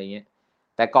ร้อมอะไรเงี้ย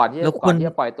แต่ก่อนที่จ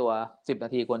ะปล่อยตัว10 นา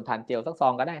ทีควรทานเจลสักซอ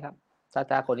งก็ได้ครับ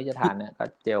ถ้าคนที่จะทานเนี่ยก็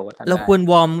เจลก็ทานได้เราควร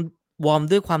วอร์ม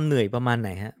ด้วยความเหนื่อยประมาณไหน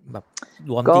ฮะแบบ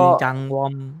วอร์มจริงจังวอ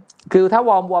ร์มคือถ้า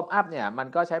วอร์มอัพเนี่ยมัน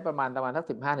ก็ใช้ประมาณสัก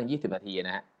15-20 นาทีน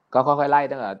ะฮะก็ค่อยๆไล่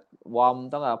ตั้งแต่วอร์ม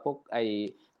ตั้งแต่พวก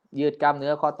ยืดกล้ามเนื้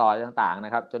อข้อต่อต่างๆน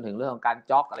ะครับจนถึงเรื่องของการ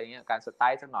จ็อกอะไรเงี้ยการสไต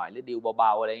ล์สักหน่อยหรือดิวเบ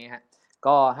าๆอะไรเงี้ยฮะ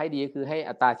ก็ให้ดีคือให้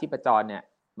อัตราชีพจรเนี่ย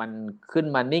มันขึ้น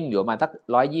มานิ่งอยู่ประมาณสัก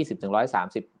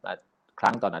120-130ค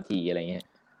รั้งต่อนาทีอะไรเงี้ย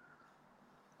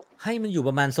ให้มันอยู่ป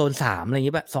ระมาณโซน3อะไรอย่าง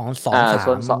งี้ป่ะ2 3โซ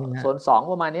น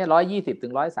2ประมาณนี้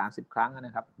120-130ครั้งน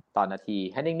ะครับต่อนาที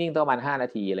ให้นิ่งๆประมาณ5นา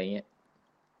ทีอะไรเงี้ย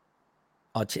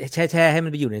อ๋อแช่ให้มั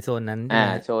นไปอยู่ในโซนนั้น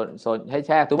โซนให้แ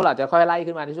ช่สมมุติเราจะค่อยไล่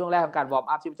ขึ้นมาในช่วงแรกของการวอร์ม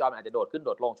อัพชีพจรอาจจะโดดขึ้นโด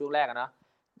ดลงช่วงแรกนะ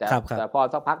แต่พอ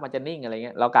สักพักมันจะนิ่งอะไรเ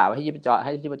งี้ยเรากะว่าให้ชีพ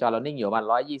จรเรานิ่งอยู่ประมาณ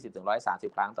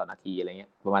120-130ครั้งต่อนาทีอะไรเงี้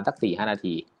ยประมาณสัก 4-5 นา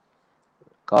ที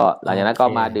ก็หลังจากนั้นก็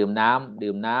มาดื่ม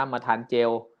น้ำมาทานเจ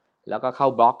ลแล้วก็เข้า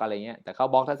บล็อกอะไรเงี้ยแต่เข้า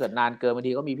บล็อกถ้าเกิดนานเกินบาง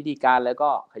ทีก็มีพิธีการแล้วก็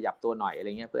ขยับตัวหน่อยอะไร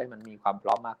เงี้ยเพื่อให้มันมีความพ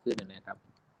ร้อมมากขึ้นนะครับ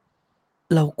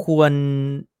เราควร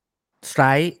สไต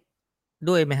ร์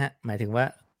ด้วยไหมฮะหมายถึงว่า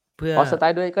เพื่อสไต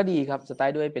ล์ด้วยก็ดีครับสไต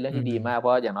ล์ด้วยเป็นเรื่องที่ดีมากเพรา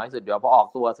ะอย่างน้อยสุดเดี๋ยวพอออก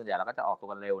ตัวส่วนใหญ่เราก็จะออกตัว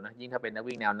กันเร็วนะยิ่งถ้าเป็นนัก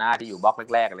วิ่งแนวหน้าที่อยู่บล็อก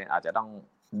แรกๆเลยอาจจะต้อง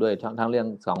ด้วยทั้งเรื่อง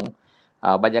ของ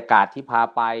บรรยากาศที่พา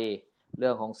ไปเรื่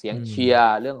องของเสียงเชีย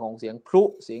ร์เรื่องของเสียงพลุ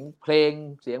เสียงเพลง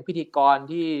เสียงพิธีกร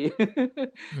ที่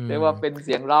เรียกว่าเป็นเ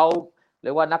สียงเร้าเรี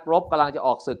ยกว่านักรบกำลังจะอ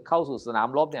อกศึกเข้าสู่สนาม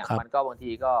รบเนี่ยมันก็บาง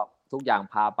ทีก็ทุกอย่าง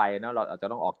พาไปนะเราอาจจะ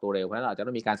ต้องออกตัวเร็วเพราะฉะนั้นเราจะต้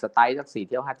องมีการสไตล์สัก4 เ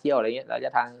ที่ยว 5 เที่ยวอะไรเงี้ยระย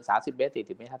ะทาง30 เมตร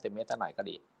40 เมตร50 เมตรหน่อยก็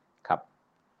ดีครับ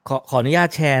ขออนุญาต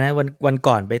แชร์นะวัน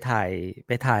ก่อนไปถ่าย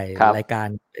รายการ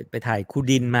ไปถ่ายคู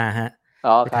ดินมาฮะ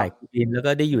ไปถ่ายคูดินแล้ว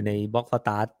ก็ได้อยู่ในบล็อกสต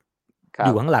าร์ทอ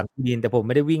ยู่ข้างหลังคูดินแต่ผมไ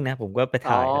ม่ได้วิ่งนะผมก็ไป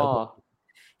ถ่ายแล้ว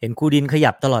เห็นคูดินข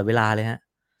ยับตลอดเวลาเลยฮะ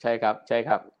ใช่ครับ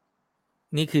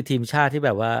นี่คือทีมชาติที่แ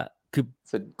บบว่าคือ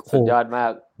สุดยอดมา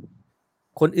ก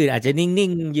คนอื่นอาจจะนิ่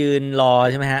งๆยืนรอ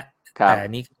ใช่ไหมฮะแต่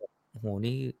นี่โอ้โห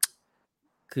นี่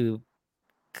คือ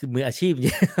มืออาชีพจ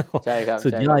ริงใช่ครับสุ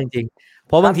ดยอดจริงๆเ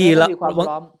พราะบางทีแล้ว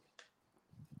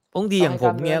บางทีอย่างผ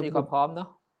มเนี้ยมีความพร้อมเนาะ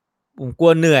ผมกลั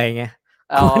วเหนื่อยไง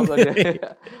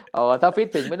ถ้าฟิต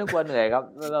ถึงไม่ต้องกลัวเหนื่อยครับ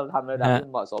เราทำระดับที่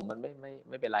เหมาะสมมัน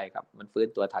ไม่เป็นไรครับมันฟื้น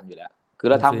ตัวทันอยู่แล้วคือ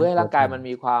เราทำเพื่อให้ร่างกายมัน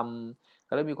มีความ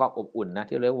ก็เลยมีความอบอุ่นนะ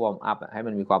ที่เรียกวอร์มอัพให้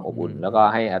มันมีความอบอุ่นแล้วก็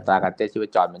ให้อัตราการเต้นชีพ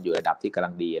จรมันอยู่ระดับที่กำลั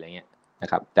งดีอะไรเงี้ยนะ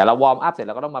ครับแต่เราวอร์มอัพเสร็จเ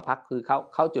ราก็ต้องมาพักคือ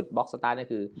เข้าจุดบล็อกสตาร์ทนี่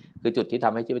คือจุดที่ท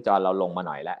ำให้ชีพจรเราลงมาห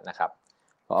น่อยแล้วนะครับ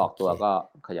พอออกตัวก็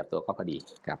ขยับตัวก็พอดี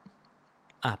ครับ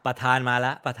ประธานมาแ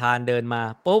ล้วประธานเดินมา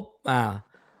ปุ๊บ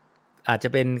อาจจะ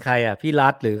เป็นใครพี่รั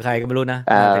ฐหรือใครก็ไม่รู้นะ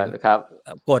ครับ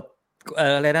กด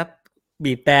อะไรนะ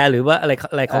บีบแต่หรือว่าอะ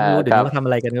ไรเขาไม่รู้เดี๋ยวนี้เขาทำอ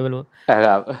ะไรกันก็ไม่รู้ค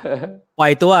รับปล่อ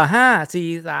ยตัว5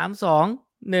 4 3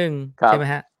 2 1ใช่ไหม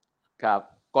ฮะครับ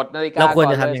กดนาฬิกาเราควร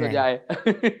จะทำยังไง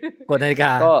กดนาฬิก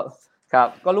าก็ครับ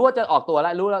ก็รู้ว่าจะออกตัวแล้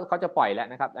วรู้แล้วเขาจะปล่อยแล้ว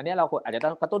นะครับอันนี้เราอาจจะต้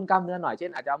องกระตุ้นกล้ามเนื้อหน่อยเช่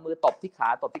นอาจจะเอามือตบที่ขา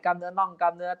ตบที่กล้ามเนื้อน่องกล้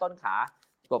ามเนื้อต้นขา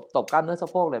ตบกล้ามเนื้อสะ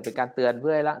โพกเลยเป็นการเตือนเพื่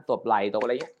อให้ละตบไหล่ตบอะไ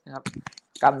รเงี้ยนะครับ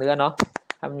กล้ามเนื้อเนาะ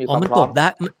ถ้ามันมีความพร้อมได้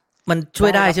มันช่ว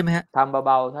ยได้ใช่ไหมฮะทำเ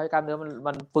บาๆให้กล้ามเนื้อ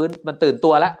มันฟื้นมันตื่นตั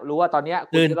วแล้วรู้ว่าตอนนี้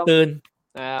คุณจะต้องตื่น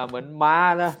เหมือนม้า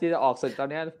นะที่จะออกศึกตอน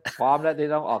นี้พร้อมแล้วที่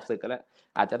ต้องออกศึกกันแล้ว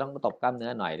อาจจะต้องตบกล้ามเนื้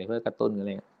อหน่อยเพื่อกระตุ้นอะไร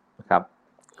นะครับ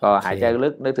ก็หายใจลึ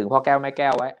กนึกถึงพ่อแก้วแม่แก้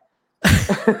วไว้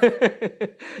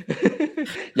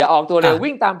อย่าออกตัวเร็ว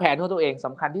วิ่งตามแผนของตัวเองส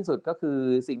ำคัญที่สุดก็คือ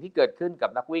สิ่งที่เกิดขึ้นกับ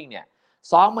นักวิ่งเนี่ย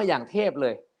ซ้อมมาอย่างเทพเล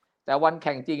ยแต่วันแ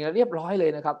ข่งจริงเรียบร้อยเลย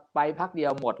นะครับไปพักเดีย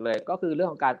วหมดเลยก็คือเรื่อง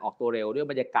ของการออกตัวเร็วด้วย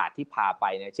บรรยากาศที่พาไป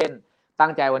เนี่ยเช่นตั้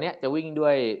งใจวันนี้จะวิ่งด้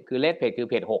วยคือเลทเพจคือ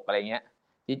เพจ6อะไรเงี้ย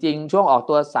จริงๆช่วงออก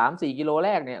ตัว 3-4 กิโลแร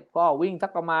กเนี่ยก็วิ่งสั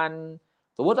กประมาณ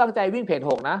สมมติตั้งใจวิ่งเพจ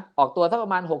6นะออกตัวสักปร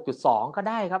ะมาณ 6.2 ก็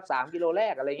ได้ครับ3กิโลแร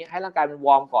กอะไรเงี้ยให้ร่างกายมันว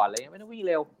อร์มก่อนอะไรเงี้ยไม่ต้องวิ่ง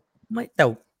เร็วไม่แ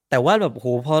ต่ว่าแบบโห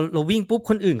พอเราวิ่งปุ๊บ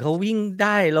คนอื่นเขาวิ่งไ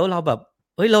ด้แล้วเราแบบ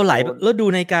ฮ้ยเราไหลแล้วดู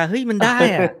นาฬิกาเฮ้ยมันได้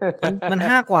อ่ะมัน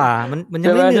5 กว่ามันยัง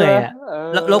ไม่เหนื่อยอ่ะ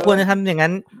เราควรจะทำอย่างนั้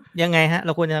นยังไงฮะเร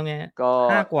าควรจะทำไงก็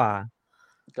5 กว่า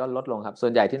ก็ลดลงครับส่ว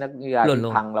นใหญ่ที่นักกีฬาที่ลดล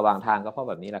งพังระหว่างทางก็เพราะ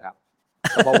แบบนี้แหละครับ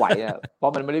ก็เพราะไหวเนี่ยเพรา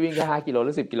ะมันไม่ได้วิ่งแค่5 กิโลห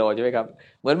รือ10 กิโลใช่ไหมครับ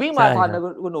เหมือนวิ่งมาราธอนนะ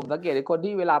คุณหนุ่มสังเกตคน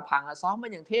ที่เวลาพังซ้อมมั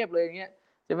นอย่างเทพเลยอย่างเงี้ย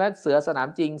ใช่ไหมเสือสนาม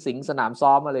จริงสิงสนาม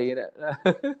ซ้อมอะไรอย่างเงี้ย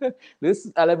หรือ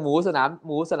อะไรหมูสน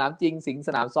ามจริงสิงส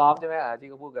นามซ้อมใช่ไหมที่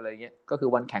เขาพูดกันอะไรเงี้ยก็คือ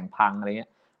วันแข่งพังอะไรเงี้ย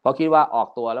เพราะคิดว่าออก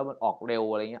ตัวแล้วมันออกเร็ว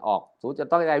อะไรเงี้ยออกสมมติจะ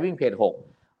ต้องได้วิ่งเพจ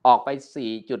6ออกไป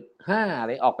 4.5 อะไ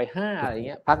รออกไป5อะไรเ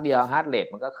งี้ยพักเดียวฮาร์ทเรท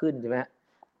มันก็ขึ้นใช่ไหม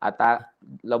อัตรา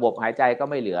ระบบหายใจก็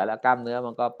ไม่เหลือแล้วกล้ามเนื้อ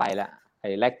มันก็ไปแล้วไ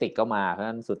อ้แลคติกก็มาเพราะฉะ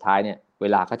นั้นสุดท้ายเนี่ยเว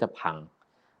ลาก็จะพัง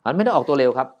มันไม่ได้ออกตัวเร็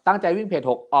วครับตั้งใจวิ่งเพจ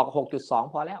6ออก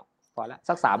 6.2 พอแล้ว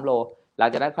สัก3 โลหลัง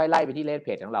จากนั้นค่อยไล่ไปที่เลทเพ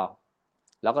จของเรา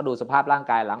แล้วก็ดูสภาพร่าง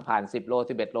กายหลังผ่าน10 โล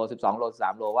 11 โล 12 โล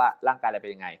 13 โลว่าร่างกายเราเป็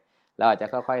นยังไงเราอาจจะ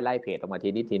ค่อยๆไล่เพจออกมาที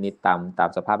นิดตาม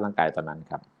สภาพร่างกายตอนนั้น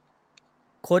ครับ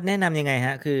โค้ชแนะนำยังไงฮ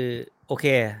ะคือโอเค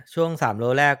ช่วง3 โล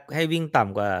แรกให้วิ่งต่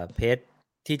ำกว่าเพจ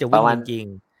ที่จะวิ่งจริง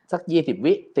สัก20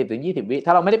 วิ10 ถึง 20 วิถ้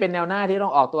าเราไม่ได้เป็นแนวหน้าที่ต้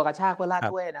องออกตัวกระชากเพื่อลาด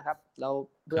ถ้วยนะครับเรา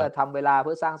เพื่อทำเวลาเ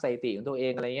พื่อสร้างสถิติของตัวเอ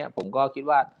งอะไรเงี้ยผมก็คิด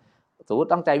ว่าสมมติ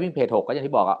ตั้งใจวิ่งเพจ6ก็อย่าง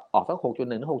ที่บอกออกสัก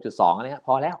 6.1 ถึง 6.2 อะไรเงี้ยพ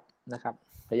อแล้วนะครับ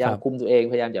พยายามคุมตัวเอง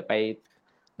พยายามอย่าไป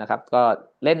นะครับก็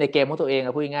เล่นในเกมของตัวเอง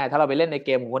พูดง่ายๆถ้าเราไปเล่นในเก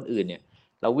มของคนอื่นเนี่ย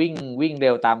เราวิ่งเ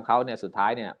ร็วตามเขาเนี่ยสุดท้า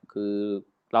ยเนี่ยคือ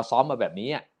เราซ้อมมาแบบนี้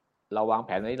เราวางแผ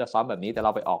นไว้เราซ้อมแบบนี้แต่เร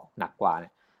าไปออกหนักกว่าเนี่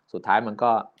ยสุดท้ายมันก็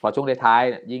พอช่วงท้าย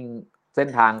ๆยิ่งเส้น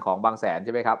ทางของบางแสนใ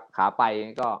ช่ไหมครับขาไป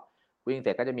ก็วิ่งเส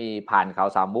ร็จก็จะมีผ่านเขา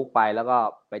สามมุกไปแล้วก็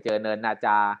ไปเจอเนินนาจ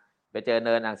าไปเจอเ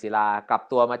นินอ่างศิลากลับ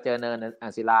ตัวมาเจอเนินอ่า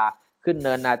งศิลาขึ้นเ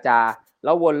นินนาจาแ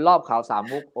ล้ววนรอบเขาสาม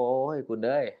มุกโอ้ยคุณเ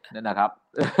อ้ยนั่นนะครับ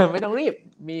ไม่ต้องรีบ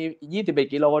มี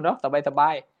21 กิโลเนาะสบา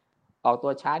ยๆออกตั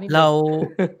วช้านิดนึง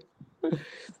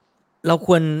เรา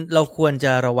ควรจ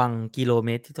ะระวังกิโลเม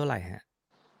ตรที่เท่าไหร่ฮะ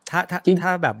ถ้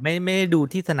าแบบไม่ได้ดู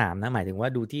ที่สนามนะหมายถึงว่า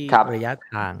ดูที่ระยะ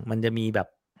ทางมันจะมีแบบ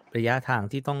ระยะทาง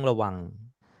ที่ต้องระวัง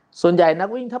ส่วนใหญ่นัก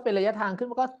วิ่งถ้าเป็นระยะทางขึ้น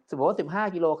ก็สมมติว่า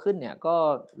15 กิโลขึ้นเนี่ยก็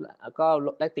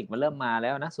แลคติกมันเริ่มมาแล้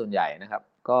วนะส่วนใหญ่นะครับ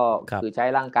ก็คือใช้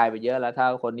ร่างกายไปเยอะแล้วถ้า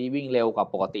คนนี้วิ่งเร็วกว่า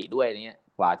ปกติด้วยเนี้ย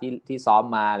กว่าที่ซ้อม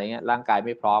มาอะไรเงี้ยร่างกายไ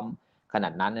ม่พร้อมขนา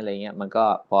ดนั้นอะไรเงี้ยมันก็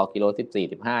พอกิโล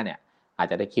14-15เนี่ยอาจ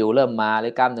จะตะคริวเริ่มมาหรื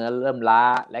อกล้ามเนื้อเริ่มล้า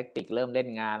แลคติกเริ่มเล่น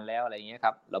งานแล้วอะไรเงี้ยค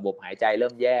รับระบบหายใจเริ่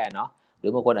มแย่เนาะหรื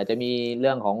อบางคนอาจจะมีเ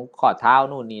รื่องของข้อเท้า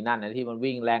นู่นนี่นั่นนะที่มัน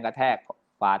วิ่งแรงกระแทก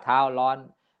ฝ่าเท้าร้อน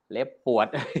เล็บปวด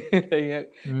อะไรเงี้ย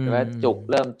ใช่ไหม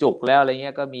เริ่มจุกแล้วอะไรเ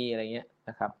งี้ยก็มีอะไรเงี้ย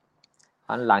นะครับ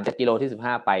หลังจากกิโลที่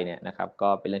15ไปเนี่ยนะครับก็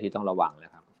เป็นเรื่องที่ต้องระวังน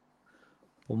ะครับ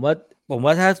ผม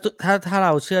ว่าถ้าเร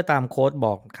าเชื่อตามโค้ชบ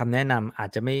อกคำแนะนำอาจ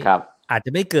จะไ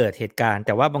ม่เกิดเหตุการณ์แ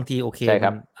ต่ว่าบางทีโอเคมั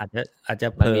นอาจจะ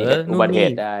เผลออุบัติเห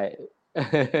ตุได้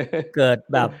เกิด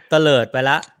แบบเตลิดไป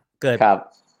ละเกิด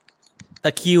ต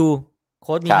ะคิวโ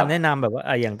ค้ชมีคำแนะนำแบบว่า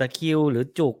อย่างตะคิวหรือ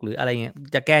จุกหรืออะไรเงี้ย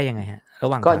จะแก้ยังไงฮะระ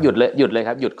หว่างก็หยุดเลยค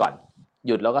รับหยุดก่อนห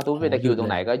ยุดแล้วก็ทุบเป็นตะคิวตรง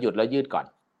ไหนก็หยุดแล้วยืดก่อน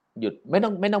หยุดไม่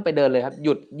ต้องไปเดินเลยครับห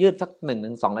ยุดยืดสัก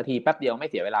1-2 นาทีแป๊บเดียวไม่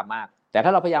เสียเวลามากแต่ถ้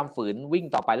าเราพยายามฝืนวิ่ง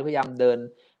ต่อไปหรือพยายามเดิน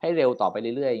ให้เร็วต่อไปเ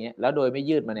รื่อยๆอย่างเงี้ยแล้วโดยไม่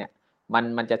ยืดมาเนี่ย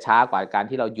มันจะช้ากว่าการ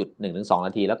ที่เราหยุด1-2 น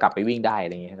าทีแล้วกลับไปวิ่งได้อะ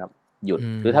ไรเงี้ยครับหยุด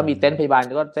หรือถ้ามีเต็นท์พยาบาล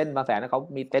ก็เส้นบางแสนเขา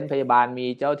มีเต็นท์พยาบาลมี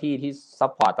เจ้าที่ซั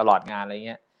พพอร์ตตลอดงานอะไรเ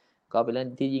งี้ยก็เป็นเรื่อง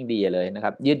ที่ยิ่งดีเลยนะค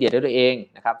รับยืดเหยียดด้วยตัวเอง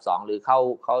นะครับ2หรือเ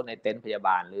ข้าในเต็นท์พยาบ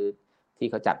าลหรือที่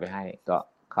เขาจัดไว้ให้ก็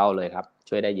เข้าเลยครับ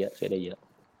ช่วยได้เยอะ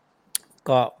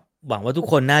ก็หวังว่าทุก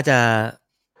คนน่าจ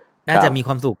ะมีค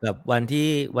วามสุขกับวัน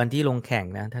ที่ลงแข่ง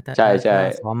นะถ้า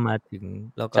ซ้อมมาถึง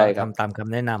แล้วก็ทำตามค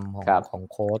ำแนะนำของ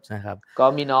โค้ชนะครับก็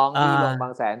มีน้องที่ลงบา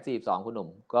งแสน42คุณหนุ่ม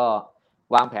ก็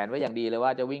วางแผนไว้อย่างดีเลยว่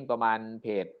าจะวิ่งประมาณเพ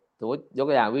จสมมติยก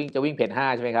ตัวอย่างจะวิ่งเพจ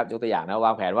5ใช่ไหมครับยกตัวอย่างนะว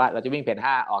างแผนว่าเราจะวิ่งเพจ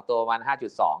5ออกตัวประมาณ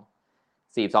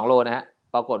 5.2 42 โลนะฮะ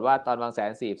ปรากฏว่าตอนบางแส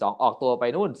น42ออกตัวไป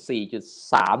นู่น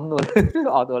 4.3 นู่น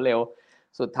ออกตัวเร็ว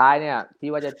สุดท้ายเนี่ยที่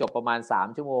ว่าจะจบประมาณ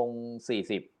3 ชั่วโมง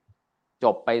 40จ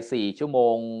บไป4 ชั่วโม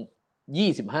ง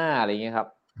 25อะไรเงี้ยครับ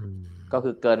ก็คื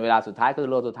อเกินเวลาสุดท้ายคือ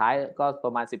โลสุดท้ายก็ปร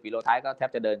ะมาณ10 กิโลท้ายก็แทบ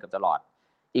จะเดินกับตลอด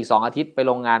อีก2 อาทิตย์ไป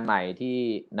ลงงานใหม่ที่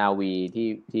นาวี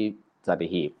ที่สัต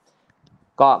หีบ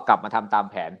ก็กลับมาทำตาม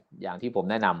แผนอย่างที่ผม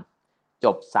แนะนำจ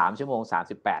บ3 ชั่วโมง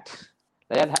 38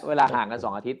ระยะเวลาห่างกัน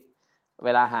2 อาทิตย์เ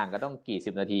วลาห่างก็ต้องกี่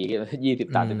10 นาที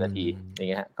20-30 นาทีอย่าง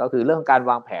เงี้ยก็คือเรื่องการ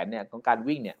วางแผนเนี่ยของการ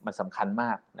วิ่งเนี่ยมันสำคัญม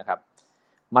ากนะครับ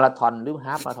มาราธอนหรือฮ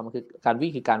าล์ฟมาราธอนคือการวิ่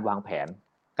งคือการวางแผน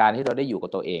การที่เราได้อยู่กับ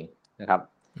ตัวเองนะครับ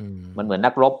มันเหมือน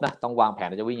นักรบนะต้องวางแผน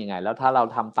เราจะวิ่งยังไงแล้วถ้าเรา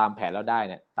ทำตามแผนเราได้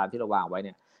เนี่ยตามที่เราวางไว้เ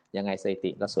นี่ยยังไงสถิติ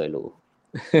ก็สวยหรู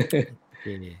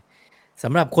ส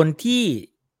ำหรับคนที่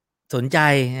สนใจ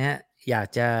นะฮะอยาก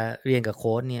จะเรียนกับโ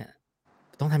ค้ชเนี่ย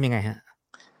ต้องทำยังไงฮะ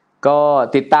ก็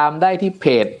ติดตามได้ที่เพ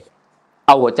จเ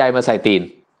อาหัวใจมาใส่ตีน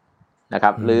นะค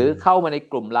รับอืหรือมเข้ามาใน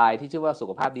กลุ่มไลน์ที่ชื่อว่าสุ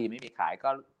ขภาพดีไม่มีขายก็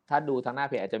ถ้าดูทางหน้า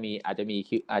เพจอาจจะ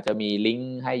มีลิง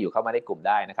ก์ให้อยู่เข้ามาในกลุ่มไ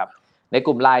ด้นะครับในก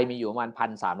ลุ่มไลน์มีอยู่ประมาณ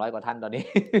1,300 กว่าท่านตอนนี้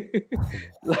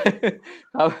โอ้โฮ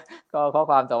ครับก็ข้อ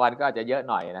ความต่อวันก็อาจจะเยอะ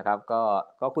หน่อยนะครับ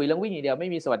ก็คุยเรื่องวิ่งอย่างเดียวไม่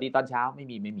มีสวัสดีตอนเช้าไม่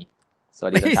มีสวั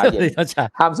สดีไม่ตอนเช้าเย็นสวัสดีตอนเช้า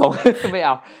ห้ามส่ง ไม่เอ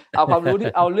าความรู้ที่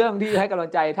เอาเรื่องที่ให้กำลัง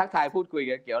ใจทักทายพูดคุย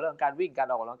กันเกี่ยวเรื่องการวิ่งการ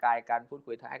ออกกำลังกายการพูด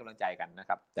คุยให้กำลังใจกันนะค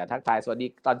รับแต่ทักทายสวัสดี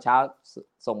ตอนเช้า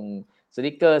ส่งส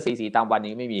ติกเกอร์สีตามวัน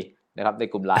นี้ไม่มีนะครับใน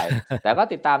กลุ่มไลน์แต่ก็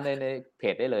ติดตามในเพ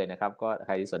จได้เลยนะครับก็ใค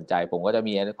รที่สนใจผมก็จะ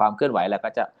มีความเคลื่อนไหวแล้วก็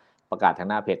จะประกาศทาง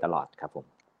หน้าเพจตลอดครับผม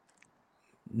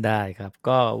ได้ครับ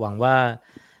ก็หวังว่า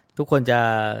ทุกคนจะ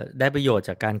ได้ประโยชน์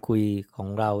จากการคุยของ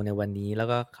เราในวันนี้แล้ว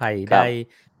ก็ใครได้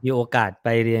ครับ มีโอกาสไป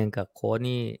เรียนกับโค้ช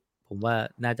นี่ผมว่า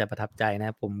น่าจะประทับใจน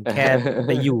ะผมแค่ไ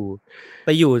ปอยู่ไป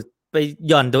อยู่ไป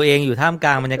หย่อนตัวเองอยู่ท่ามกล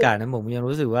างบรรยากาศนั้นผมยัง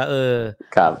รู้สึกว่า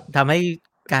ครับทำให้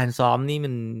การซ้อมนี่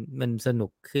มันสนุ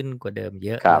กขึ้นกว่าเดิมเย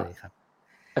อะครับ เลยครับ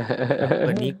ครับ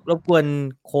วันนี้รบกวน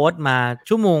โค้ชมา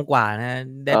ชั่วโมงกว่านะ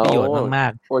ได้โอ้ประโยชน์มา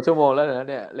กๆ โอ้ชั่วโมงแล้วนะ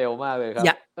เนี่ยเร็วมากเลยครับ อ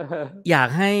ยากอยาก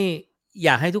ให้อย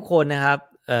ากให้ทุกคนนะครับ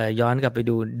ย้อนกลับไป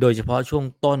ดูโดยเฉพาะช่วง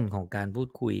ต้นของการพู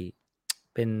ดคุย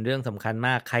เป็นเรื่องสำคัญม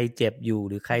ากใครเจ็บอยู่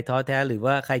หรือใครท้อแท้หรือ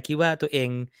ว่าใครคิดว่าตัวเอง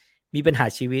มีปัญหา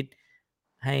ชีวิต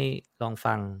ให้ลอง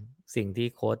ฟังสิ่งที่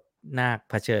โค้ชนาค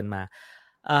เผชิญมา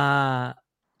อ่า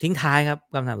ทิ้งท้ายครับ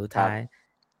คำถามสุดครับท้าย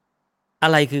อะ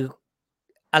ไรคือ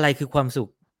อะไรคือความสุข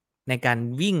ในการ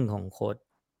วิ่งของโค้ช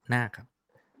นาคครับ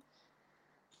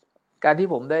การที่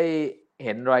ผมได้เ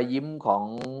ห็นรอยยิ้มของ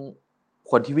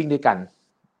คนที่วิ่งด้วยกัน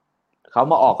เขา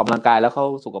มาออกกำลังกายแล้วเขา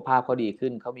สุขภาพเขาดีขึ้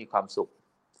นเขามีความสุข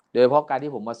โดยเฉพาะการ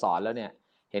ที่ผมมาสอนแล้วเนี่ย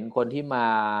เห็นคนที่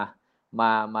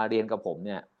มาเรียนกับผมเ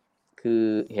นี่ยคือ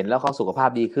เห็นแล้วเขาสุขภาพ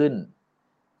ดีขึ้น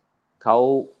เขา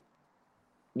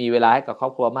มีเวลาให้กับครอ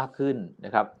บครัวมากขึ้นน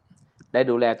ะครับได้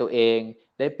ดูแลตัวเอง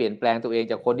ได้เปลี่ยนแปลงตัวเอง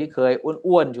จากคนที่เคย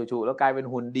อ้วนๆฉุๆแล้วกลายเป็น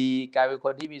หุ่นดีกลายเป็นค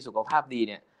นที่มีสุขภาพดี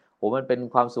เนี่ยโหมันเป็น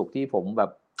ความสุขที่ผมแบ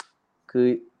บคือ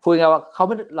พูดง่ายๆว่าเขาไ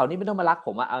ม่เหล่านี้ไม่ต้องมารักผ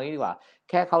มอะเอางี้ดีกว่า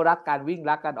แค่เขารักการวิ่ง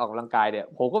รักการออกกำลังกายเนี่ย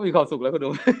ผมก็มีความสุขแล้วคุณดู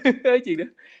จริงน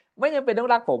ะไม่จำเป็นต้อง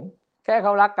รักผมแค่เข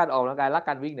ารักการออกกำลังกายรัก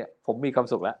การวิ่งเนี่ยผมมีความ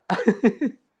สุขแล้ว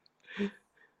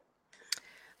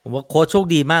ผมว่าโค้ชโชค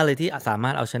ดีมากเลยที่สามา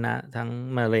รถเอาชนะทั้ง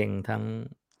มะเร็งทั้ง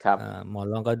ครับหมอน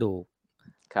รองกระดูก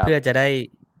ครับเพื่อจะได้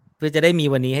เพื่อจะได้มี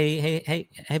วันนี้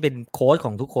ให้เป็นโค้ชข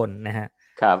องทุกคนนะฮะ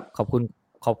ครับขอบคุณ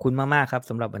ขอบคุณมากๆครับ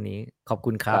สำหรับวันนี้ขอบ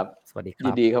คุณครับครับสวัสดีครับ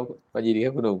ยินดีครับยินดีค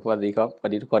รับคุณหนุ่มสวัสดีครับสวั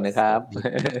สดีทุกคนนะครับ สวัส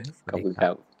ดีครับส ขอบวัสดีครับคุณค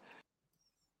รับ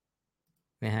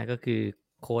นะฮะก็คือ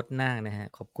โค้ชนาคนะฮะ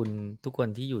ขอบคุณทุกคน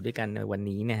ที่อยู่ด้วยกันในวัน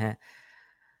นี้นะฮะ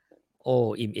โอ้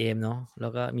อิ่มเอมเนาะแล้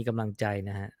วก็มีกำลังใจ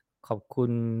นะฮะขอบคุ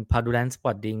ณ Pandurance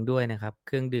Sport Drink ด้วยนะครับเ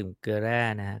ครื่องดื่มเกลือแร่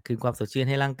นะฮะคืนความสดชื่น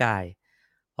ให้ร่างกาย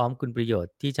พร้อมคุณประโยช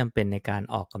น์ที่จำเป็นในการ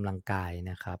ออกกำลังกาย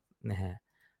นะครับนะฮะ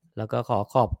แล้วก็ขอ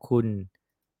ขอบคุณ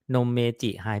นมเม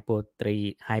จิไฮโ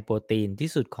ปรตีนที่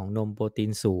สุดของนมโปรตี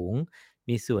นสูง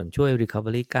มีส่วนช่วย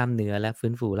Recovery กล้ามเนื้อและฟื้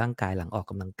นฟูร่างกายหลังออก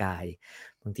กำลังกาย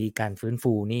บางทีการฟื้น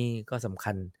ฟูนี่ก็สำ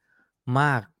คัญม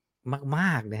ากม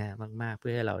ากๆนะฮะมากๆเพื่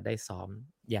อให้เราได้ซ้อม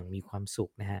อย่างมีความสุ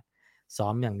ขนะฮะซ้อ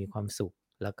มอย่างมีความสุข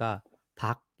แล้วก็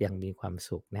พักอย่างมีความ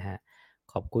สุขนะฮะ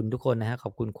ขอบคุณทุกคนนะฮะขอ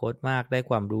บคุณโค้ชมากได้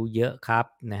ความรู้เยอะครับ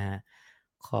นะฮะ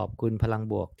ขอบคุณพลัง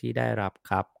บวกที่ได้รับ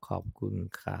ครับขอบคุณ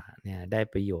ค่ะเนี่ยได้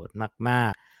ประโยชน์มา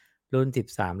กๆรุ่น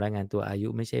13รายงานตัวอายุ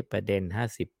ไม่ใช่ประเด็น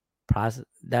50 plus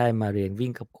ได้มาเรียนวิ่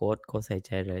งกับโค้ชใส่ใจ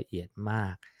รายละเอียดมา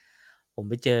ก ผม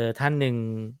ไปเจอท่านหนึ่ง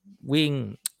วิ่ง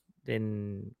เป็น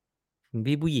คุณ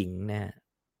พี่ผู้หญิงนะฮะ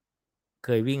เค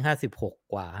ยวิ่ง56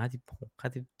กว่า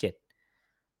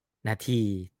56-57นาที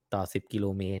ต่อ10กิโล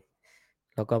เมตร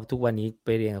แล้วก็ทุกวันนี้ไป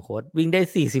เรียนกับโค้ชวิ่งได้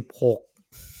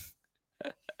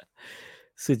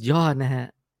46สุดยอดนะครับ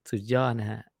สุดยอดนะ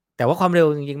ครับแต่ว่าความเร็ว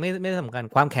จริงๆไม่สำคัญ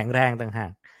ความแข็งแรงต่างหา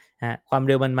กครับความเ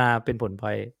ร็วมันมาเป็นผลพ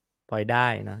ลอยได้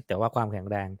เนาะแต่ว่าความแข็ง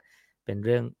แรงเป็นเ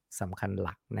รื่องสำคัญห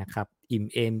ลักนะครับอิ่ม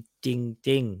เอมจ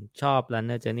ริงๆชอบ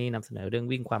Runner Journey นำเสนอเรื่อง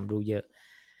วิ่งความรู้เยอะ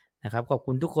นะครับขอบ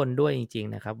คุณทุกคนด้วยจริง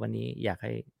ๆนะครับวันนี้อยากใ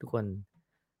ห้ทุกคน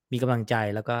มีกำลังใจ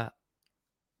แล้วก็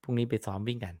พรุ่งนี้ไปซ้อม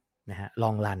วิ่งกันนะฮะล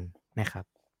องรันนะครับ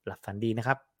หลับฝันดีนะค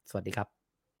รับสวัสดีครับ